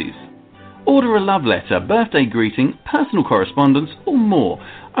peculiarities. Order a love letter, birthday greeting, personal correspondence, or more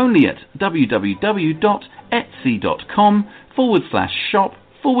only at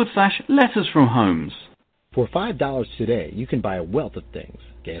www.etsy.com/shop/letters from Holmes. For $5 today, you can buy a wealth of things.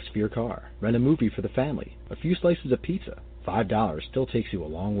 Gas for your car, rent a movie for the family, a few slices of pizza. $5 still takes you a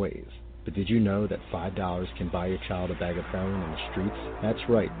long ways. But did you know that $5 can buy your child a bag of heroin in the streets? That's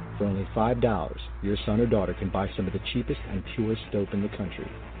right. For only $5, your son or daughter can buy some of the cheapest and purest dope in the country.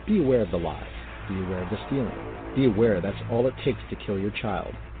 Be aware of the lies. Be aware of the stealing. Be aware that's all it takes to kill your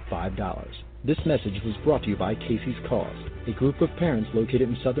child. $5. This message was brought to you by Casey's Cause, a group of parents located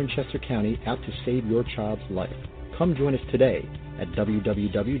in southern Chester County out to save your child's life. Come join us today at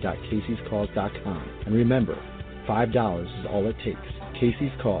www.caseyscause.com. And remember, $5 is all it takes.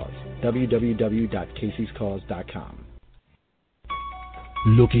 Casey's Cause, www.caseyscause.com.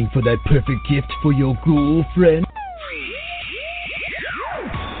 Looking for that perfect gift for your girlfriend?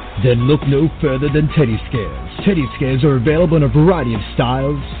 Then look no further than teddy scares. Teddy scares are available in a variety of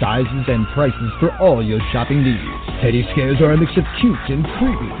styles, sizes, and prices for all your shopping needs. Teddy scares are a mix of cute and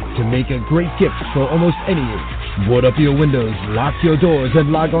creepy to make a great gift for almost any age. Board up your windows, lock your doors,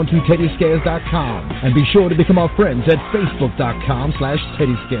 and log on to teddyscares.com. And be sure to become our friends at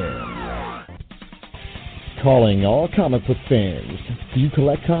facebook.com/teddyscares. Calling all comic book fans. Do you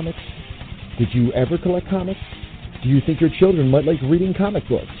collect comics? Did you ever collect comics? Do you think your children might like reading comic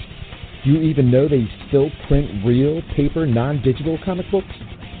books? Do you even know they still print real, paper, non-digital comic books?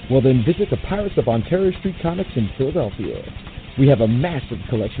 Well, then visit the Pirates of Ontario Street Comics in Philadelphia. We have a massive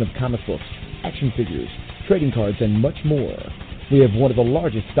collection of comic books, action figures, trading cards, and much more. We have one of the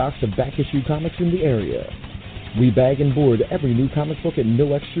largest stocks of back-issue comics in the area. We bag and board every new comic book at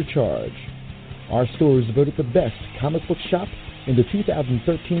no extra charge. Our store is voted the best comic book shop in the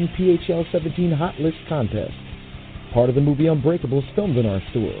 2013 PHL 17 Hot List contest. Part of the movie Unbreakable is filmed in our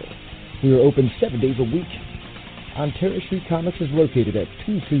store. We are open 7 days a week. Ontario Street Comics is located at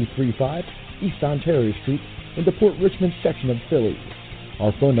 2235 East Ontario Street in the Port Richmond section of Philly.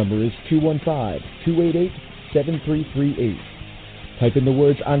 Our phone number is 215-288-7338. Type in the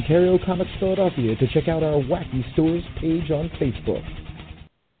words Ontario Comics Philadelphia to check out our Wacky Stores page on Facebook.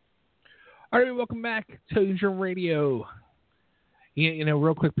 All right, welcome back to your radio. You know,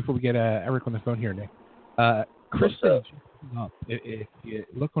 real quick before we get Eric on the phone here, Nick. Kristyn, if you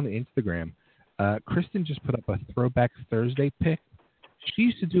look on Instagram, Kristyn just put up a Throwback Thursday pic. She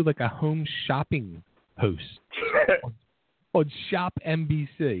used to do like a home shopping post on Shop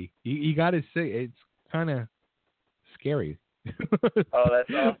NBC. You got to say, it's kind of scary. Oh, that's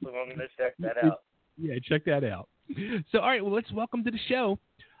awesome. I'm going to check that out. Yeah, check that out. So, all right, well, let's welcome to the show.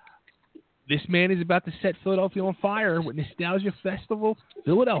 This man is about to set Philadelphia on fire with Nostaglia Festival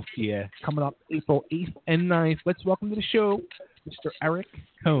Philadelphia coming up April 8th and 9th. Let's welcome to the show Mr. Eric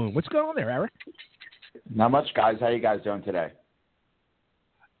Cohen. What's going on there, Eric? Not much, guys. How you guys doing today?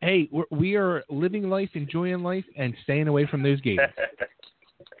 Hey, we are living life, enjoying life, and staying away from those games.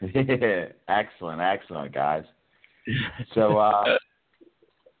 Excellent, guys. So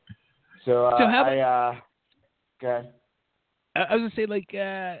go ahead. I was gonna say, like,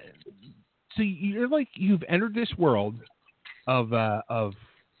 so you're like you've entered this world of I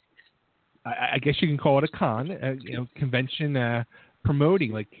guess you can call it a con, convention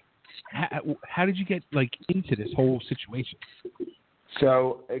promoting. Like, how did you get like into this whole situation?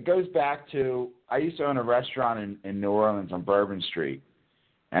 So it goes back to I used to own a restaurant in New Orleans on Bourbon Street,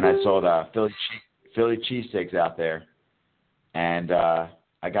 and I sold Philly cheesesteaks out there, and I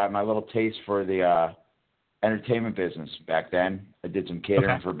got my little taste for the entertainment business back then. I did some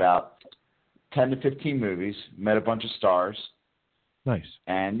catering for about 10 to 15 movies, met a bunch of stars. Nice.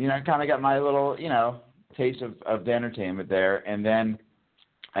 And, I kind of got my little, taste of the entertainment there. And then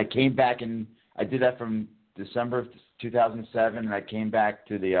I came back and I did that from December of 2007, and I came back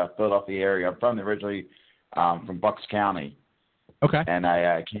to the Philadelphia area. I'm originally from Bucks County. Okay. And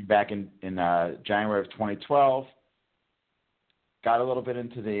I came back in January of 2012. Got a little bit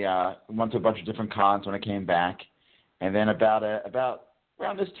into went to a bunch of different cons when I came back. And then about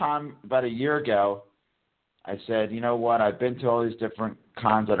around this time, about a year ago, I said, you know what, I've been to all these different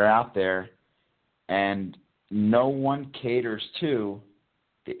cons that are out there, and no one caters to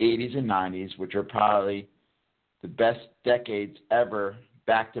the 80s and 90s, which are probably the best decades ever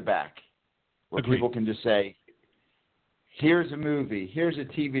back to back, where Agreed. People can just say, here's a movie, here's a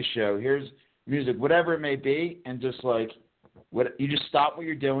TV show, here's music, whatever it may be, and just like, you just stop what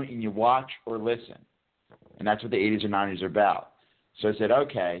you're doing and you watch or listen. And that's what the 80s and 90s are about. So I said,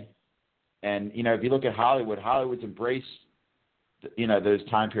 okay. And, if you look at Hollywood's embraced, those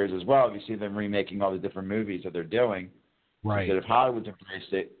time periods as well. If you see them remaking all the different movies that they're doing. Right. So if Hollywood's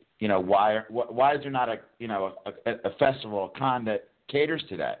embraced it, why is there not a festival, a con that caters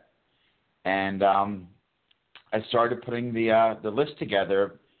to that? And I started putting the list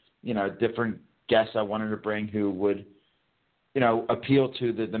together, different guests I wanted to bring who would, appeal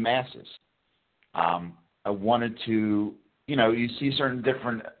to the masses. I wanted to, you see certain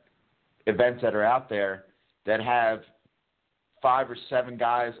different events that are out there that have 5 or 7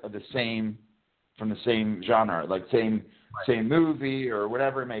 guys of from the same genre, like same movie or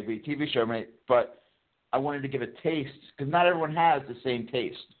whatever it may be, TV show, but I wanted to give a taste because not everyone has the same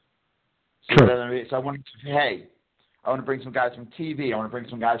taste. So, sure. So I wanted to say, hey, I want to bring some guys from TV, I want to bring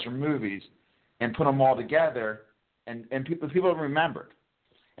some guys from movies, and put them all together, and people remembered.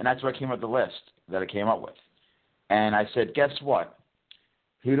 And that's what I came up with the list that I came up with. And I said, guess what?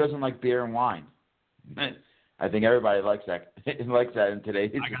 Who doesn't like beer and wine? I think everybody likes that likes that in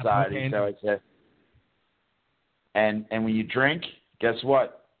today's society. So I said, and when you drink, guess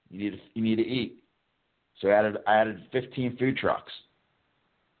what? You need to eat. So I added 15 food trucks.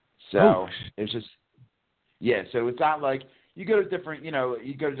 So it's just So it's not like you go to different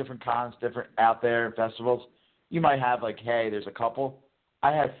cons, different out there festivals. You might have like, hey, there's a couple.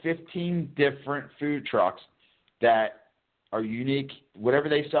 I have 15 different food trucks that are unique. Whatever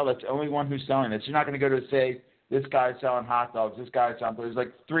they sell, that's the only one who's selling it. So you're not going to go to say this guy's selling hot dogs, this guy's selling. There's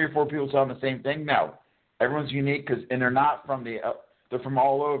like 3 or 4 people selling the same thing. No, everyone's unique and they're not from they're from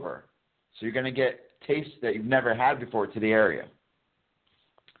all over. So you're going to get tastes that you've never had before to the area.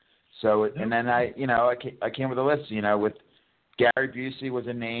 So and then I came with a list. With Gary Busey was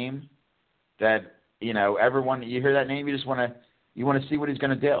a name that everyone, you hear that name, you want to see what he's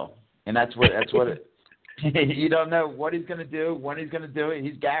going to do, and that's what it. You don't know what he's going to do, when he's going to do it.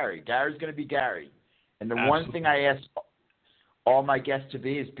 He's Gary. Gary's going to be Gary. And the Absolutely. One thing I ask all my guests to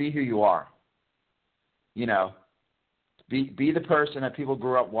be is be who you are. Be the person that people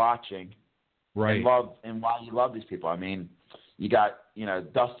grew up watching, right? And love, and why you love these people. I mean, you got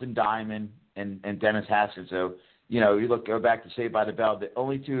Dustin Diamond and Dennis Haskins. So you go back to Saved by the Bell. The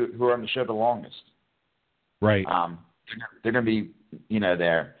only 2 who are on the show the longest. Right. They're going to be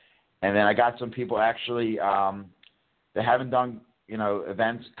there. And then I got some people actually that haven't done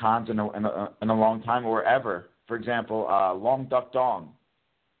events, cons in a long time or ever. For example, Long Duck Dong,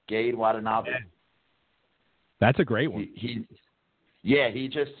 Gade Watanabe. That's a great one. He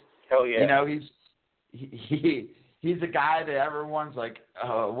just hell yeah. He's a guy that everyone's like,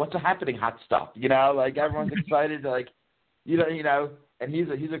 oh, what's happening, hot stuff? Like everyone's excited, like and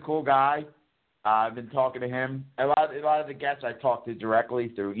he's a cool guy. I've been talking to him. A lot of the guests I talked to directly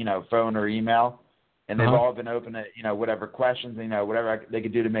through phone or email, and they've all been open to whatever questions whatever they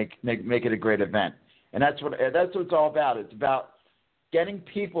could do to make it a great event. And that's what it's all about. It's about getting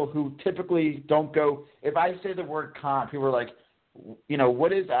people who typically don't go. If I say the word con, people are like,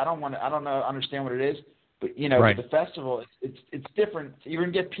 what is that? I don't understand what it is. But right. With the festival, it's different. You're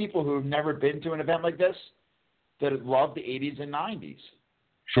gonna get people who have never been to an event like this that love the 80s and 90s.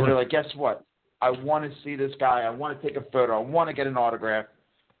 Sure. And they're like, guess what? I want to see this guy. I want to take a photo. I want to get an autograph.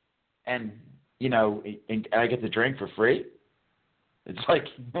 And and I get to drink for free. It's like,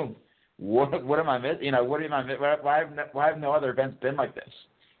 what am I missing? What am I missing? Why have no other events been like this?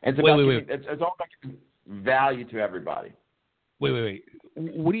 And it's all about value to everybody. Wait.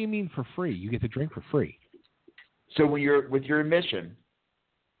 What do you mean for free? You get to drink for free. So when you're with your admission,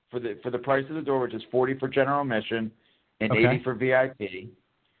 for the price of the door, which is $40 for general admission and $80 for VIP,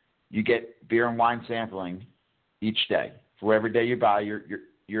 you get beer and wine sampling each day. For every day you buy your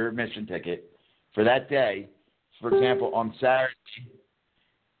admission ticket, for that day, for example, on Saturday,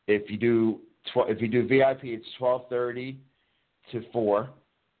 if you do VIP, it's 12:30 to 4,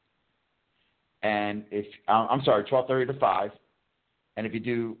 and 12:30 to 5, and if you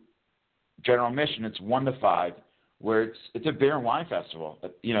do general admission, it's 1 to 5. Where it's a beer and wine festival.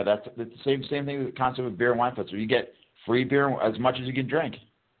 That's the same thing with the concept of beer and wine festival. You get free beer as much as you can drink.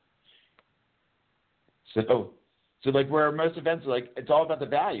 So like where most events are like, it's all about the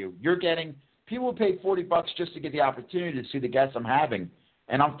value. You're getting people will pay $40 just to get the opportunity to see the guests I'm having,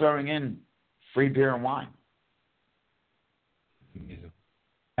 and I'm throwing in free beer and wine.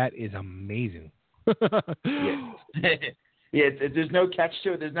 That is amazing. There's no catch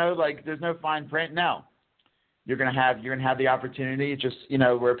to it. There's no fine print. No. You're gonna have the opportunity, just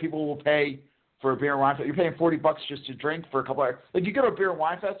where people will pay for a beer and wine. You're paying $40 just to drink for a couple hours. Like you go to a beer and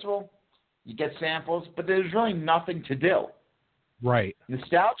wine festival, you get samples, but there's really nothing to do. Right.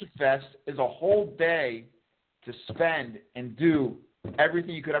 Nostalgia Fest is a whole day to spend and do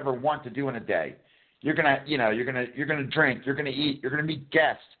everything you could ever want to do in a day. You're gonna drink, you're gonna eat, you're gonna meet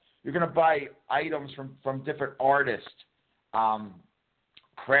guests, you're gonna buy items from different artists,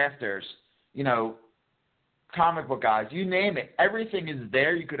 crafters, comic book guys, you name it. Everything is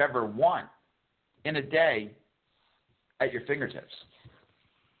there you could ever want in a day at your fingertips.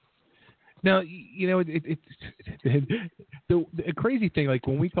 Now, it's the crazy thing, like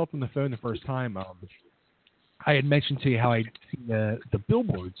when we talked on the phone the first time, I had mentioned to you how I'd seen the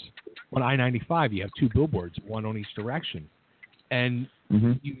billboards on I-95. You have 2 billboards, one on each direction. And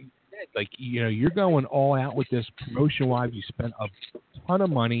you said, like, you're going all out with this promotion-wise. You spent a ton of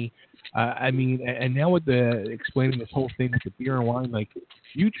money. And now with explaining this whole thing with the beer and wine, like,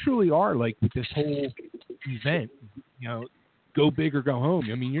 you truly are, like, with this whole event, go big or go home.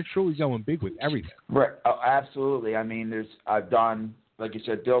 I mean, you're truly going big with everything. Right. Oh, absolutely. I mean, I've done, like you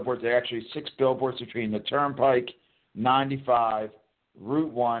said, billboards. There are actually 6 billboards between the Turnpike, 95,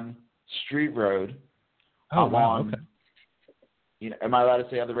 Route 1, Street Road. Oh, I'm wow. on. Okay. You know, am I allowed to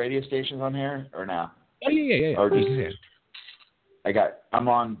say other radio stations on here or no? Oh, yeah. Or just, yeah. I'm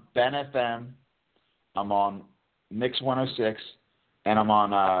on Ben FM, I'm on Mix 106, and I'm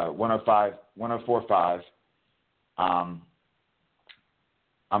on 104.5.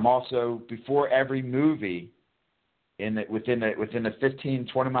 I'm also, before every movie, within the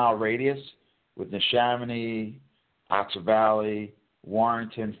 15-20 mile radius, within Chamonix, Oxford Valley,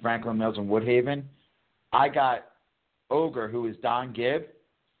 Warrenton, Franklin Mills, and Woodhaven, I got Ogre, who is Don Gibb,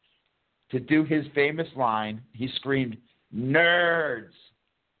 to do his famous line. He screamed, "Nerds!"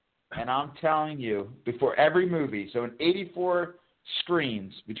 And I'm telling you, before every movie, so in 84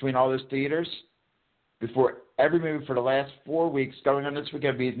 screens between all those theaters, before every movie for the last 4 weeks, going on this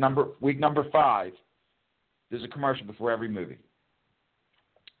weekend, week number 5, there's a commercial before every movie.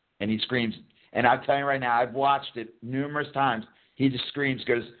 And he screams, and I'm telling you right now, I've watched it numerous times. He just screams,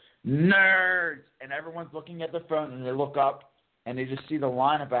 goes, "Nerds!" And everyone's looking at their phone, and they look up, and they just see the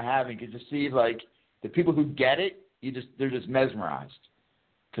lineup I have. You can just see, like, the people who get it, they're just mesmerized.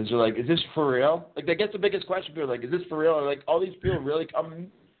 Because they're like, is this for real? Like, I guess the biggest question, people are like, is this for real? Are like, all these people really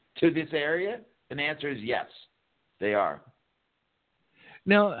coming to this area? And the answer is yes, they are.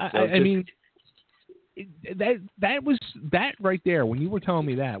 Now, I mean, that right there, when you were telling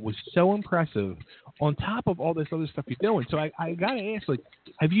me that, was so impressive on top of all this other stuff you're doing. So I got to ask, like,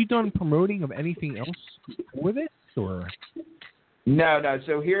 have you done promoting of anything else with it? Or? No.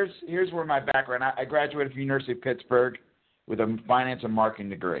 So here's where my background. I graduated from the University of Pittsburgh with a finance and marketing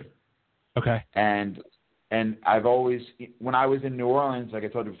degree. Okay. And I've always, when I was in New Orleans, like I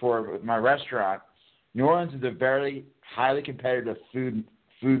told you before, with my restaurant, New Orleans is a very highly competitive food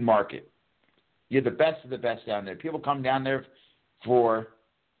market. You're the best of the best down there. People come down there for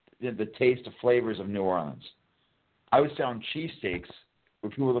the taste of flavors of New Orleans. I was selling cheesesteaks where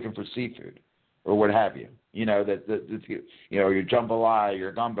people were looking for seafood or what have you. You know, your jambalaya,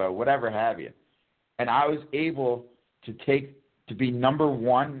 your gumbo, whatever have you. And I was able to be number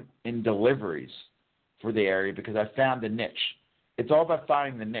one in deliveries for the area because I found the niche. It's all about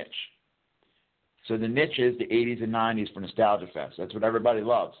finding the niche. So the niche is the 80s and 90s for Nostalgia Fest. That's what everybody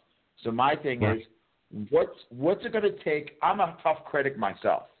loves. So my thing is, what's it going to take? I'm a tough critic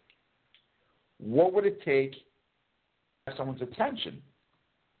myself. What would it take to have someone's attention?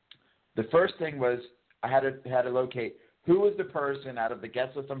 The first thing was I had to locate who was the person out of the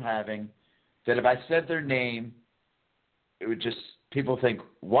guest list I'm having that if I said their name, it would just, people think,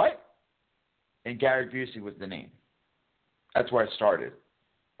 what? And Gary Busey was the name. That's where I started.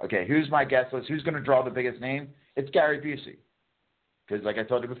 Okay, who's my guest list? Who's going to draw the biggest name? It's Gary Busey. Because like I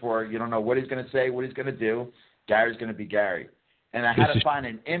told you before, you don't know what he's going to say, what he's going to do. Gary's going to be Gary. And I had to find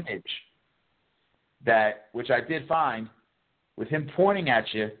an image which I did find, with him pointing at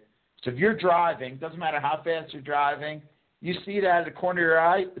you. So if you're driving, doesn't matter how fast you're driving, you see that out of the corner of your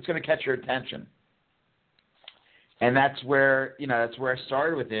eye, it's going to catch your attention. And that's where I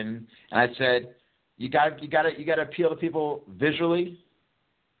started with him. And I said, you got to appeal to people visually.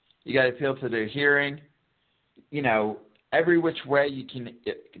 You got to appeal to their hearing. You know, every which way you can.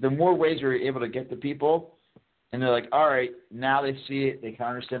 The more ways you're able to get to people, and they're like, all right, now they see it, they can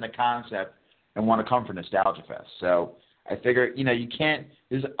understand the concept, and want to come for Nostalgia Fest. So I figure, you can't.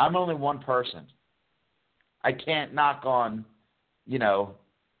 I'm only one person. I can't knock on,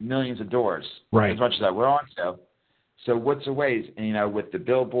 millions of doors as much as I want to. So what's the ways? And, with the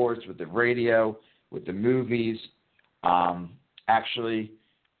billboards, with the radio, with the movies, actually,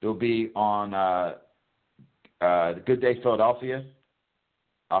 they'll be on the Good Day Philadelphia.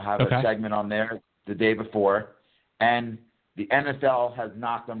 I'll have a segment on there the day before. And the NFL has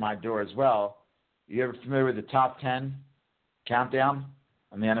knocked on my door as well. You ever familiar with the top 10 countdown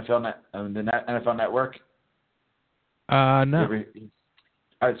on the NFL Network? No.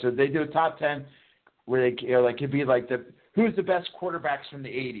 All right, so they do a top 10 where they could be like who's the best quarterbacks from the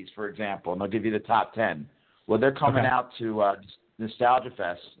 80s, for example, and they'll give you the top 10. Well, they're coming out to Nostalgia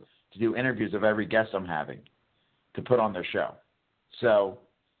Fest to do interviews of every guest I'm having to put on their show. So,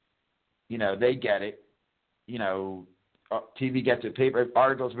 they get it. TV gets it. Paper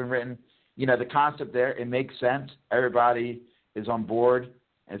articles have been written. The concept there, it makes sense. Everybody is on board,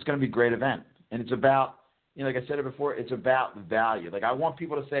 and it's going to be a great event. And it's about, like I said it before, it's about value. Like, I want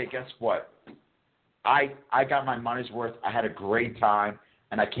people to say, guess what? I got my money's worth. I had a great time,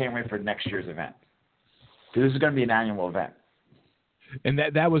 and I can't wait for next year's event. Because this is going to be an annual event. And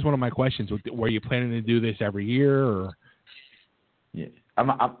that was one of my questions. Were you planning to do this every year, or? Yeah,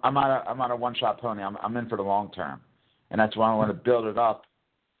 I'm on a one-shot pony. I'm in for the long term, and that's why I want to build it up.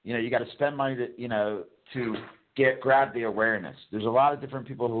 You got to spend money to grab the awareness. There's a lot of different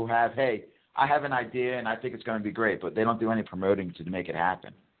people who have, hey, I have an idea and I think it's going to be great, but they don't do any promoting to make it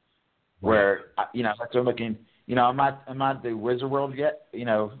happen. Where, you know, like they're looking, you know, I'm not the Wizard World yet, you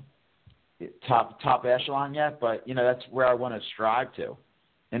know, top echelon yet, but you know that's where I want to strive to.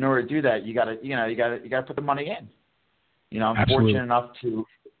 In order to do that, you got to put the money in. You know, I'm Absolutely. fortunate enough to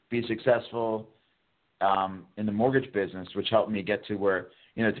be successful in the mortgage business, which helped me get to where,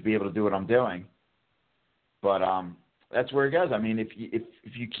 you know, to be able to do what I'm doing. But that's where it goes. I mean, if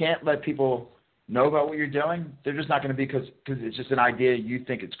you can't let people know about what you're doing, they're just not going to be, because it's just an idea. You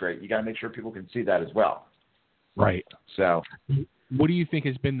think it's great. You got to make sure people can see that as well. Right. So, what do you think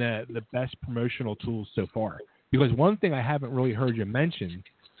has been the best promotional tools so far? Because one thing I haven't really heard you mention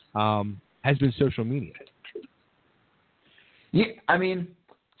has been social media. Yeah, I mean,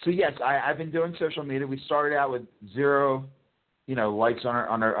 so yes, I've been doing social media. We started out with 0, you know, likes on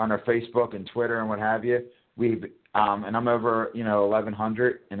our Facebook and Twitter and what have you. We've and I'm over, you know,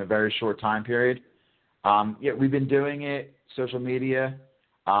 1,100 in a very short time period. Yeah, we've been doing it social media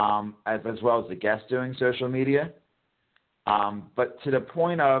as well as the guests doing social media. But to the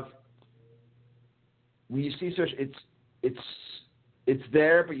point of when you see social, it's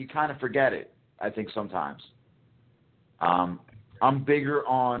there, but you kind of forget it. I think sometimes. I'm bigger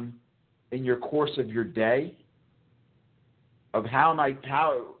on in your course of your day of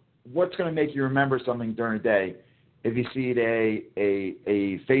what's going to make you remember something during the day. If you see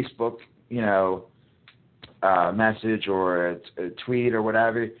a Facebook, you know, message or a tweet or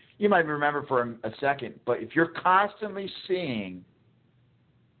whatever, you might remember for a second. But if you're constantly seeing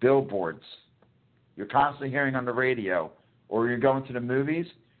billboards, you're constantly hearing on the radio, or you're going to the movies,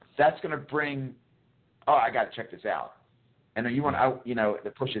 that's going to bring, oh, I got to check this out. And you want to, you know,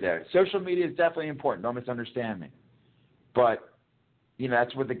 to push it there. Social media is definitely important. Don't misunderstand me. But you know,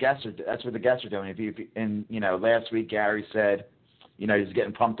 that's what the guests are doing. And you know, last week Gary said, you know, he's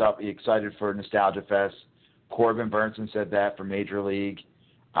getting pumped up. He's excited for Nostalgia Fest. Corbin Burnson said that for Major League.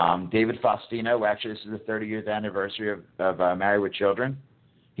 David Faustino, actually, this is the 30th anniversary of Married with Children.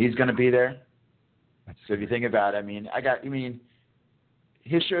 He's going to be there. So if you think about it,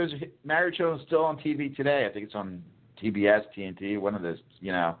 his shows, Married with Children, is still on TV today. I think it's on TBS, TNT, one of those.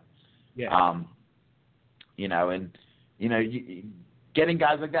 You know. Yeah. You know, and you know, getting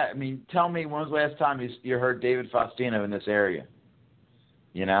guys like that. I mean, tell me, when was the last time you heard David Faustino in this area?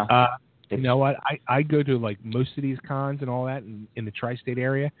 You know? You know what? I go to like most of these cons and all that in the tri-state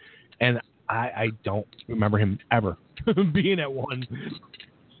area, and I don't remember him ever being at one.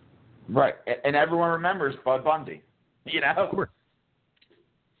 Right, and everyone remembers Bud Bundy. You know? Of course.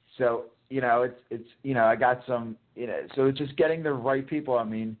 So, you know, it's you know, I got some, you know, so it's just getting the right people. I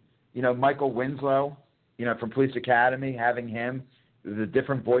mean, you know, Michael Winslow, you know, from Police Academy, having him, the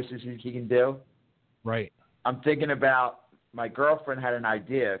different voices he can do. Right. I'm thinking about, my girlfriend had an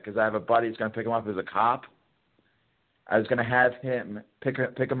idea, because I have a buddy who's going to pick him up as a cop. I was going to have him pick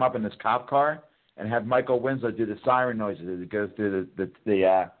him up in this cop car and have Michael Winslow do the siren noises as it goes through the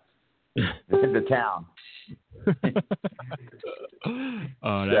town.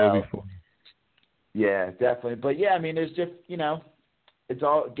 Oh, that would be fun. Yeah, definitely. But yeah, I mean, there's just, you know, it's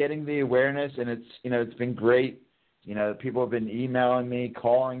all getting the awareness, and it's, you know, it's been great. You know, people have been emailing me,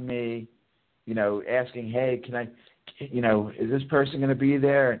 calling me, you know, asking, hey, can I, you know, is this person going to be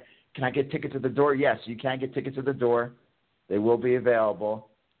there? Can I get tickets at the door? Yes, you can get tickets at the door. They will be available.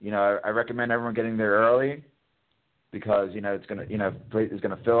 You know, I recommend everyone getting there early, because, you know, it's going to, you know, it's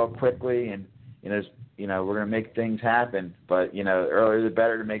going to fill up quickly, and, you know, we're going to make things happen. But, you know, earlier the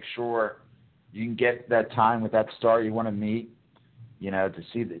better, to make sure you can get that time with that star you want to meet, you know, to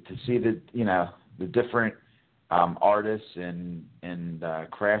see the you know, the different artists and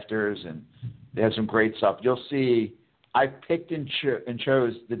crafters, and they have some great stuff. You'll see, I picked and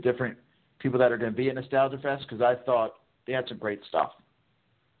chose the different people that are going to be at Nostalgia Fest, because I thought they had some great stuff.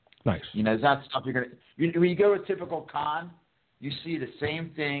 Nice. You know, it's not stuff you're going to... When you go to a typical con, you see the same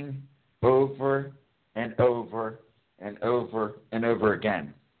thing over and over and over and over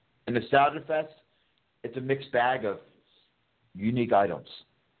again. In Nostalgia Fest, it's a mixed bag of unique items,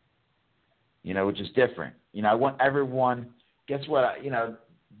 you know, which is different. You know, I want everyone... Guess what? You know,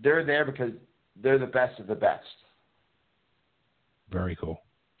 they're there because they're the best of the best. Very cool.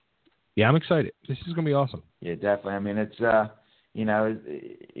 Yeah, I'm excited. This is going to be awesome. Yeah, definitely. I mean, it's, you know,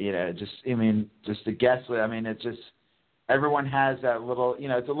 just the guest list. I mean, it's just, everyone has that little, you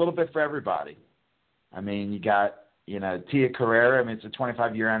know, it's a little bit for everybody. I mean, you got, you know, Tia Carrera. I mean, it's the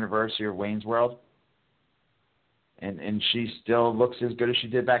 25-year anniversary of Wayne's World. And she still looks as good as she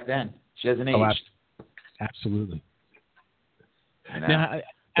did back then. She hasn't aged. Absolutely. You know? Now,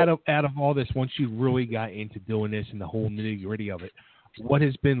 out of all this, once you really got into doing this and the whole nitty-gritty of it, what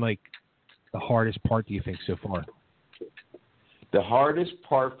has been like the hardest part, do you think, so far? The hardest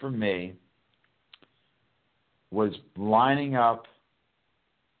part for me was lining up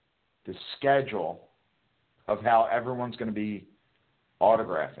the schedule of how everyone's going to be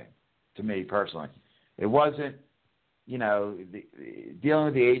autographing, to me personally. It wasn't, dealing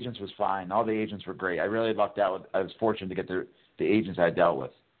with the agents was fine. All the agents were great. I really lucked out. I was fortunate to get the agents I dealt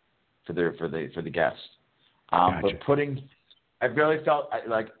with for the guests. Gotcha. But I really felt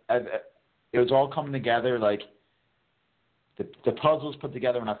like it was all coming together. Like the puzzles put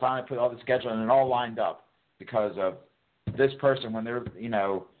together when I finally put all the schedule and it all lined up because of this person when they're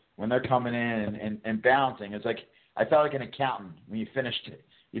coming in and balancing. It's like I felt like an accountant when you finished it.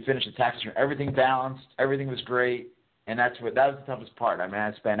 You finished the tax return. Everything balanced. Everything was great. And that was the toughest part. I mean,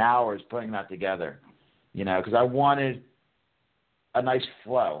 I spent hours putting that together, because I wanted a nice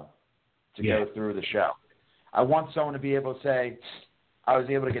flow to go through the show. I want someone to be able to say, I was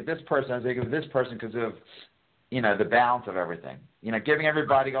able to get this person, I was able to get this person because of, the balance of everything. Giving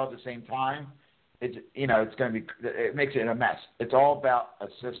everybody all at the same time, it's going to be, it makes it a mess. It's all about a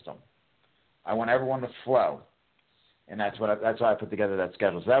system. I want everyone to flow. And that's why I put together that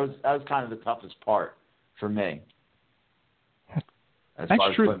schedule. So that was kind of the toughest part for me. As That's far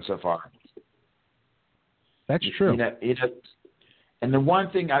as true. putting so far. That's true. And the one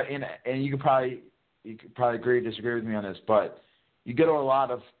thing, and you could probably disagree with me on this, but you go to a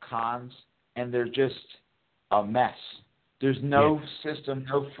lot of cons and they're just a mess. There's no system,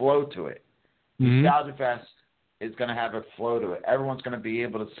 no flow to it. Nostalgia Fest is going to have a flow to it. Everyone's going to be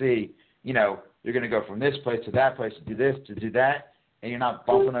able to see, you're going to go from this place to that place to do this, to do that, and you're not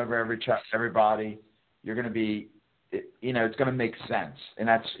bumping over everybody. You're going to be, it's going to make sense. And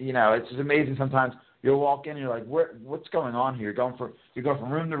that's, it's just amazing sometimes. You'll walk in and you're like, what's going on here? You go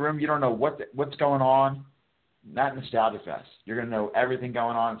from room to room. You don't know what's going on. Not Nostalgia Fest. You're going to know everything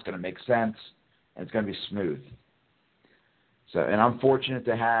going on. It's going to make sense, and it's going to be smooth. So, and I'm fortunate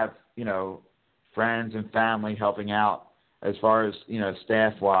to have, friends and family helping out as far as,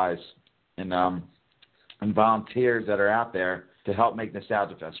 staff-wise and volunteers that are out there to help make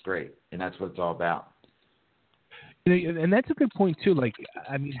Nostalgia Fest great. And that's what it's all about. And that's a good point, too. Like,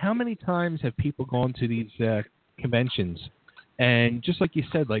 I mean, how many times have people gone to these conventions and just like you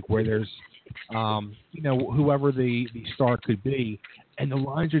said, like where there's, whoever the star could be, and the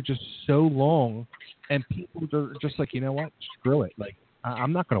lines are just so long and people are just like, you know what, screw it. Like,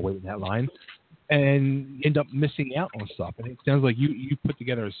 I'm not going to wait in that line and end up missing out on stuff. And it sounds like you put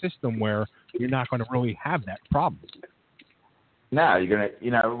together a system where you're not going to really have that problem. No, you're going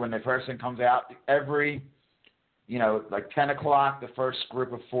to, when the person comes out, every, like 10 o'clock, the first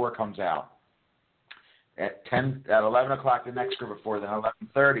group of 4 comes out. At 11 o'clock, the next group of 4, then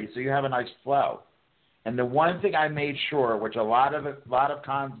 11:30. So you have a nice flow. And the one thing I made sure, which a lot of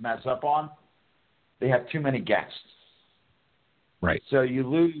cons mess up on, they have too many guests. Right. So you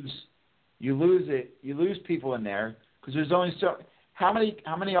lose people in there because there's only so how many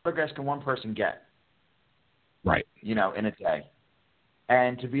autographs can one person get? Right. In a day,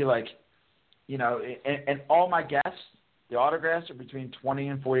 and to be like, and all my guests, the autographs are between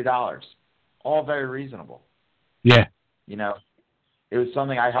 $20 and $40, all very reasonable. Yeah. It was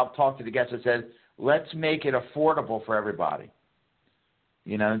something I helped talk to the guests. I said, let's make it affordable for everybody.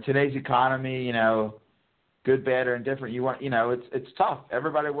 In today's economy, good, bad, or indifferent, you want, it's tough.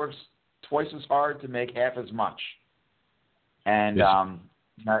 Everybody works twice as hard to make half as much. And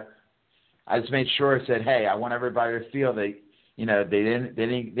yes. I just made sure I said, hey, I want everybody to feel that, they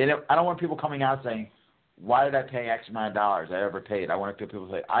didn't. I don't want people coming out saying, why did I pay X amount of dollars? I overpaid. I want people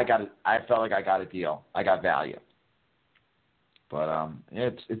to say, I felt like I got a deal. I got value. But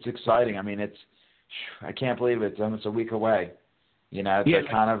it's exciting. I mean, I can't believe it's almost a week away. It's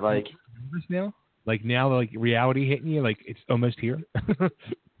kind of like now, like reality hitting you, like it's almost here.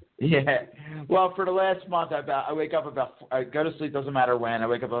 Yeah. Well, for the last month, I wake up I go to sleep, doesn't matter when. I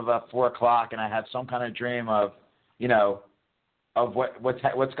wake up about 4 o'clock, and I have some kind of dream of, of what's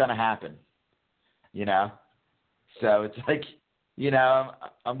going to happen. So it's like,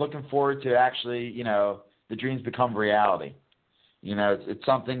 I'm looking forward to actually, the dreams become reality. It's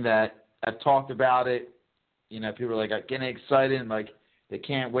something that I've talked about it. People are like getting excited and like they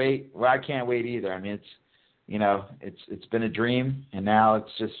can't wait. Well, I can't wait either. I mean, it's been a dream, and now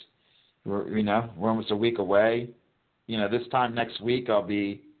it's just we're almost a week away. This time next week I'll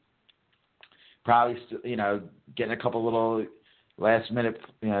be probably getting a couple little last minute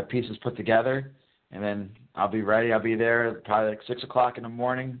pieces put together, and then I'll be ready. I'll be there probably like 6 o'clock in the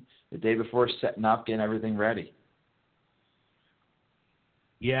morning the day before, setting up, getting everything ready.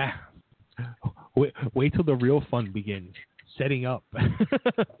 Yeah. Wait till the real fun begins. setting up. Yeah,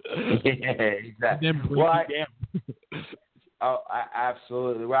 exactly. And then breaking down.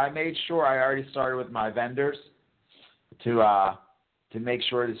 Absolutely. Well, I made sure I already started with my vendors to make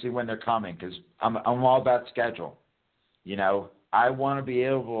sure to see when they're coming, because I'm all about schedule. You know, I want to be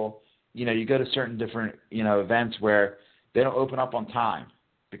able, you know, you go to certain different, you know, events where they don't open up on time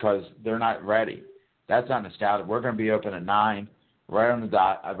because they're not ready. That's not Nostalgia. We're going to be open at 9, right on the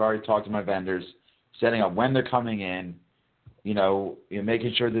dot. I've already talked to my vendors, setting up when they're coming in,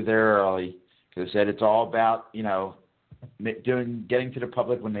 making sure that they're early. Because I said it's all about, getting to the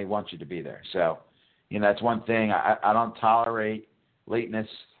public when they want you to be there. So, that's one thing. I don't tolerate lateness.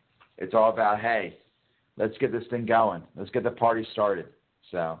 It's all about, hey, let's get this thing going. Let's get the party started.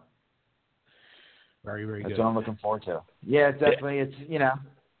 So, very, very that's good. what I'm looking forward to. Yeah, it's definitely.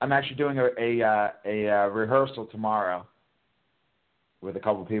 I'm actually doing a rehearsal tomorrow with a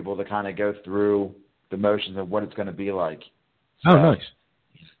couple of people to kind of go through the motions of what it's going to be like. So, nice.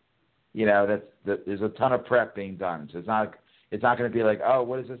 There's a ton of prep being done. So it's not going to be like, oh,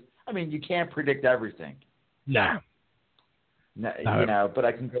 what is this? I mean, you can't predict everything. Nah. No, but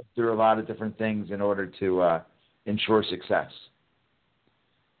I can go through a lot of different things in order to ensure success.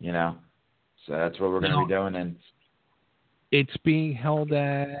 So that's what we're going to be doing. And it's being held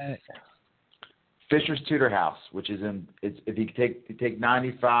at Fisher's Tudor House, which is if you take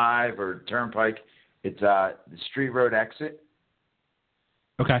 95 or Turnpike, it's the Street Road exit.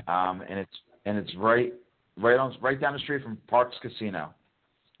 Okay. And it's right down the street from Parks Casino.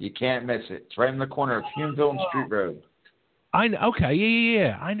 You can't miss it. It's right in the corner of Humeville and Street Road. I know. Okay.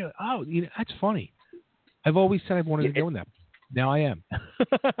 Yeah. I know. Oh, that's funny. I've always said I wanted to go in that. Now I am.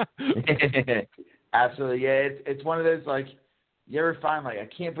 Absolutely. Yeah. It's one of those, like, you ever find, like, I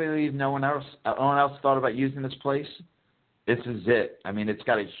can't believe no one else thought about using this place. This is it. I mean, it's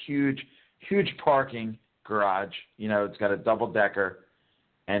got a huge parking garage. It's got a double decker,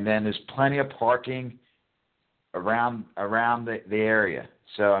 and then there's plenty of parking around the area.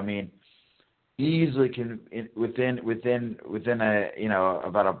 So I mean, easily within a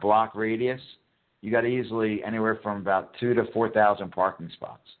about a block radius, you got easily anywhere from about 2,000 to 4,000 parking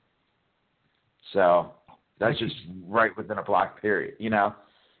spots. So that's just right within a block period,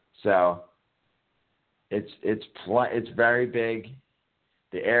 So it's very big.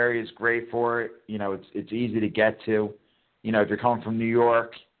 The area is great for it. It's easy to get to. If you're coming from New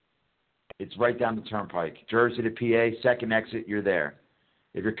York, it's right down the Turnpike. Jersey to PA, second exit, you're there.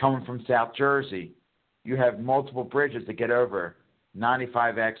 If you're coming from South Jersey, you have multiple bridges to get over.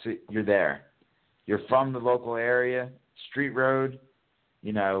 95 exit, you're there. You're from the local area, Street Road,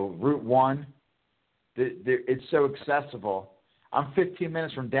 Route 1. It's so accessible. I'm 15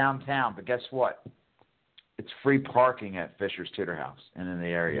 minutes from downtown, but guess what? It's free parking at Fisher's Tudor House and in the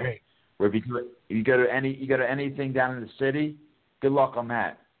area. Great. Where if you go to anything down in the city, good luck on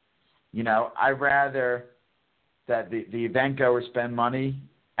that. I'd rather that the event goers spend money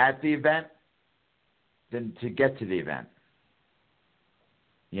at the event than to get to the event.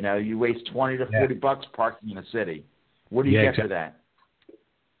 You waste $20 to $40 parking in a city. What do you get for that?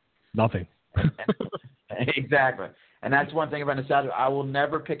 Nothing. Exactly. And that's one thing about Nostalgia. I will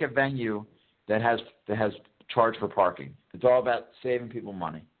never pick a venue that has charge for parking. It's all about saving people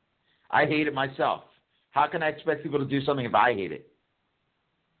money. I hate it myself. How can I expect people to do something if I hate it?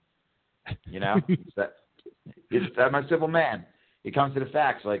 I'm a simple man. It comes to the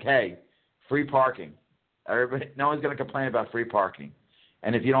facts. Like, hey, free parking. No one's going to complain about free parking.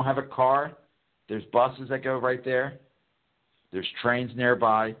 And if you don't have a car, there's buses that go right there. There's trains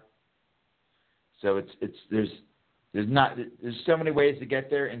nearby. So there's so many ways to get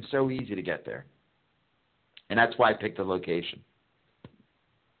there and so easy to get there. And that's why I picked the location.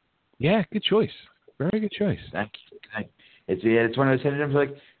 Yeah, good choice. Very good choice. Thank you. It's one of those hidden gems.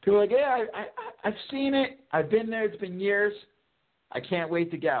 Like people are like, yeah, I've seen it. I've been there. It's been years. I can't wait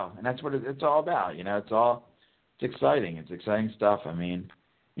to go. And that's what it's all about. It's exciting. It's exciting stuff. I mean,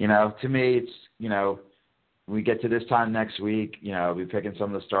 to me, it's when we get to this time next week, we'll be picking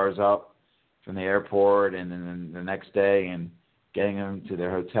some of the stars up from the airport, and then the next day, and getting them to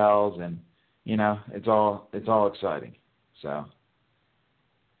their hotels, and it's all exciting. So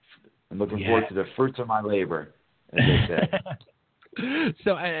I'm looking forward to the fruits of my labor, as they say.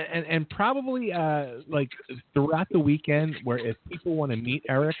 So, and probably like throughout the weekend, where if people want to meet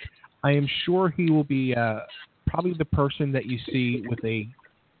Eric, I am sure he will be probably the person that you see with a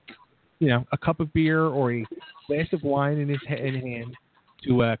cup of beer or a glass of wine in hand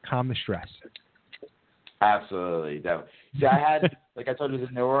to calm the stress. Absolutely. See, I had, like I told you,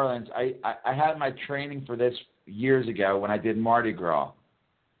 in New Orleans, I had my training for this years ago when I did Mardi Gras.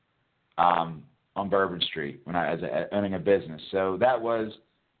 on Bourbon Street when I was owning a business. So that was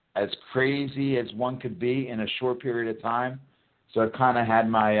as crazy as one could be in a short period of time. So I kind of had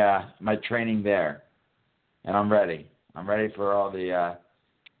my my training there, and I'm ready. I'm ready for all the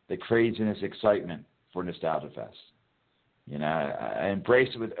craziness, excitement for Nostalgia Fest. You know, I embrace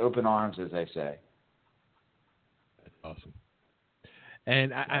it with open arms, as they say. That's awesome.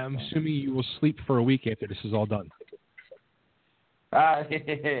 And I'm assuming you will sleep for a week after this is all done.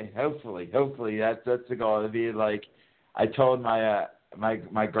 Hopefully, that's the goal. It'd be like I told my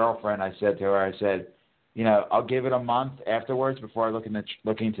my girlfriend. I said to her, I said, you know, I'll give it a month afterwards before I look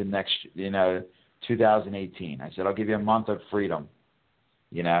into next, 2018. I said I'll give you a month of freedom.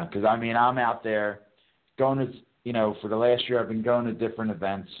 You know, because I mean I'm out there going to, for the last year I've been going to different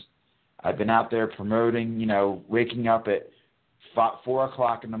events. I've been out there promoting, waking up at 4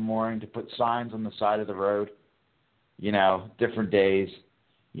 o'clock in the morning to put signs on the side of the road, different days,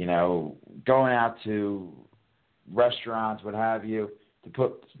 going out to restaurants, what have you, to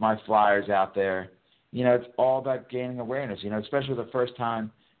put my flyers out there. It's all about gaining awareness, especially the first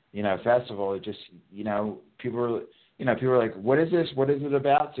time, festival. It just, people are like, what is this? What is it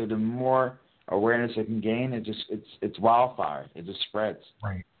about? So the more awareness it can gain, it's wildfire. It just spreads.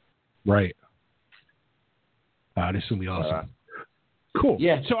 Right. This will be awesome. Cool.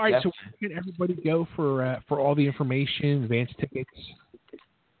 Yeah. So, all right. So, where can everybody go for all the information, advance tickets?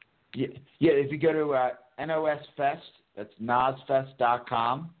 Yeah. If you go to NOS Fest, that's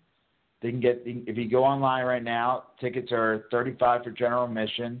nosfest.com. They can get. If you go online right now, tickets are $35 for general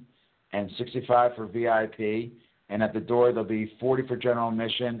admission and $65 for VIP. And at the door, there'll be $40 for general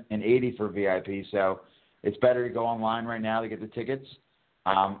admission and $80 for VIP. So it's better to go online right now to get the tickets.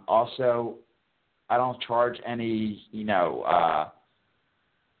 Also, I don't charge any,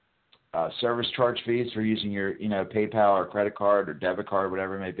 service charge fees for using your, PayPal or credit card or debit card,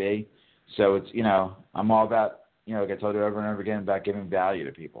 whatever it may be. So it's, I'm all about, like I told you over and over again, about giving value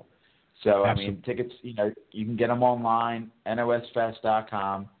to people. So, absolutely. I mean, tickets, you can get them online,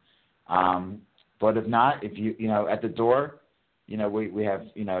 nosfest.com. But if not, if you, at the door, we have,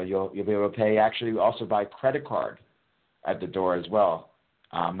 you'll be able to pay actually also by credit card at the door as well,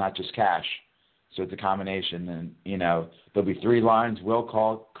 not just cash. So it's a combination, and there'll be 3 lines: will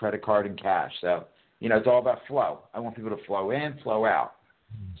call, credit card, and cash. So it's all about flow. I want people to flow in, flow out.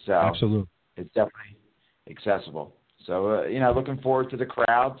 So absolutely, it's definitely accessible. So looking forward to the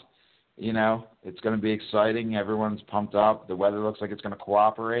crowds. It's going to be exciting. Everyone's pumped up. The weather looks like it's going to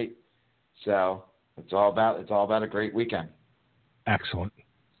cooperate. So it's all about a great weekend. Excellent.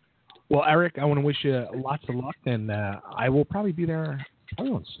 Well, Eric, I want to wish you lots of luck, and I will probably be there.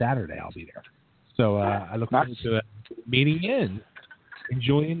 Probably on Saturday, I'll be there. So I look forward to meeting you and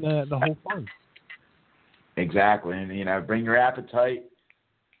enjoying the whole fun. Exactly, and bring your appetite.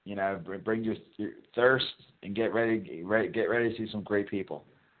 Bring your thirst, and get ready to see some great people.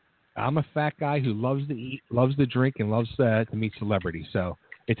 I'm a fat guy who loves to eat, loves to drink, and loves to meet celebrities. So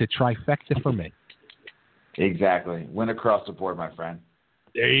it's a trifecta for me. Exactly. Win across the board, my friend.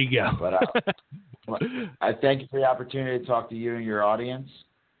 There you go. But I thank you for the opportunity to talk to you and your audience.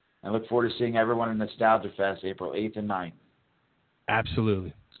 I look forward to seeing everyone in Nostalgia Fest, April 8th and 9th.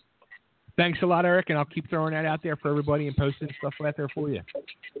 Absolutely. Thanks a lot, Eric, and I'll keep throwing that out there for everybody and posting stuff out there for you.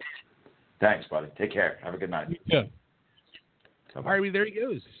 Thanks, buddy. Take care. Have a good night. Yeah. All right, there he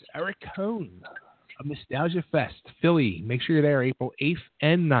goes. Eric Cohen of Nostalgia Fest, Philly. Make sure you're there April 8th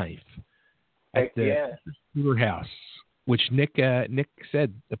and 9th at the Cooler House, which Nick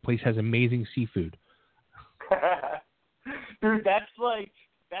said the place has amazing seafood. Dude, that's like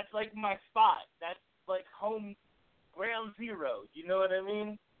my spot. That's like home ground zero. You know what I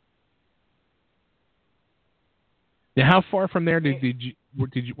mean? Now, how far from there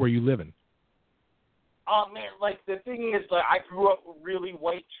were you living? Oh man, like the thing is, like I grew up with really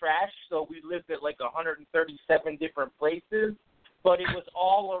white trash, so we lived at like 137 different places. But it was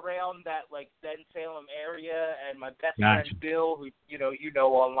all around that like Salem area, and my best friend Bill, who you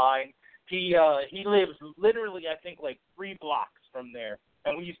know online, he lives literally I think like 3 blocks from there,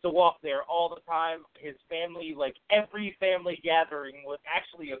 and we used to walk there all the time. His family, like every family gathering, was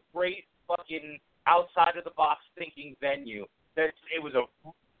actually a great fucking outside of the box thinking venue.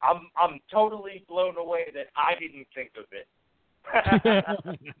 I'm totally blown away that I didn't think of it.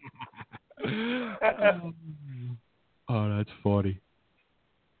 Oh, that's funny.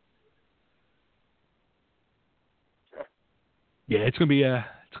 Yeah, it's gonna be a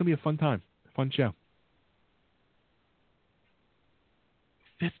fun time, fun show.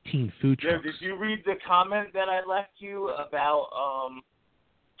 15 food trucks. Did you read the comment that I left you about?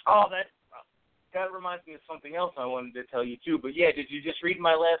 That reminds me of something else I wanted to tell you too. But yeah, did you just read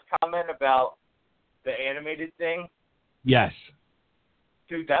my last comment about the animated thing. Yes.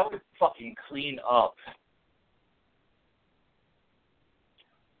 Dude, that would fucking clean up.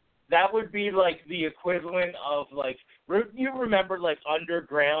 That would be like the equivalent of like, you remember like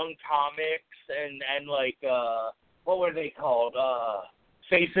underground comics and like what were they called?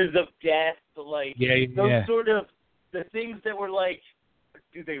 Faces of Death, like those sort of the things that were like,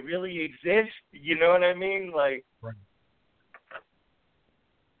 do they really exist? You know what I mean? Like, right.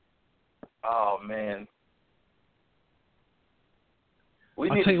 Oh man, we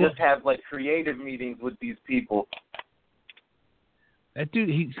need to just have like creative meetings with these people. That dude,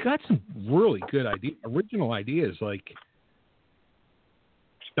 he's got some really good original ideas. Like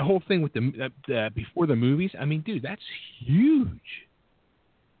the whole thing with the before the movies. I mean, dude, that's huge.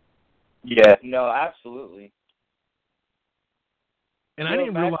 Yeah, no, absolutely. And I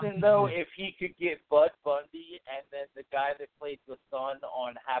didn't realize, though, if he could get Bud Bundy and then the guy that played the son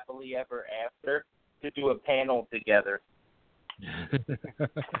on Happily Ever After to do a panel together.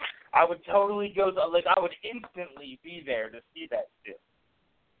 I would totally go, like, I would instantly be there to see that shit.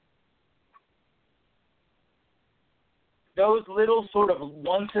 Those little sort of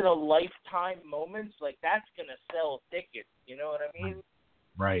once-in-a-lifetime moments, like, that's going to sell tickets. You know what I mean?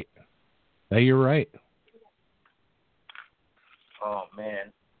 Right. Yeah, you're right. Oh,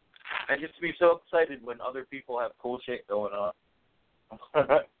 man. I just be so excited when other people have cool shit going on.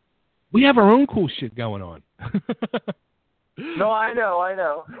 We have our own cool shit going on. No, I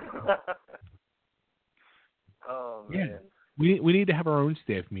know. Oh, man. Yeah. We need to have our own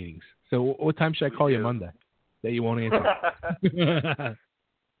staff meetings. So what time should I call you Monday that you won't answer?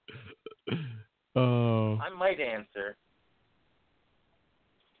 I might answer.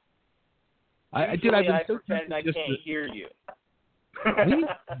 I pretend I can't hear you.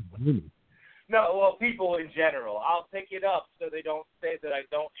 No, well, people in general. I'll pick it up so they don't say that I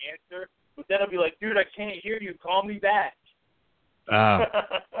don't answer. But then I'll be like, dude, I can't hear you. Call me back. And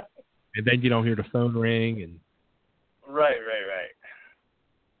then you don't hear the phone ring. And Right.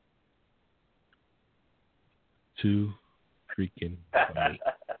 Too freaking funny.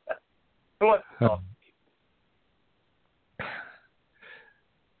 What?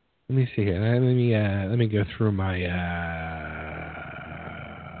 Let me see here. Let me go through my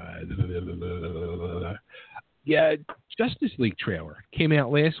Justice League trailer came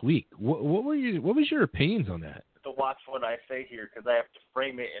out last week. What was your opinions on that? To watch what I say here because I have to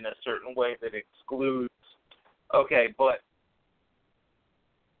frame it in a certain way that excludes. Okay, but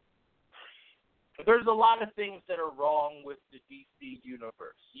there's a lot of things that are wrong with the DC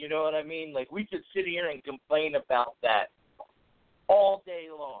universe. You know what I mean? Like, we could sit here and complain about that all day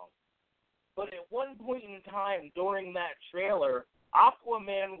long. But at one point in time during that trailer,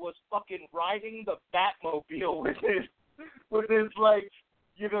 Aquaman was fucking riding the Batmobile with his like,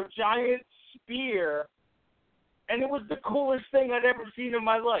 you know, giant spear, and it was the coolest thing I'd ever seen in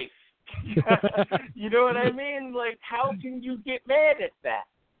my life. You know what I mean? Like, how can you get mad at that?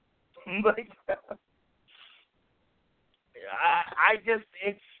 Like, I just,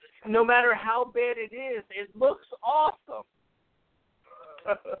 it's, no matter how bad it is, it looks awesome.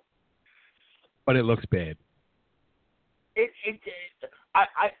 But it looks bad.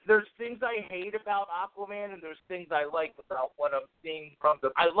 There's things I hate about Aquaman, and there's things I like about what I'm seeing from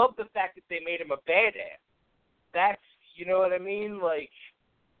them. I love the fact that they made him a badass. That's, you know what I mean? Like,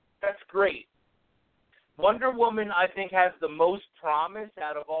 that's great. Wonder Woman, I think, has the most promise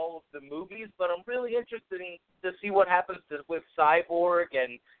out of all of the movies, but I'm really interested to see what happens with Cyborg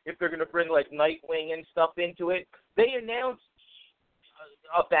and if they're going to bring, like, Nightwing and stuff into it. They announced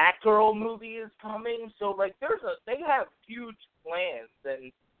a Batgirl movie is coming, so, like, they have huge plans,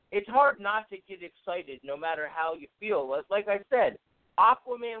 and it's hard not to get excited no matter how you feel. Like I said,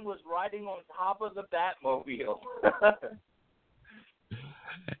 Aquaman was riding on top of the Batmobile.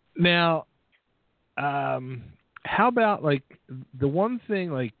 Now, how about, like, the one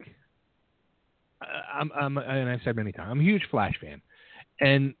thing, like, I'm and I've said many times, I'm a huge Flash fan,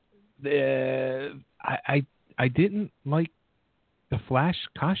 and I didn't like the Flash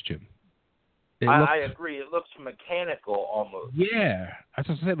costume. I agree. It looks mechanical almost. Yeah, I was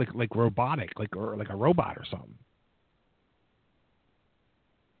supposed to say like robotic, or like a robot or something.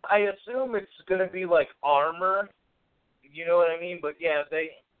 I assume it's going to be like armor. You know what I mean? But yeah, the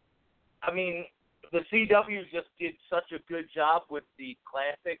CW just did such a good job with the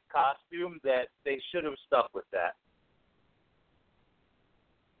classic costume that they should have stuck with that.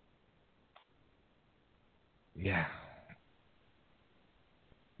 Yeah.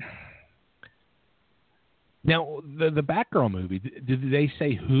 Now, the Batgirl movie, did they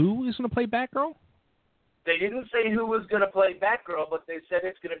say who is going to play Batgirl? They didn't say who was going to play Batgirl, but they said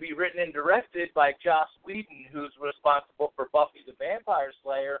it's going to be written and directed by Joss Whedon, who's responsible for Buffy the Vampire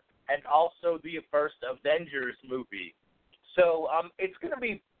Slayer and also the first Avengers movie. So it's going to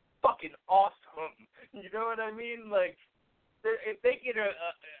be fucking awesome. You know what I mean? Like, if they get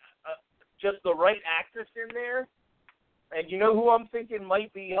just the right actress in there, and you know who I'm thinking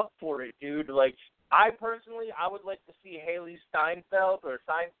might be up for it, dude? Like, I would like to see Haley Steinfeld,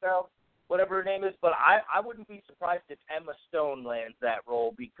 whatever her name is, but I wouldn't be surprised if Emma Stone lands that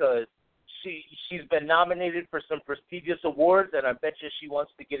role because she's been nominated for some prestigious awards, and I bet you she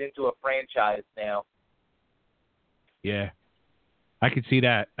wants to get into a franchise now. Yeah. I can see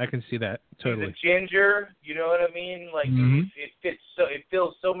that. Totally. She's a ginger, you know what I mean? Like, it fits so, it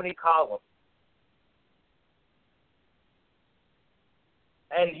fills so many columns.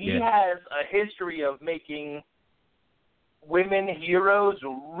 And he has a history of making women heroes,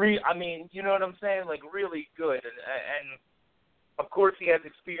 I mean, you know what I'm saying? Like, really good. And of course, he has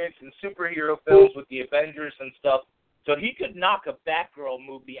experience in superhero films with the Avengers and stuff. So he could knock a Batgirl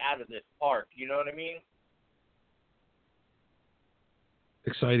movie out of this park. You know what I mean?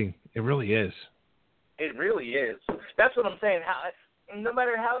 Exciting. It really is. It really is. That's what I'm saying. No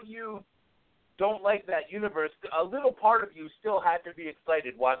matter how you don't like that universe, a little part of you still had to be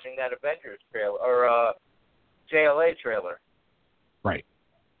excited watching that Avengers trailer or JLA trailer. Right.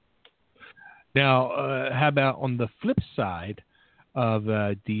 Now, how about on the flip side of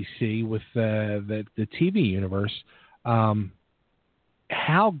DC with the TV universe?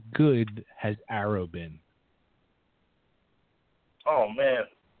 How good has Arrow been? Oh, man.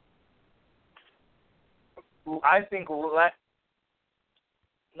 I think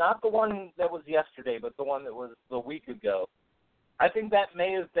not the one that was yesterday, but the one that was the week ago. I think that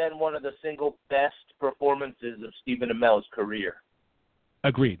may have been one of the single best performances of Stephen Amell's career.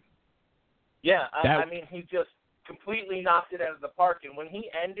 Agreed. Yeah, I mean, he just completely knocked it out of the park. And when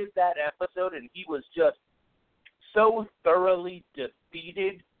he ended that episode and he was just so thoroughly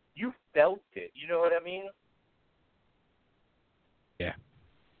defeated, you felt it. You know what I mean? Yeah.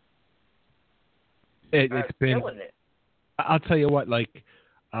 It's been. Killing it. I'll tell you what, like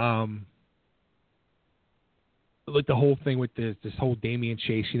the whole thing with this whole Damian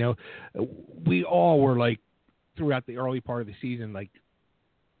chase, you know, we all were like throughout the early part of the season, like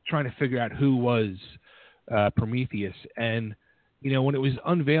trying to figure out who was Prometheus, and you know when it was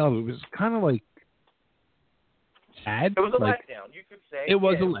unveiled, it was kind of like sad. It was a like, letdown, you could say. It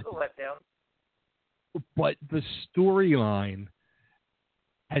was a letdown. But the storyline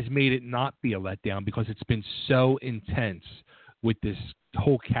has made it not be a letdown because it's been so intense with this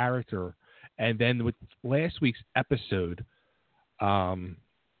whole character. And then with last week's episode,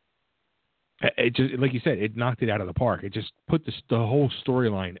 it just, like you said, it knocked it out of the park. It just put the whole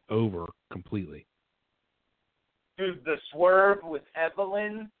storyline over completely. Dude, the swerve with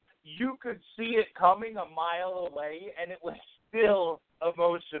Evelyn, you could see it coming a mile away, and it was still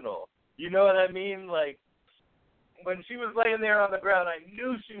emotional. You know what I mean? Like, when she was laying there on the ground, I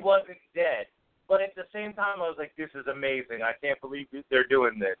knew she wasn't dead. But at the same time, I was like, this is amazing. I can't believe they're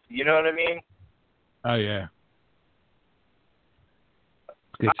doing this. You know what I mean? Oh, yeah.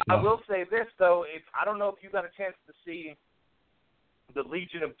 I will say this, though. I don't know if you got a chance to see the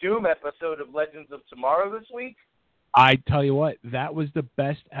Legion of Doom episode of Legends of Tomorrow this week. I tell you what, that was the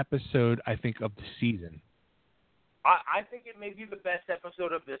best episode, I think, of the season. I think it may be the best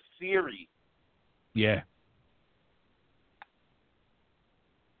episode of the series. Yeah.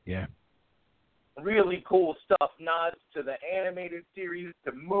 Yeah. Really cool stuff. Nods to the animated series,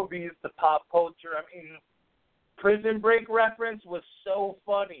 to movies, to pop culture. I mean, Prison Break reference was so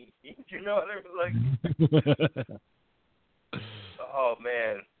funny. You know, it was like, oh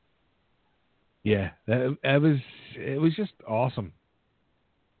man. Yeah, it was just awesome.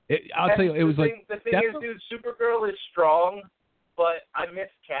 I'll tell you, it was like the thing is, dude, Supergirl is strong, but I miss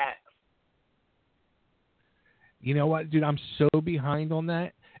Cat. You know what, dude? I'm so behind on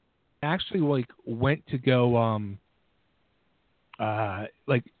that. Actually, like, went to go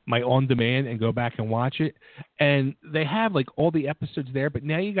like my on demand and go back and watch it, and they have like all the episodes there, but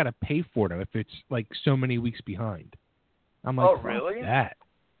now you got to pay for them if it's like so many weeks behind. I'm like, oh really? That?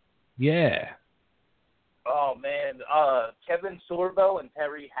 Yeah. Oh man, Kevin Sorbo and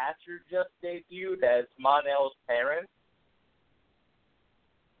Terry Hatcher just debuted as Mon-El's parents.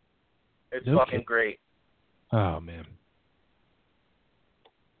 It's fucking great. Oh man.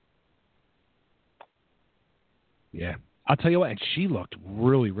 Yeah, I'll tell you what, and she looked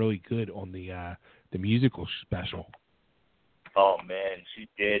really, really good on the musical special. Oh man, she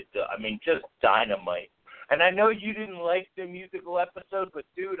did. I mean, just dynamite. And I know you didn't like the musical episode, but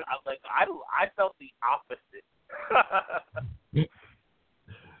dude, I felt the opposite.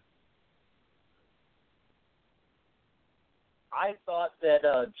 I thought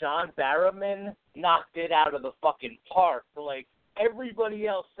that John Barrowman knocked it out of the fucking park. Like, everybody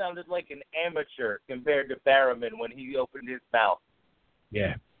else sounded like an amateur compared to Barrowman when he opened his mouth.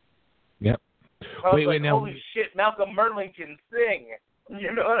 Yeah. Yep. Wait, now, holy shit, Malcolm Merlin can sing.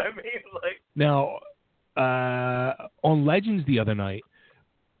 You know what I mean? Like, now, on Legends the other night,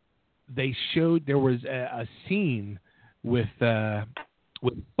 they showed there was a scene with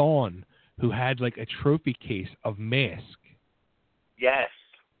Thawne, who had like a trophy case of masks. Yes.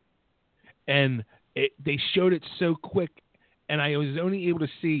 And they showed it so quick, and I was only able to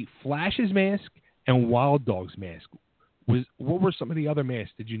see Flash's mask and Wild Dog's mask. What were some of the other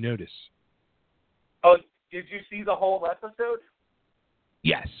masks? Did you notice? Oh, did you see the whole episode?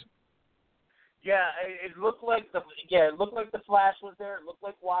 Yes. Yeah, it looked like the Flash was there. It looked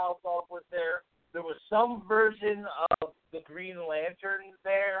like Wild Dog was there. There was some version of the Green Lantern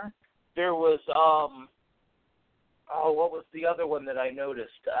there. There was what was the other one that I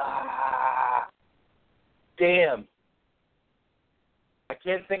noticed? Damn. I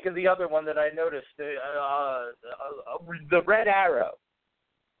can't think of the other one that I noticed. The Red Arrow.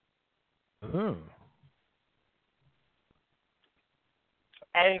 Oh.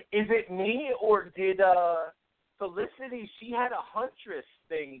 And is it me, or did Felicity, she had a Huntress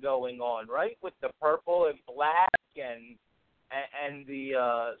thing going on, right? With the purple and black and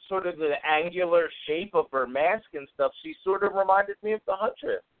the sort of the angular shape of her mask and stuff. She sort of reminded me of the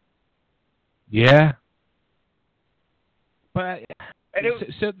Huntress. Yeah. But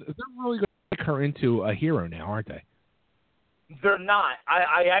so they're really going to make her into a hero now, aren't they? They're not.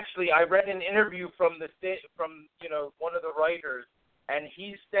 I read an interview from one of the writers, and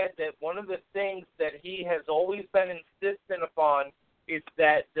he said that one of the things that he has always been insistent upon is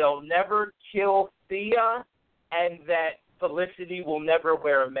that they'll never kill Thea, and that Felicity will never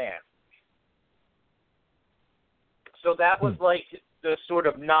wear a mask. So that was like the sort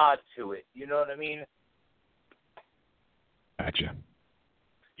of nod to it. You know what I mean? Gotcha.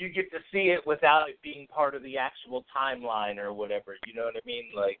 You get to see it without it being part of the actual timeline or whatever. You know what I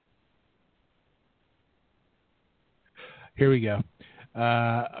mean? Like, here we go.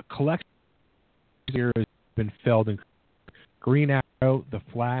 A collection here has been filled in Green Arrow, The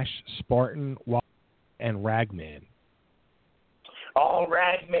Flash, Spartan, Wild, and Ragman. Oh,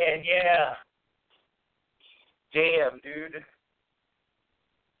 Ragman, yeah. Damn, dude.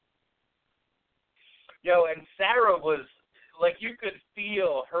 Yo, and Sarah was, like, you could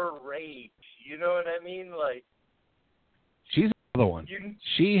feel her rage. You know what I mean? Like, she's another one.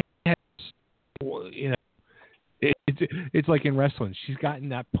 She has, it's like in wrestling. She's gotten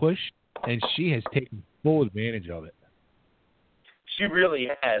that push, and she has taken full advantage of it. She really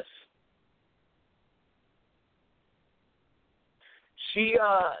has.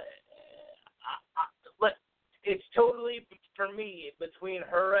 It's totally, for me, between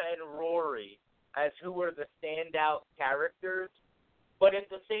her and Rory as who were the standout characters. But at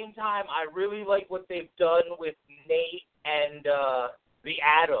the same time, I really like what they've done with Nate and the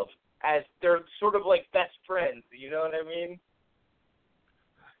Atom, as they're sort of like best friends. You know what I mean?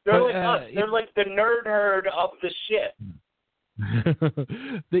 They're like us. They're like the nerd herd of the ship.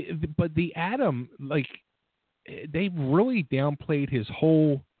 But the Atom, like, they've really downplayed his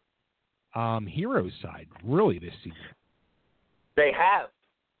whole hero side, really, this season. They have.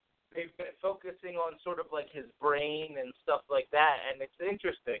 They've been focusing on sort of like his brain and stuff like that, and it's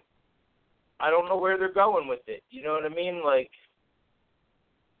interesting. I don't know where they're going with it. You know what I mean? Like,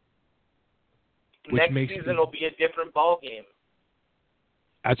 next season will be a different ball game.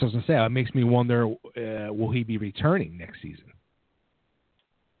 That's what I was going to say. It makes me wonder, will he be returning next season?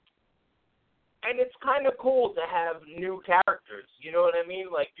 And it's kind of cool to have new characters. You know what I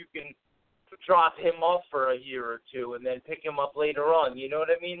mean? Like, you can drop him off for a year or two and then pick him up later on. You know what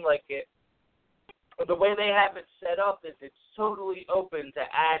I mean? Like, the way they have it set up is it's totally open to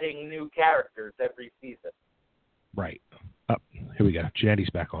adding new characters every season. Right. Oh, here we go. Jannetty's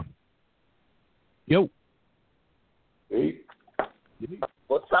back on. Yo. Hey.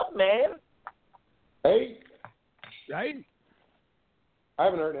 What's up, man? Hey. Hey. I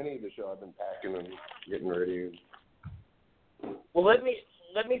haven't heard any of the show. I've been packing and getting ready. Well, let me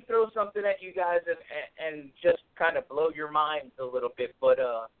throw something at you guys and just kind of blow your minds a little bit. But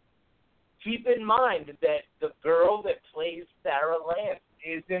keep in mind that the girl that plays Sarah Lance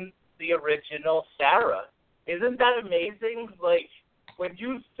isn't the original Sarah. Isn't that amazing? Like, when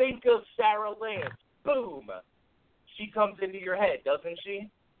you think of Sarah Lance, boom, she comes into your head, doesn't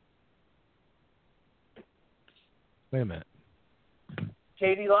she? Wait a minute.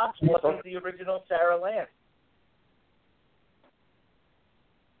 Katie Lotz wasn't the original Sarah Lance.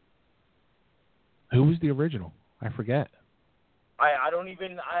 Who was the original? I forget. I don't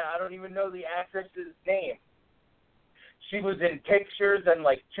even know the actress's name. She was in pictures and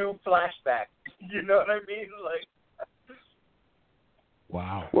like 2 flashbacks. You know what I mean? Like.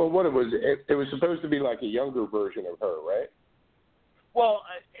 Wow. Well, what it was supposed to be like a younger version of her, right? Well,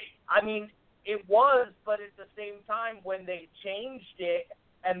 I mean, it was, but at the same time, when they changed it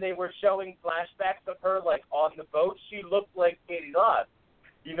and they were showing flashbacks of her like on the boat, she looked like Katie Lotz.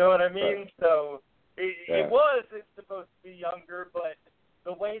 You know what I mean? Right. So it's supposed to be younger, but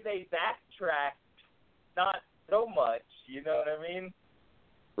the way they backtracked, not so much. You know what I mean?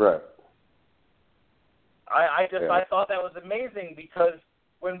 Right. I thought that was amazing because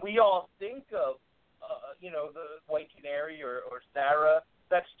when we all think of, the White Canary or Sarah,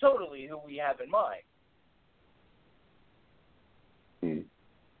 that's totally who we have in mind.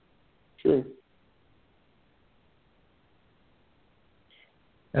 True.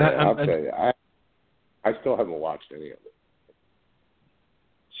 I'll tell you, I still haven't watched any of it.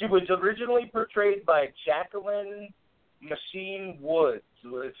 She was originally portrayed by Jacqueline Machine Woods,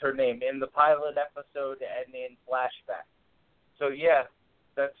 was her name, in the pilot episode and in flashback. So she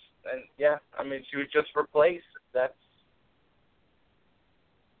was just replaced.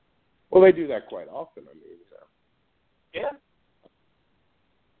 Well, they do that quite often. I mean, yeah.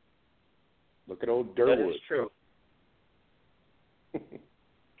 Look at old Durwood. That is true.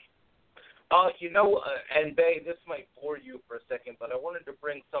 And Bay, this might bore you for a second, but I wanted to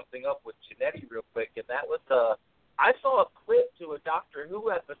bring something up with Jannetty real quick, and that was I saw a clip to a Doctor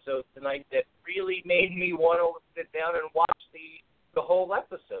Who episode tonight that really made me want to sit down and watch the whole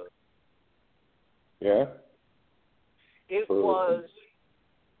episode. Yeah? It looked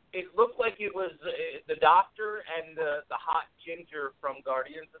like it was the Doctor and the hot ginger from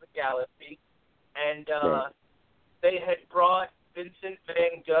Guardians of the Galaxy, and they had brought Vincent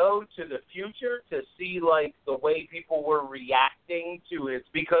van Gogh to the future to see like the way people were reacting to it,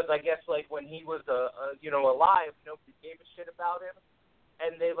 because I guess like when he was alive, nobody gave a shit about him,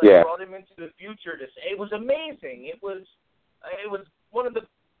 and they brought him into the future to say it was amazing. It was one of the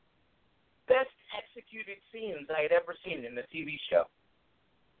best executed scenes I had ever seen in a TV show.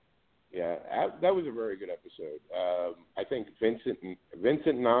 Yeah, that was a very good episode. I think Vincent and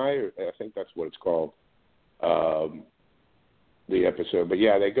I think that's what it's called. The episode, but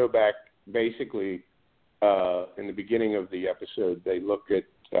yeah, they go back basically in the beginning of the episode. They look at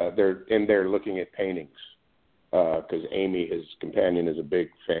they're in there looking at paintings because Amy, his companion, is a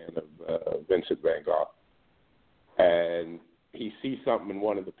big fan of Vincent van Gogh, and he sees something in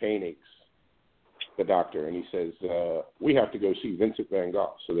one of the paintings, the Doctor, and he says, "We have to go see Vincent van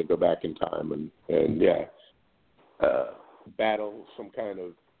Gogh." So they go back in time and battle some kind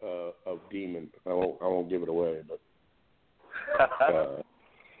of demon. I won't give it away, but.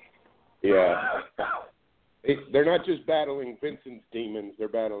 They're not just battling Vincent's demons; they're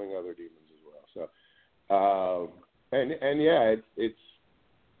battling other demons as well. So,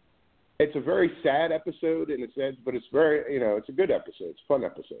 it's a very sad episode in a sense, but it's very it's a good episode. It's a fun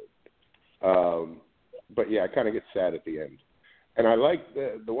episode. But yeah, I kind of get sad at the end. And I like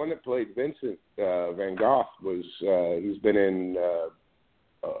the one that played Vincent van Gogh was he's been in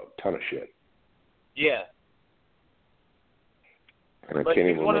a ton of shit. Yeah. But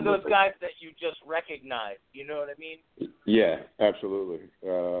he's one of those guys that you just recognize. You know what I mean? Yeah, absolutely.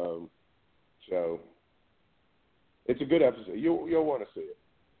 So it's a good episode. You'll want to see it.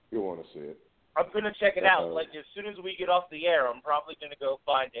 You'll want to see it. I'm going to check it out. Like as soon as we get off the air, I'm probably going to go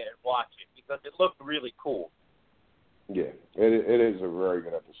find it and watch it because it looked really cool. Yeah, it is a very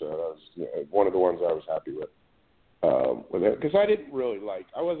good episode. I was one of the ones I was happy with it because I didn't really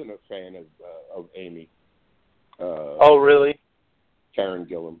I wasn't a fan of Amy. Oh, really? Karen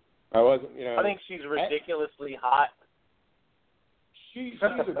Gillan. I wasn't, I think she's ridiculously hot. She's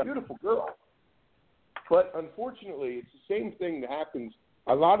a beautiful girl. But unfortunately, it's the same thing that happens.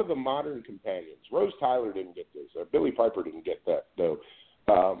 A lot of the modern companions, Rose Tyler didn't get this. Billie Piper didn't get that, though.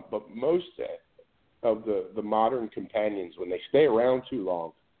 But most of the modern companions, when they stay around too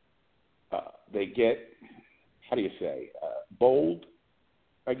long, they get, how do you say, bold,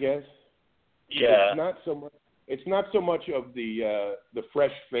 I guess. Yeah. It's not so much of the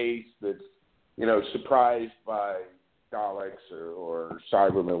fresh face that's surprised by Daleks or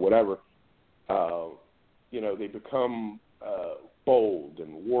Cybermen, whatever. They become bold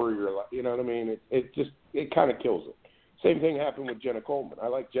and warrior. You know what I mean? It kind of kills it. Same thing happened with Jenna Coleman. I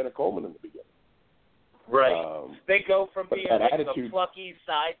liked Jenna Coleman in the beginning. Right. They go from being like attitude, the plucky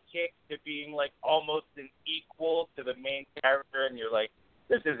sidekick to being like almost an equal to the main character, and you're like,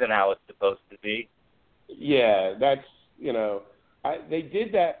 this isn't how it's supposed to be. Yeah, that's, they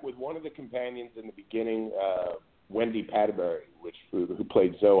did that with one of the companions in the beginning, Wendy Patterbury, who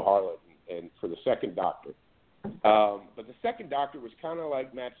played Zoe Harlan, and for the second Doctor. But the second Doctor was kind of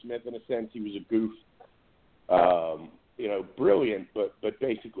like Matt Smith in a sense. He was a goof, brilliant, but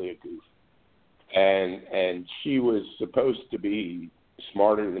basically a goof. And she was supposed to be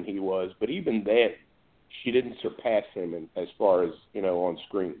smarter than he was, but even then, she didn't surpass him as far as on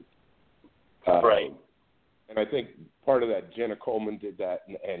screen. Right. And I think part of that, Jenna Coleman did that,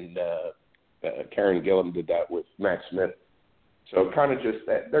 and Karen Gillan did that with Matt Smith. So kind of just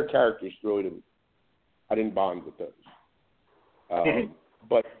that their characters really didn't. I didn't bond with those.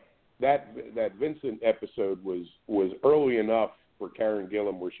 But that Vincent episode was early enough for Karen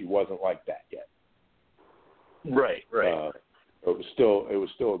Gillan where she wasn't like that yet. Right. It was still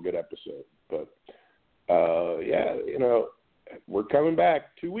a good episode, but we're coming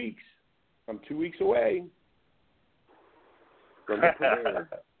back 2 weeks. I'm 2 weeks away from the premiere.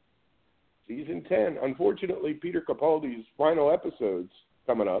 Season 10. Unfortunately, Peter Capaldi's final episode's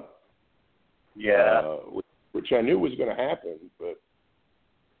coming up. Yeah. Which I knew was going to happen, but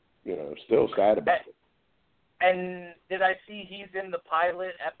still sad about it. And did I see he's in the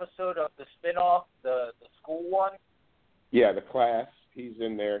pilot episode of the spinoff, the school one? Yeah, the class. He's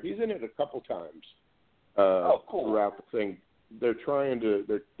in there. He's in it a couple times. Cool. Throughout the thing, they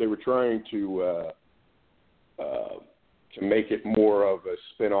were trying to make it more of a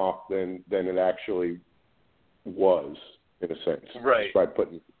spinoff than it actually was, in a sense. Right. Just by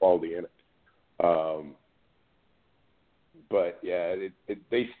putting Capaldi in it. But yeah,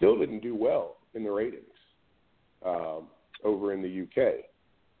 they still didn't do well in the ratings over in the UK.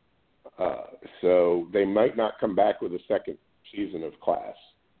 So they might not come back with a second season of Class.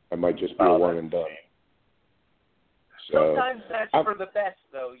 It might just be a one and done. So, sometimes that's for the best,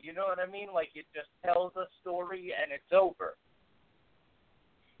 though. You know what I mean? Like, it just tells a story and it's over.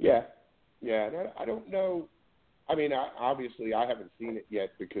 Yeah. I don't know. I mean, obviously, I haven't seen it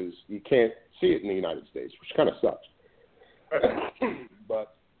yet because you can't see it in the United States, which kind of sucks.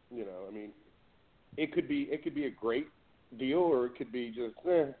 But I mean, it could be a great deal, or it could be just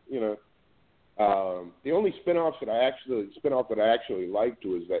The only spinoff that I actually liked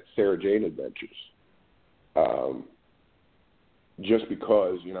was that Sarah Jane Adventures. Just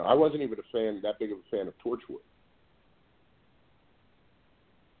because I wasn't even that big of a fan of Torchwood.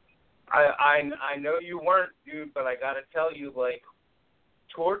 I know you weren't, dude, but I got to tell you, like,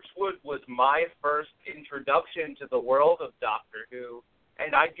 Torchwood was my first introduction to the world of Doctor Who,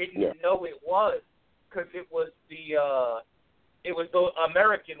 and I didn't know it was, because it was the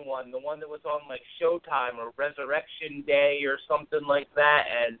American one, the one that was on like Showtime or Resurrection Day or something like that,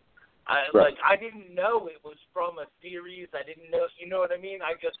 and I didn't know it was from a series. I didn't know, you know what I mean?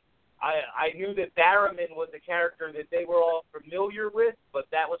 I knew that Barrowman was a character that they were all familiar with, but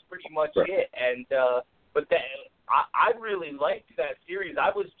that was pretty much it. And I really liked that series.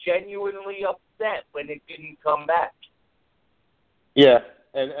 I was genuinely upset when it didn't come back. Yeah,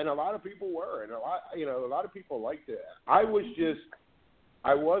 and a lot of people were, and a lot of people liked it. I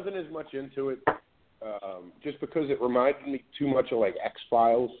wasn't as much into it, just because it reminded me too much of like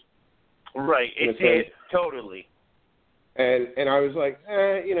X-Files. Right, it did, totally. And I was like,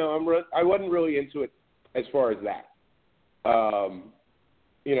 I wasn't really into it as far as that. And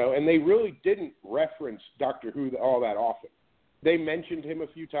they really didn't reference Doctor Who all that often. They mentioned him a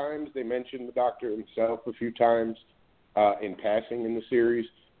few times. They mentioned the Doctor himself a few times in passing in the series.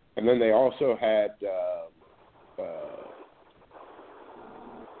 And then they also had,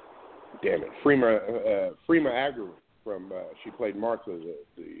 Freema Agnew from, she played Martha,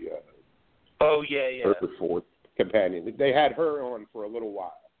 fourth companion. They had her on for a little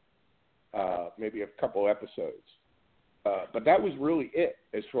while, maybe a couple episodes. But that was really it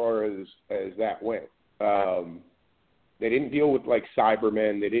as far as that went. They didn't deal with like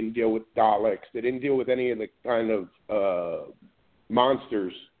Cybermen. They didn't deal with Daleks. They didn't deal with any of the kind of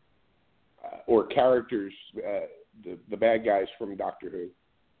monsters or characters, the bad guys from Doctor Who.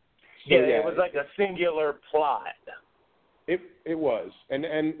 So, it was like a singular plot. It was, and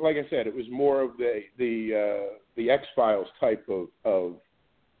like I said, it was more of the X-Files type of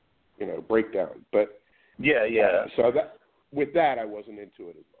breakdown. But so that with that, I wasn't into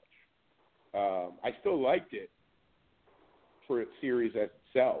it as much. I still liked it for its series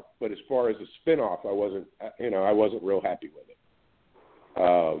itself, but as far as a spin-off, I wasn't real happy with it.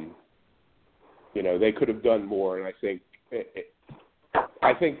 They could have done more, and I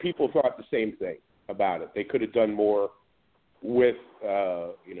think people thought the same thing. about it. They could have done more with,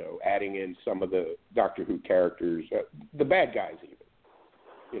 adding in some of the Doctor Who characters, the bad guys even.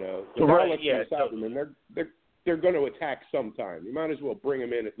 They're going to attack sometime. You might as well bring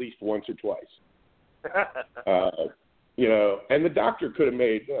them in at least once or twice. And the Doctor could have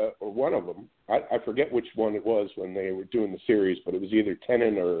made, or one of them, I forget which one it was when they were doing the series, but it was either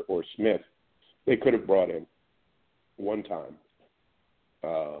Tennant or Smith. They could have brought in one time,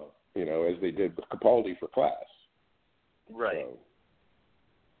 as they did with Capaldi for Class. Right. So,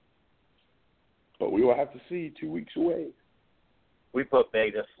 but we will have to see 2 weeks away. We put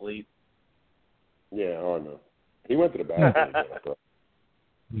Bay to sleep. Yeah, I know. He went to the bathroom.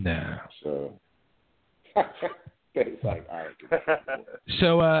 No. So, it's like, all right.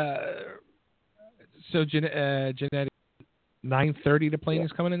 So Jannetty, 9:30 the plane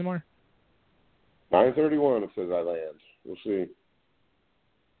is coming in tomorrow? 9:31 it says I land. We'll see.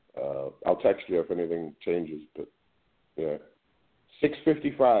 I'll text you if anything changes, but yeah.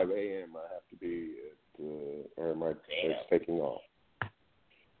 6:55 a.m. I have to be at my place taking off.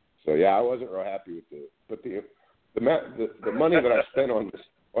 So yeah, I wasn't real happy with it. But the money that I spent on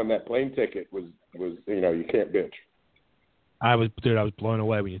that plane ticket was you can't bitch. I was blown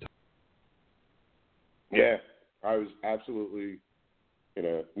away when you talked. Yeah, I was absolutely,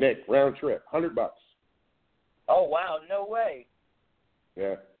 Nick, round trip, $100. Oh wow, no way.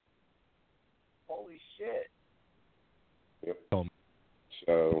 Yeah. Holy shit. Yep.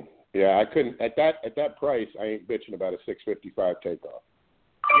 So yeah, I couldn't at that price. I ain't bitching about a 6:55 takeoff.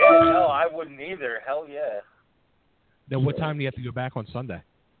 Yeah, no, I wouldn't either. Hell yeah. Then what time do you have to go back on Sunday?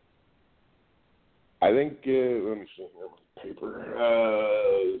 I think let me see here my paper.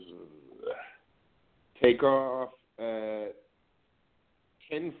 Takeoff at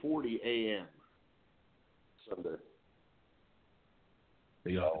 10:40 a.m. Sunday. So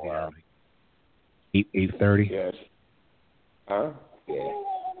you have to be early. 8:30. Yes. Huh? Yeah.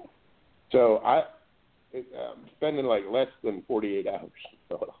 So I'm spending like less than 48 hours.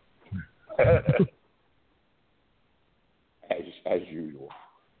 So. as usual.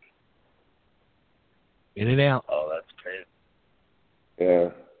 In and out. Oh, that's crazy. Yeah.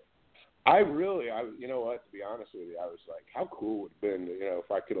 To be honest with you, I was like, how cool would it have been,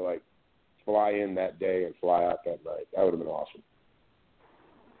 if I could have, fly in that day and fly out that night. That would have been awesome.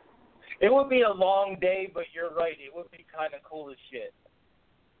 It would be a long day, but you're right. It would be kind of cool as shit.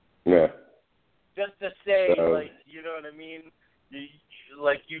 Yeah. Just to say, you know what I mean?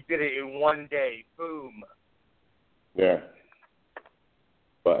 You did it in one day. Boom. Yeah.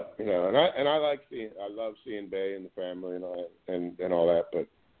 But, and I love seeing Bay and the family and all that, and all that, but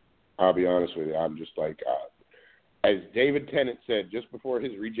I'll be honest with you, I'm just like, as David Tennant said just before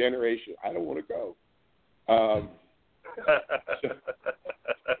his regeneration, I don't want to go.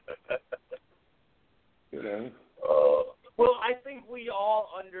 Well, I think we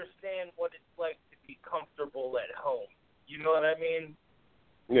all understand what it's like to be comfortable at home. You know what I mean?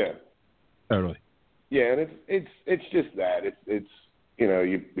 Yeah. Totally. Yeah, and it's just that. It's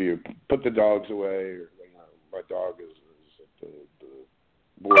you put the dogs away, or my dog is at the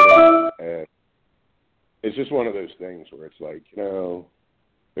boarding, and it's just one of those things where it's like,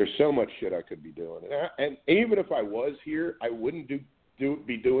 there's so much shit I could be doing, and even if I was here, I wouldn't be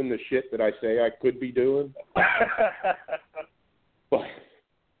doing the shit that I say I could be doing.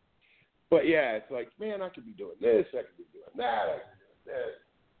 But yeah, it's like, man, I could be doing this, I could be doing that, I could be doing that.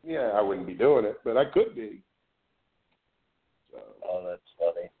 Yeah, I wouldn't be doing it, but I could be. So. Oh, that's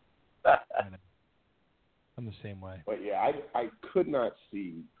funny. I'm the same way. But yeah, I could not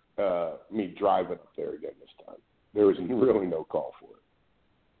see me driving up there again this time. There was really no call for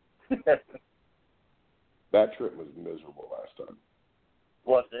it. That trip was miserable last time.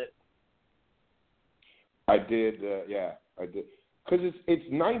 Was it? I did, I did. Because it's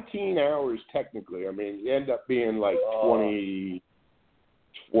 19 hours technically. I mean, you end up being like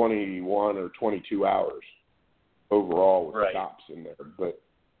 21 or 22 hours overall with stops in there. But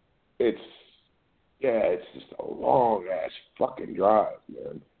it's just a long ass fucking drive,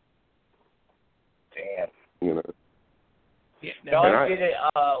 man. Damn. Yeah. No, I did it.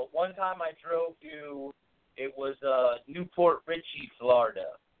 One time I drove to, it was Newport Richey,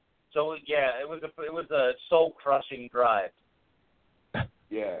 Florida. So yeah, it was a soul crushing drive.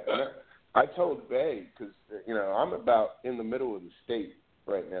 Yeah, and I told Bay because I'm about in the middle of the state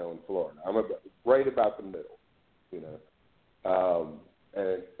right now in Florida. I'm right about the middle, and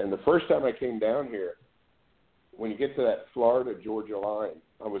the first time I came down here, when you get to that Florida-Georgia line,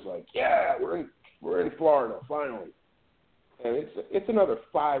 I was like, yeah, we're in Florida finally, and it's another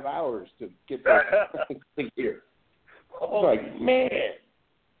 5 hours to get back to here. I was like, man,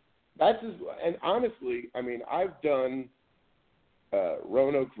 And honestly, I mean, I've done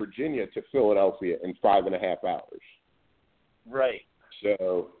Roanoke, Virginia to Philadelphia in 5.5 hours. Right.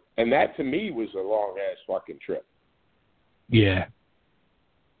 So, and that to me was a long ass fucking trip. Yeah.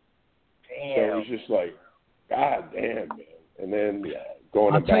 Damn. So it was just like, God damn, man. And then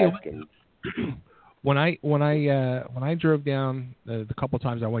going back and when I drove down the couple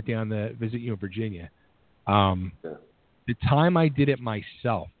times I went down to visit you in Virginia, the time I did it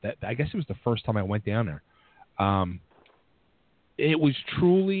myself, that I guess it was the first time I went down there. It was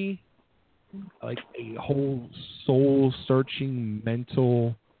truly like a whole soul-searching,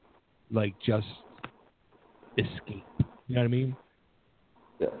 mental, like just escape. You know what I mean?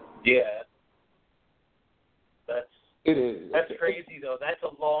 Yeah. It is. That's crazy though. That's a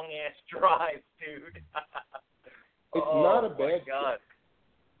long ass drive, dude. It's not a bad trip.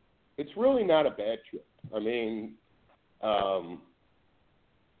 It's really not a bad trip. I mean, the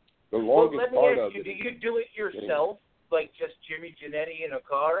longest part of it. Do you do it yourself, like just Jimmy Jannetty in a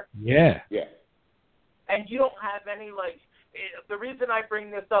car? Yeah. Yeah. And you don't have any the reason I bring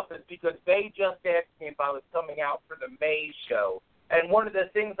this up is because they just asked me if I was coming out for the May show. And one of the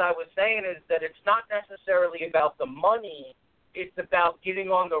things I was saying is that it's not necessarily about the money. It's about getting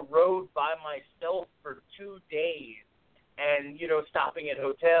on the road by myself for 2 days and, stopping at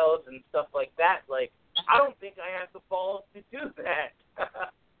hotels and stuff like that. Like, I don't think I have the balls to do that.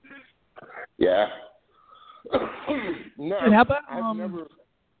 Yeah. No, and how about I've never...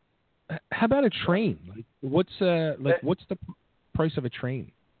 How about a train? Like, what's the price of a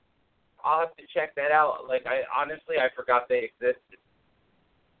train? I'll have to check that out. Like, I forgot they existed.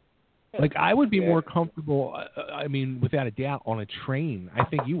 Like, I would be more comfortable, I mean, without a doubt, on a train. I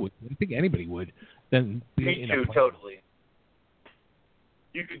think you would. I think anybody would. Than Me too, totally.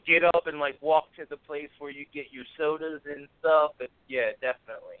 You could get up and, walk to the place where you get your sodas and stuff. But, yeah,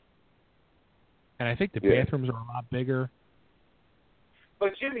 definitely. And I think the bathrooms are a lot bigger. But,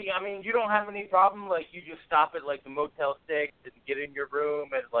 Jimmy, I mean, you don't have any problem, you just stop at, the Motel 6 and get in your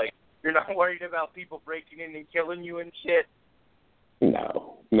room and, you're not worried about people breaking in and killing you and shit?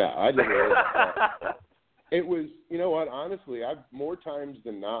 No, I didn't. It was, you know what? Honestly, I've more times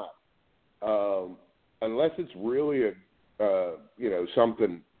than not, unless it's really a,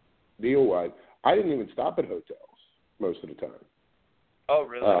 something deal-wise. I didn't even stop at hotels most of the time. Oh,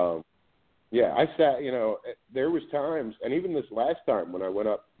 really? Yeah, I sat. There was times, and even this last time when I went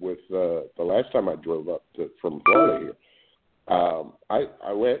up with the last time I drove up from Florida here,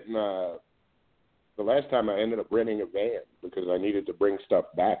 I went and. The last time I ended up renting a van because I needed to bring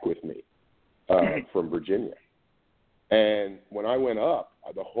stuff back with me from Virginia. And when I went up,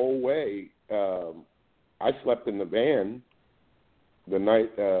 the whole way, I slept in the van the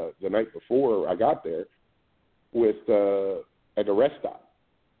night before I got there at the rest stop.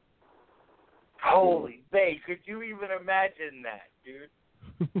 Holy babe, could you even imagine that, dude?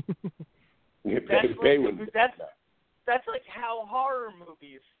 That's like how horror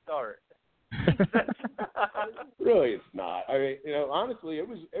movies start. Really, it's not. I mean, honestly, it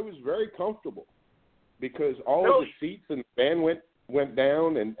was very comfortable because all of the seats in the van went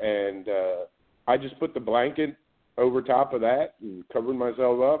down, and I just put the blanket over top of that and covered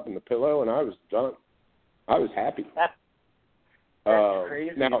myself up and the pillow, and I was done. I was happy. That's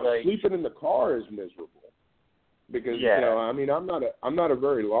crazy. Now, sleeping in the car is miserable because I mean, I'm not a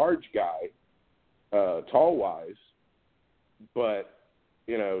very large guy, tall wise, but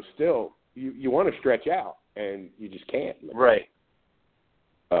still. You want to stretch out, and you just can't. Right.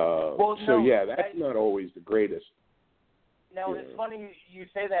 That's not always the greatest. Now, it's funny you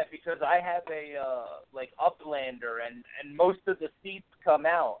say that because I have a, Uplander, and most of the seats come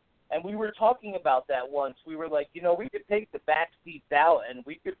out. And we were talking about that once. We were like, we could take the back seats out, and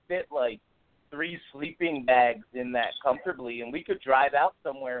we could fit, 3 sleeping bags in that comfortably, and we could drive out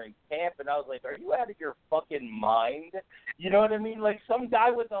somewhere and camp. And I was like, are you out of your fucking mind? You know what I mean? Like, some guy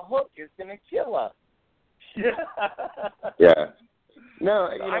with a hook is going to kill us. Yeah. No,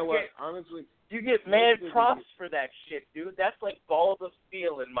 you know what? Honestly, you get mad props for that shit, dude. That's like balls of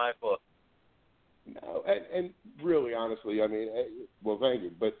steel in my book. No, and really, honestly, I mean, well, thank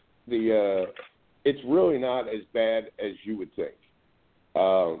you, but it's really not as bad as you would think.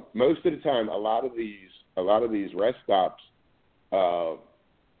 Most of the time, a lot of these rest stops,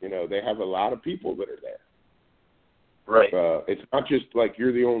 they have a lot of people that are there. Right. It's not just like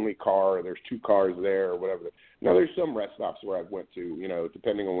you're the only car, or there's 2 cars there, or whatever. No, there's some rest stops where I've went to,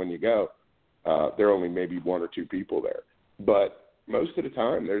 depending on when you go, there are only maybe 1 or 2 people there. But most of the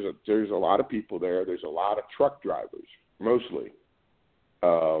time, there's a lot of people there. There's a lot of truck drivers, mostly,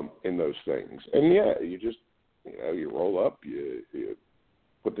 in those things. And yeah, you just, you roll up, you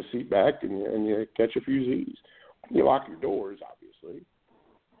put the seat back, and you catch a few Z's. You lock your doors, obviously.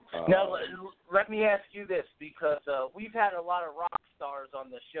 Now, let me ask you this, because we've had a lot of rock stars on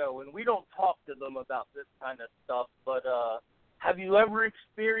the show, and we don't talk to them about this kind of stuff, but have you ever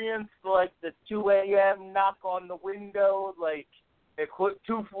experienced, like, the 2 a.m. knock on the window, like,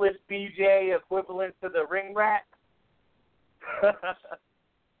 toothless BJ equivalent to the ring rat?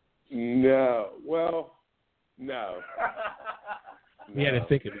 No. Well, no. You had to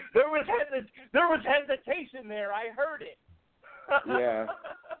think of it. There was hesitation there. I heard it. Yeah.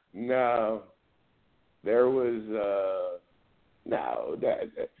 No. There was no.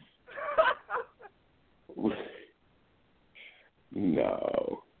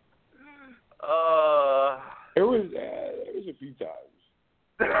 No. There was a few times.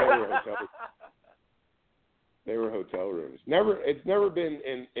 They were hotel rooms. It's never been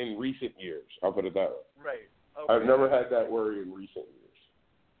in recent years. I'll put it that way. Right. Okay. I've never had that worry in recent years.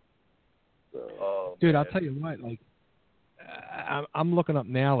 So. Dude, I'll tell you what. Like, I'm looking up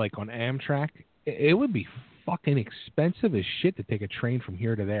now. Like on Amtrak, it would be fucking expensive as shit to take a train from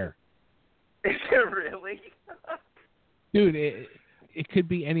here to there. Is it really? Dude, it could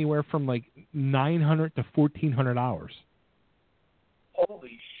be anywhere from like $900 to $1,400.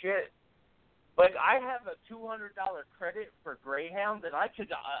 Holy shit. Like, I have a $200 credit for Greyhound, and I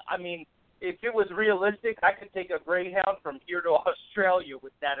could, if it was realistic, I could take a Greyhound from here to Australia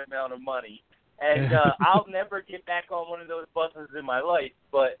with that amount of money. And I'll never get back on one of those buses in my life,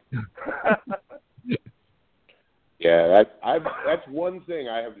 but... Yeah, that's one thing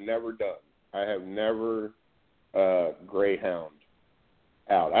I have never done. I have never Greyhound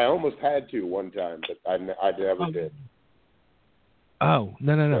out. I almost had to one time, but I never did. Oh,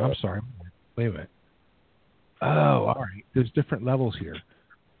 no, I'm sorry. Wait a minute. Oh, all right. There's different levels here.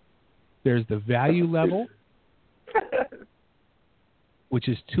 There's the value level, which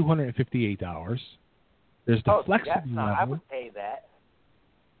is $258. There's the flexible level. I would pay that.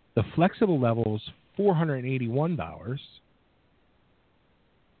 The flexible level is $481.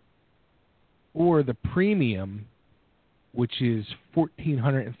 Or the premium, which is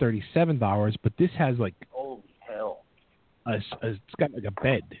 $1,437, but this has like holy hell, it's got like a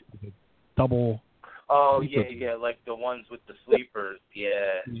bed, like a double. Oh yeah, like the ones with the sleepers.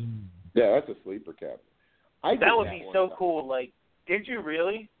 Yeah. Yeah, that's a sleeper cabin. That would be so cool. Like, did you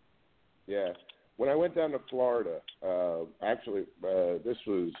really? Yeah. When I went down to Florida, this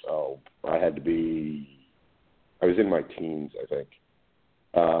was I was in my teens, I think.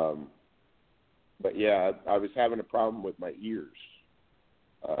 But yeah, I was having a problem with my ears.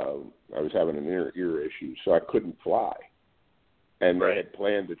 I was having an ear issue, so I couldn't fly. And they had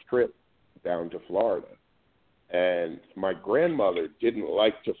planned a trip down to Florida. And my grandmother didn't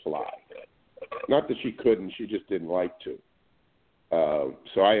like to fly. Not that she couldn't, she just didn't like to.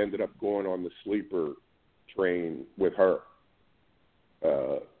 So I ended up going on the sleeper train with her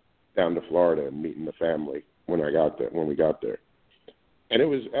down to Florida and meeting the family when we got there. And it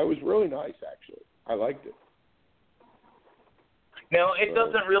was really nice, actually. I liked it. Now, it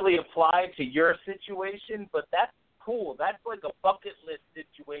doesn't really apply to your situation, but that's cool. That's like a bucket list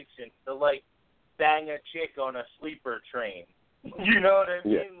situation to, like, bang a chick on a sleeper train. You know what I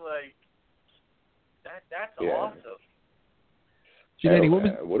mean? Yeah. Like, that's awesome. Jannetty, what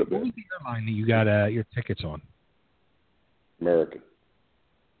was the airline that you got your tickets on? American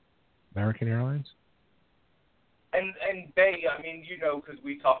Airlines? And they, I mean, you know, because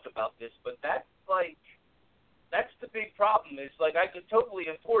we talked about this, but that's the big problem. Is like I could totally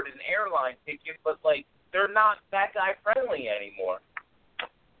afford an airline ticket, but like they're not that guy friendly anymore.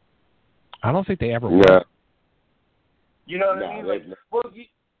 I don't think they ever were. Yeah. You know what I mean? Like, well,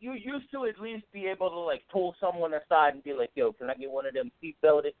 you used to at least be able to like pull someone aside and be like, "Yo, can I get one of them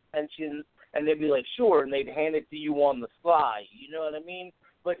seatbelt extensions?" And they'd be like, "Sure," and they'd hand it to you on the fly. You know what I mean?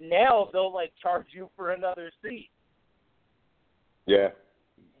 But now they'll like charge you for another seat. Yeah.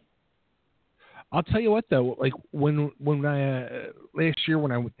 I'll tell you what though, like when I last year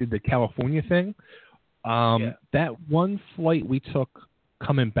when I did the California thing, that one flight we took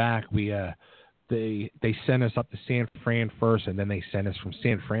coming back, they sent us up to San Fran first, and then they sent us from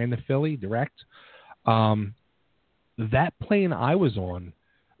San Fran to Philly direct. That plane I was on,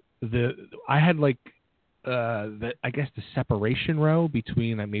 I had like I guess the separation row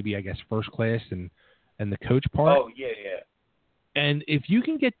between maybe I guess first class and the coach part. Oh yeah. And if you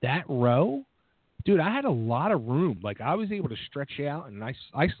can get that row, dude, I had a lot of room. Like I was able to stretch out, and I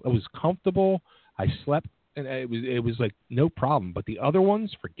was comfortable. I slept, and it was like no problem. But the other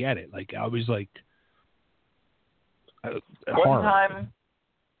ones, forget it. Like I was like One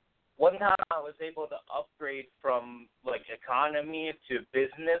one time I was able to upgrade from, like, economy to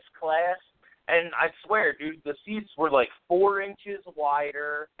business class. And I swear, dude, the seats were like 4 inches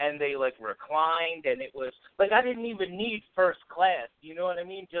wider, and they like reclined, and it was like I didn't even need first class. You know what I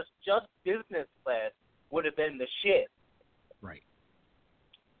mean? Just business class would have been the shit. Right.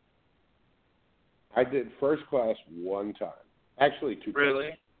 I did first class one time. Actually, 2 times. Really?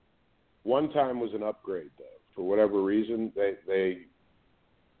 One time was an upgrade, though. For whatever reason, they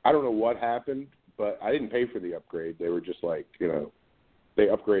I don't know what happened, but I didn't pay for the upgrade. They were just like, they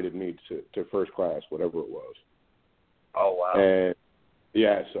upgraded me to first class, whatever it was. Oh, wow. And,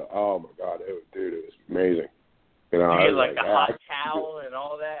 yeah, so, oh, my God, it was amazing. You get, like, the hot towel and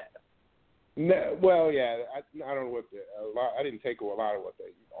all that? No, well, yeah, I don't know I didn't take a lot of what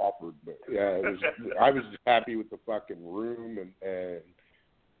they offered, but, yeah, I was just happy with the fucking room, and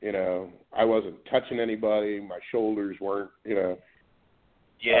I wasn't touching anybody. My shoulders weren't, Yeah.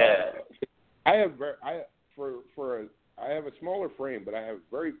 I have a smaller frame, but I have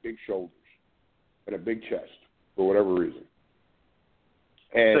very big shoulders and a big chest for whatever reason.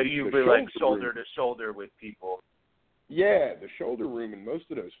 And so you'd be like shoulder to shoulder with people. Yeah, the shoulder room in most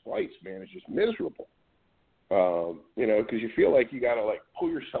of those flights, man, is just miserable. Because you feel like you got to like pull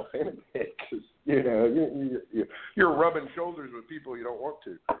yourself in a bit, because you're rubbing shoulders with people you don't want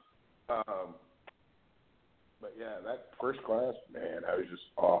to. But yeah, that first class, man, I was just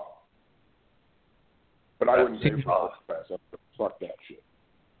off. But I wouldn't say first class. Fuck that shit.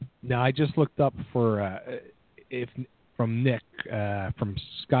 No, I just looked up for from Nick from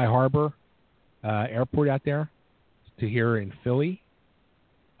Sky Harbor Airport out there to here in Philly.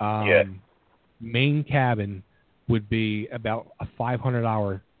 Main cabin would be about a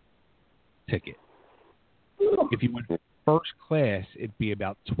 $500 ticket. If you went first class, it'd be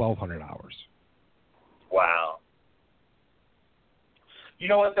about $1,200. Wow. You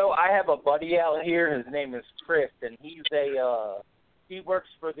know what, though? I have a buddy out here. His name is Chris, and he works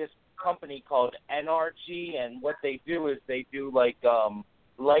for this company called NRG, and what they do is they do, like,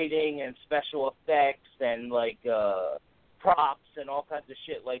 lighting and special effects and, like, props and all kinds of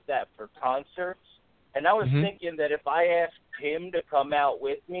shit like that for concerts. And I was thinking that if I asked him to come out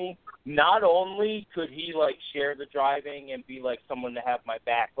with me, not only could he, like, share the driving and be, like, someone to have my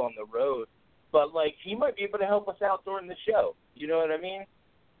back on the road, but, like, he might be able to help us out during the show. You know what I mean?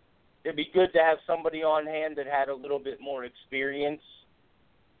 It'd be good to have somebody on hand that had a little bit more experience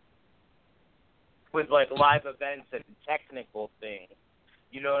with, like, live events and technical things.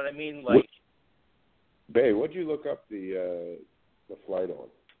 You know what I mean? Like, Babe, what'd you look up the flight on?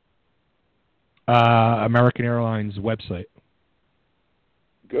 American Airlines website.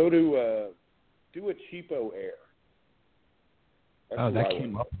 Go to do a cheapo air. That's that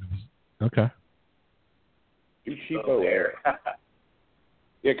came up. Okay. Do cheapo air.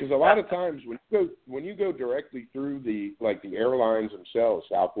 Yeah, because a lot of times when you go directly through the airlines themselves,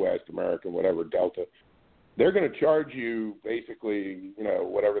 Southwest, American, whatever, Delta, they're going to charge you basically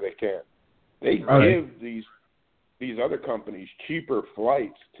whatever they can. They give these other companies cheaper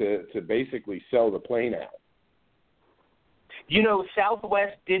flights to basically sell the plane out.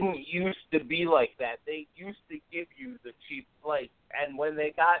 Southwest didn't used to be like that. They used to give you the cheap flights, and when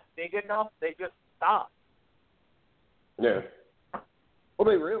they got big enough, they just stopped. Yeah. Well,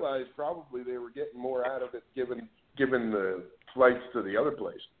 they realized probably they were getting more out of it given the flights to the other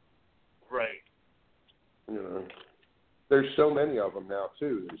place. Right. There's so many of them now,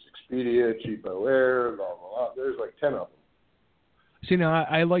 too. There's Expedia, Cheapo Air, blah, blah, blah. There's like 10 of them. See, now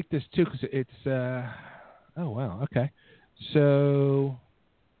I like this, too, because it's, oh, wow, okay. So,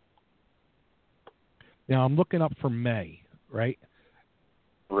 now I'm looking up for May, right?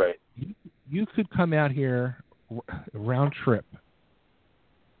 Right. You could come out here round trip.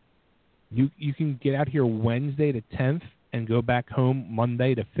 You can get out here Wednesday the 10th and go back home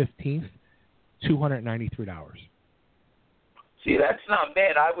Monday the 15th, $293. See, that's not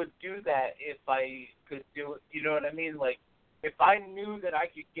bad. I would do that if I could do it. You know what I mean? Like, if I knew that I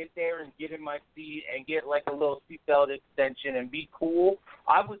could get there and get in my seat and get, like, a little seatbelt extension and be cool,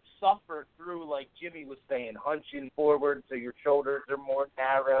 I would suffer through, like Jimmy was saying, hunching forward so your shoulders are more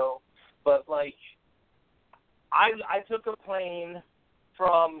narrow. But, like, I took a plane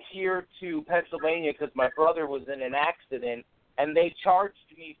from here to Pennsylvania because my brother was in an accident, and they charged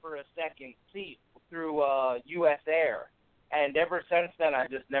me for a second seat through U.S. Air. And ever since then, I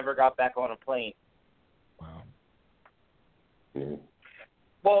just never got back on a plane. Wow. Mm-hmm.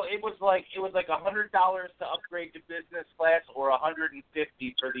 Well, it was like $100 to upgrade to business class or $150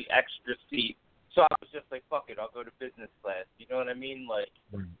 for the extra seat. So I was just like, fuck it, I'll go to business class. You know what I mean? Like,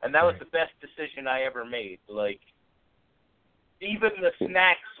 and that was the best decision I ever made. Like, Even the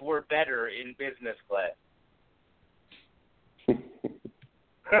snacks were better in business class.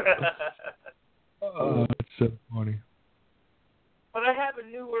 Oh, that's so funny. But I have a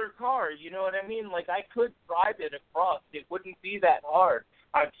newer car, you know what I mean? Like, I could drive it across. It wouldn't be that hard.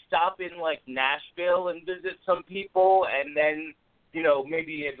 I'd stop in, like, Nashville and visit some people, and then, you know,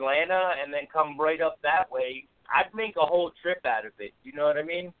 maybe Atlanta, and then come right up that way. I'd make a whole trip out of it, you know what I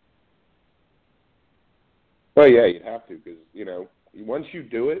mean? Well, yeah, you'd have to, because, you know, once you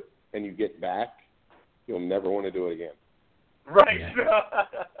do it and you get back, you'll never want to do it again. Right. Yeah.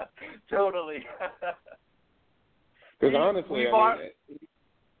 Totally. Because honestly,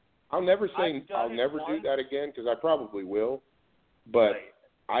 I'll never say I'll never do that again, because I probably will, but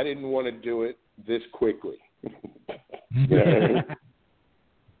I didn't want to do it this quickly. We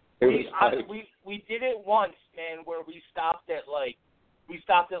did it once, man, where we stopped at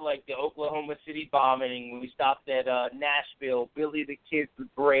the Oklahoma City bombing. We stopped at Nashville, Billy the Kid, the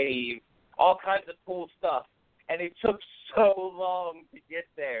Brave, all kinds of cool stuff. And it took so long to get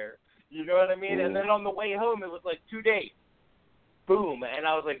there. You know what I mean? And then on the way home, it was like 2 days. Boom. And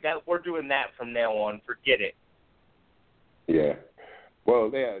I was like, we're doing that from now on. Forget it. Yeah. Well,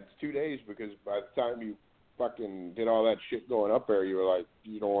 yeah, it's 2 days, because by the time you fucking did all that shit going up there, you were like,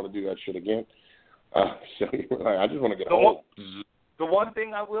 you don't want to do that shit again. So you were like, I just want to get home. The one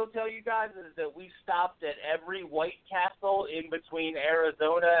thing I will tell you guys is that we stopped at every White Castle in between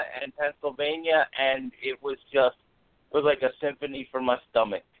Arizona and Pennsylvania, and it was like a symphony for my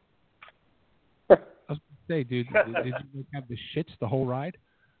stomach. I was going to say, dude, did you have the shits the whole ride?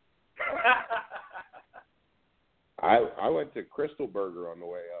 I went to Crystal Burger on the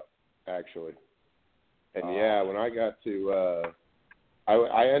way up, actually. And yeah, when I got to,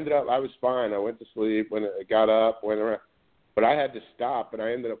 I ended up, I was fine. I went to sleep, when I got up, went around. But I had to stop, and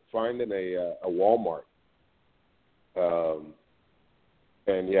I ended up finding a Walmart.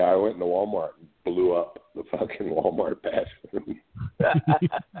 And yeah, I went into Walmart and blew up the fucking Walmart bathroom.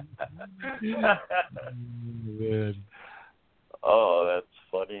 Oh, that's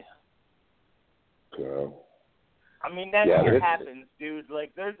funny. So, I mean, that shit happens, dude.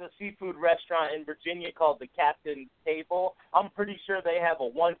 Like, there's a seafood restaurant in Virginia called the Captain's Table. I'm pretty sure they have a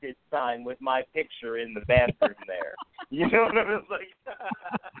wanted sign with my picture in the bathroom there. You know what I mean? Like,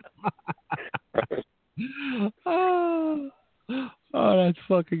 oh, that's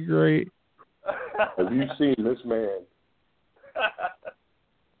fucking great. Have you seen this man?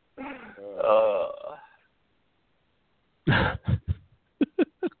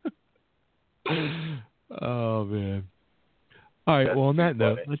 Oh man! All right. Well, on that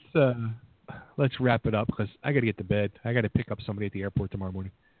note, let's wrap it up, because I got to get to bed. I got to pick up somebody at the airport tomorrow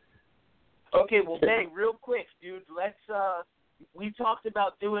morning. Okay. Well, hey, real quick, dude. We talked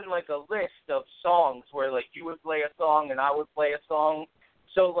about doing like a list of songs where like you would play a song and I would play a song.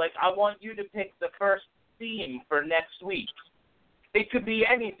 So like I want you to pick the first theme for next week. It could be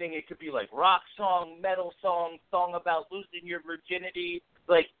anything. It could be like rock song, metal song, song about losing your virginity,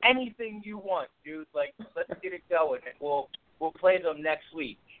 like anything you want, dude. Like, let's get it going, and we'll play them next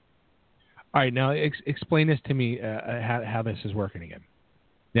week. All right, now explain this to me, how this is working again.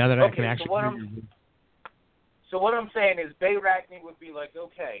 Now that I can actually. So what I'm saying is, Bay Rackney would be like,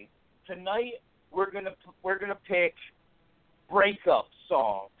 okay, tonight we're gonna pick breakup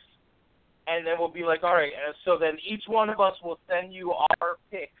songs. And then we'll be like, all right, so then each one of us will send you our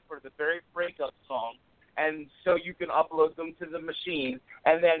pick for the very breakup song, and so you can upload them to the machine.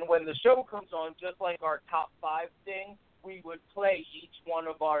 And then when the show comes on, just like our top 5 thing, we would play each one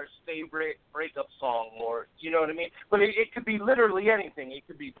of our favorite breakup song, or, you know what I mean? But it could be literally anything. It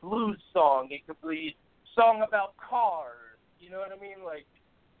could be blues song. It could be song about cars. You know what I mean? Like,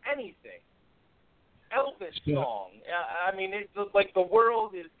 anything. Elvis song. I mean, it's like the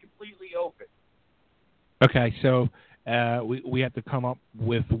world is completely open. Okay, so we have to come up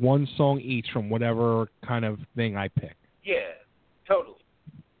with one song each from whatever kind of thing I pick. Yeah, totally.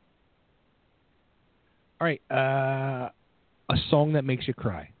 All right, a song that makes you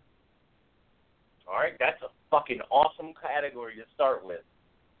cry. All right, that's a fucking awesome category to start with.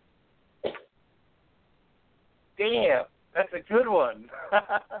 Damn, that's a good one.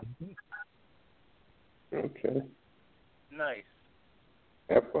 Okay. Nice.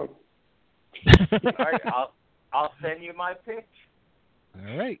 Have fun. All right, I'll send you my pick.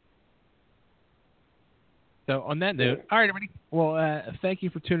 All right. So on that note, all right, everybody. Well, thank you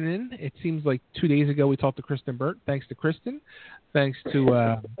for tuning in. It seems like 2 days ago we talked to Kristyn Burtt. Thanks to Kristyn. Thanks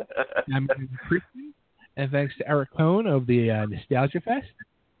to Kristyn. And thanks to Eric Cohen of the Nostalgia Fest.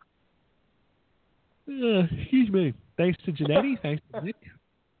 Excuse me. Thanks to Jannetty. Thanks to Nick.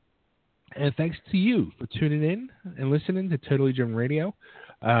 And thanks to you for tuning in and listening to Totally Driven Radio.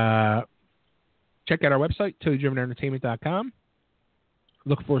 Check out our website, totallydrivenentertainment.com.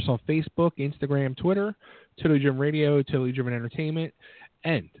 Look for us on Facebook, Instagram, Twitter, Totally Driven Radio, Totally Driven Entertainment.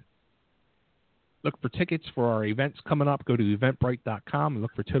 And look for tickets for our events coming up. Go to eventbrite.com and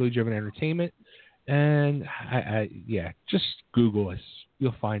look for Totally Driven Entertainment. And, just Google us.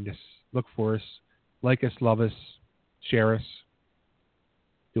 You'll find us. Look for us. Like us, love us, share us.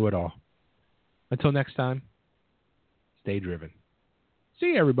 Do it all. Until next time, stay driven. See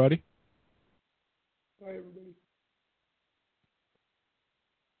you, everybody. Bye, everybody.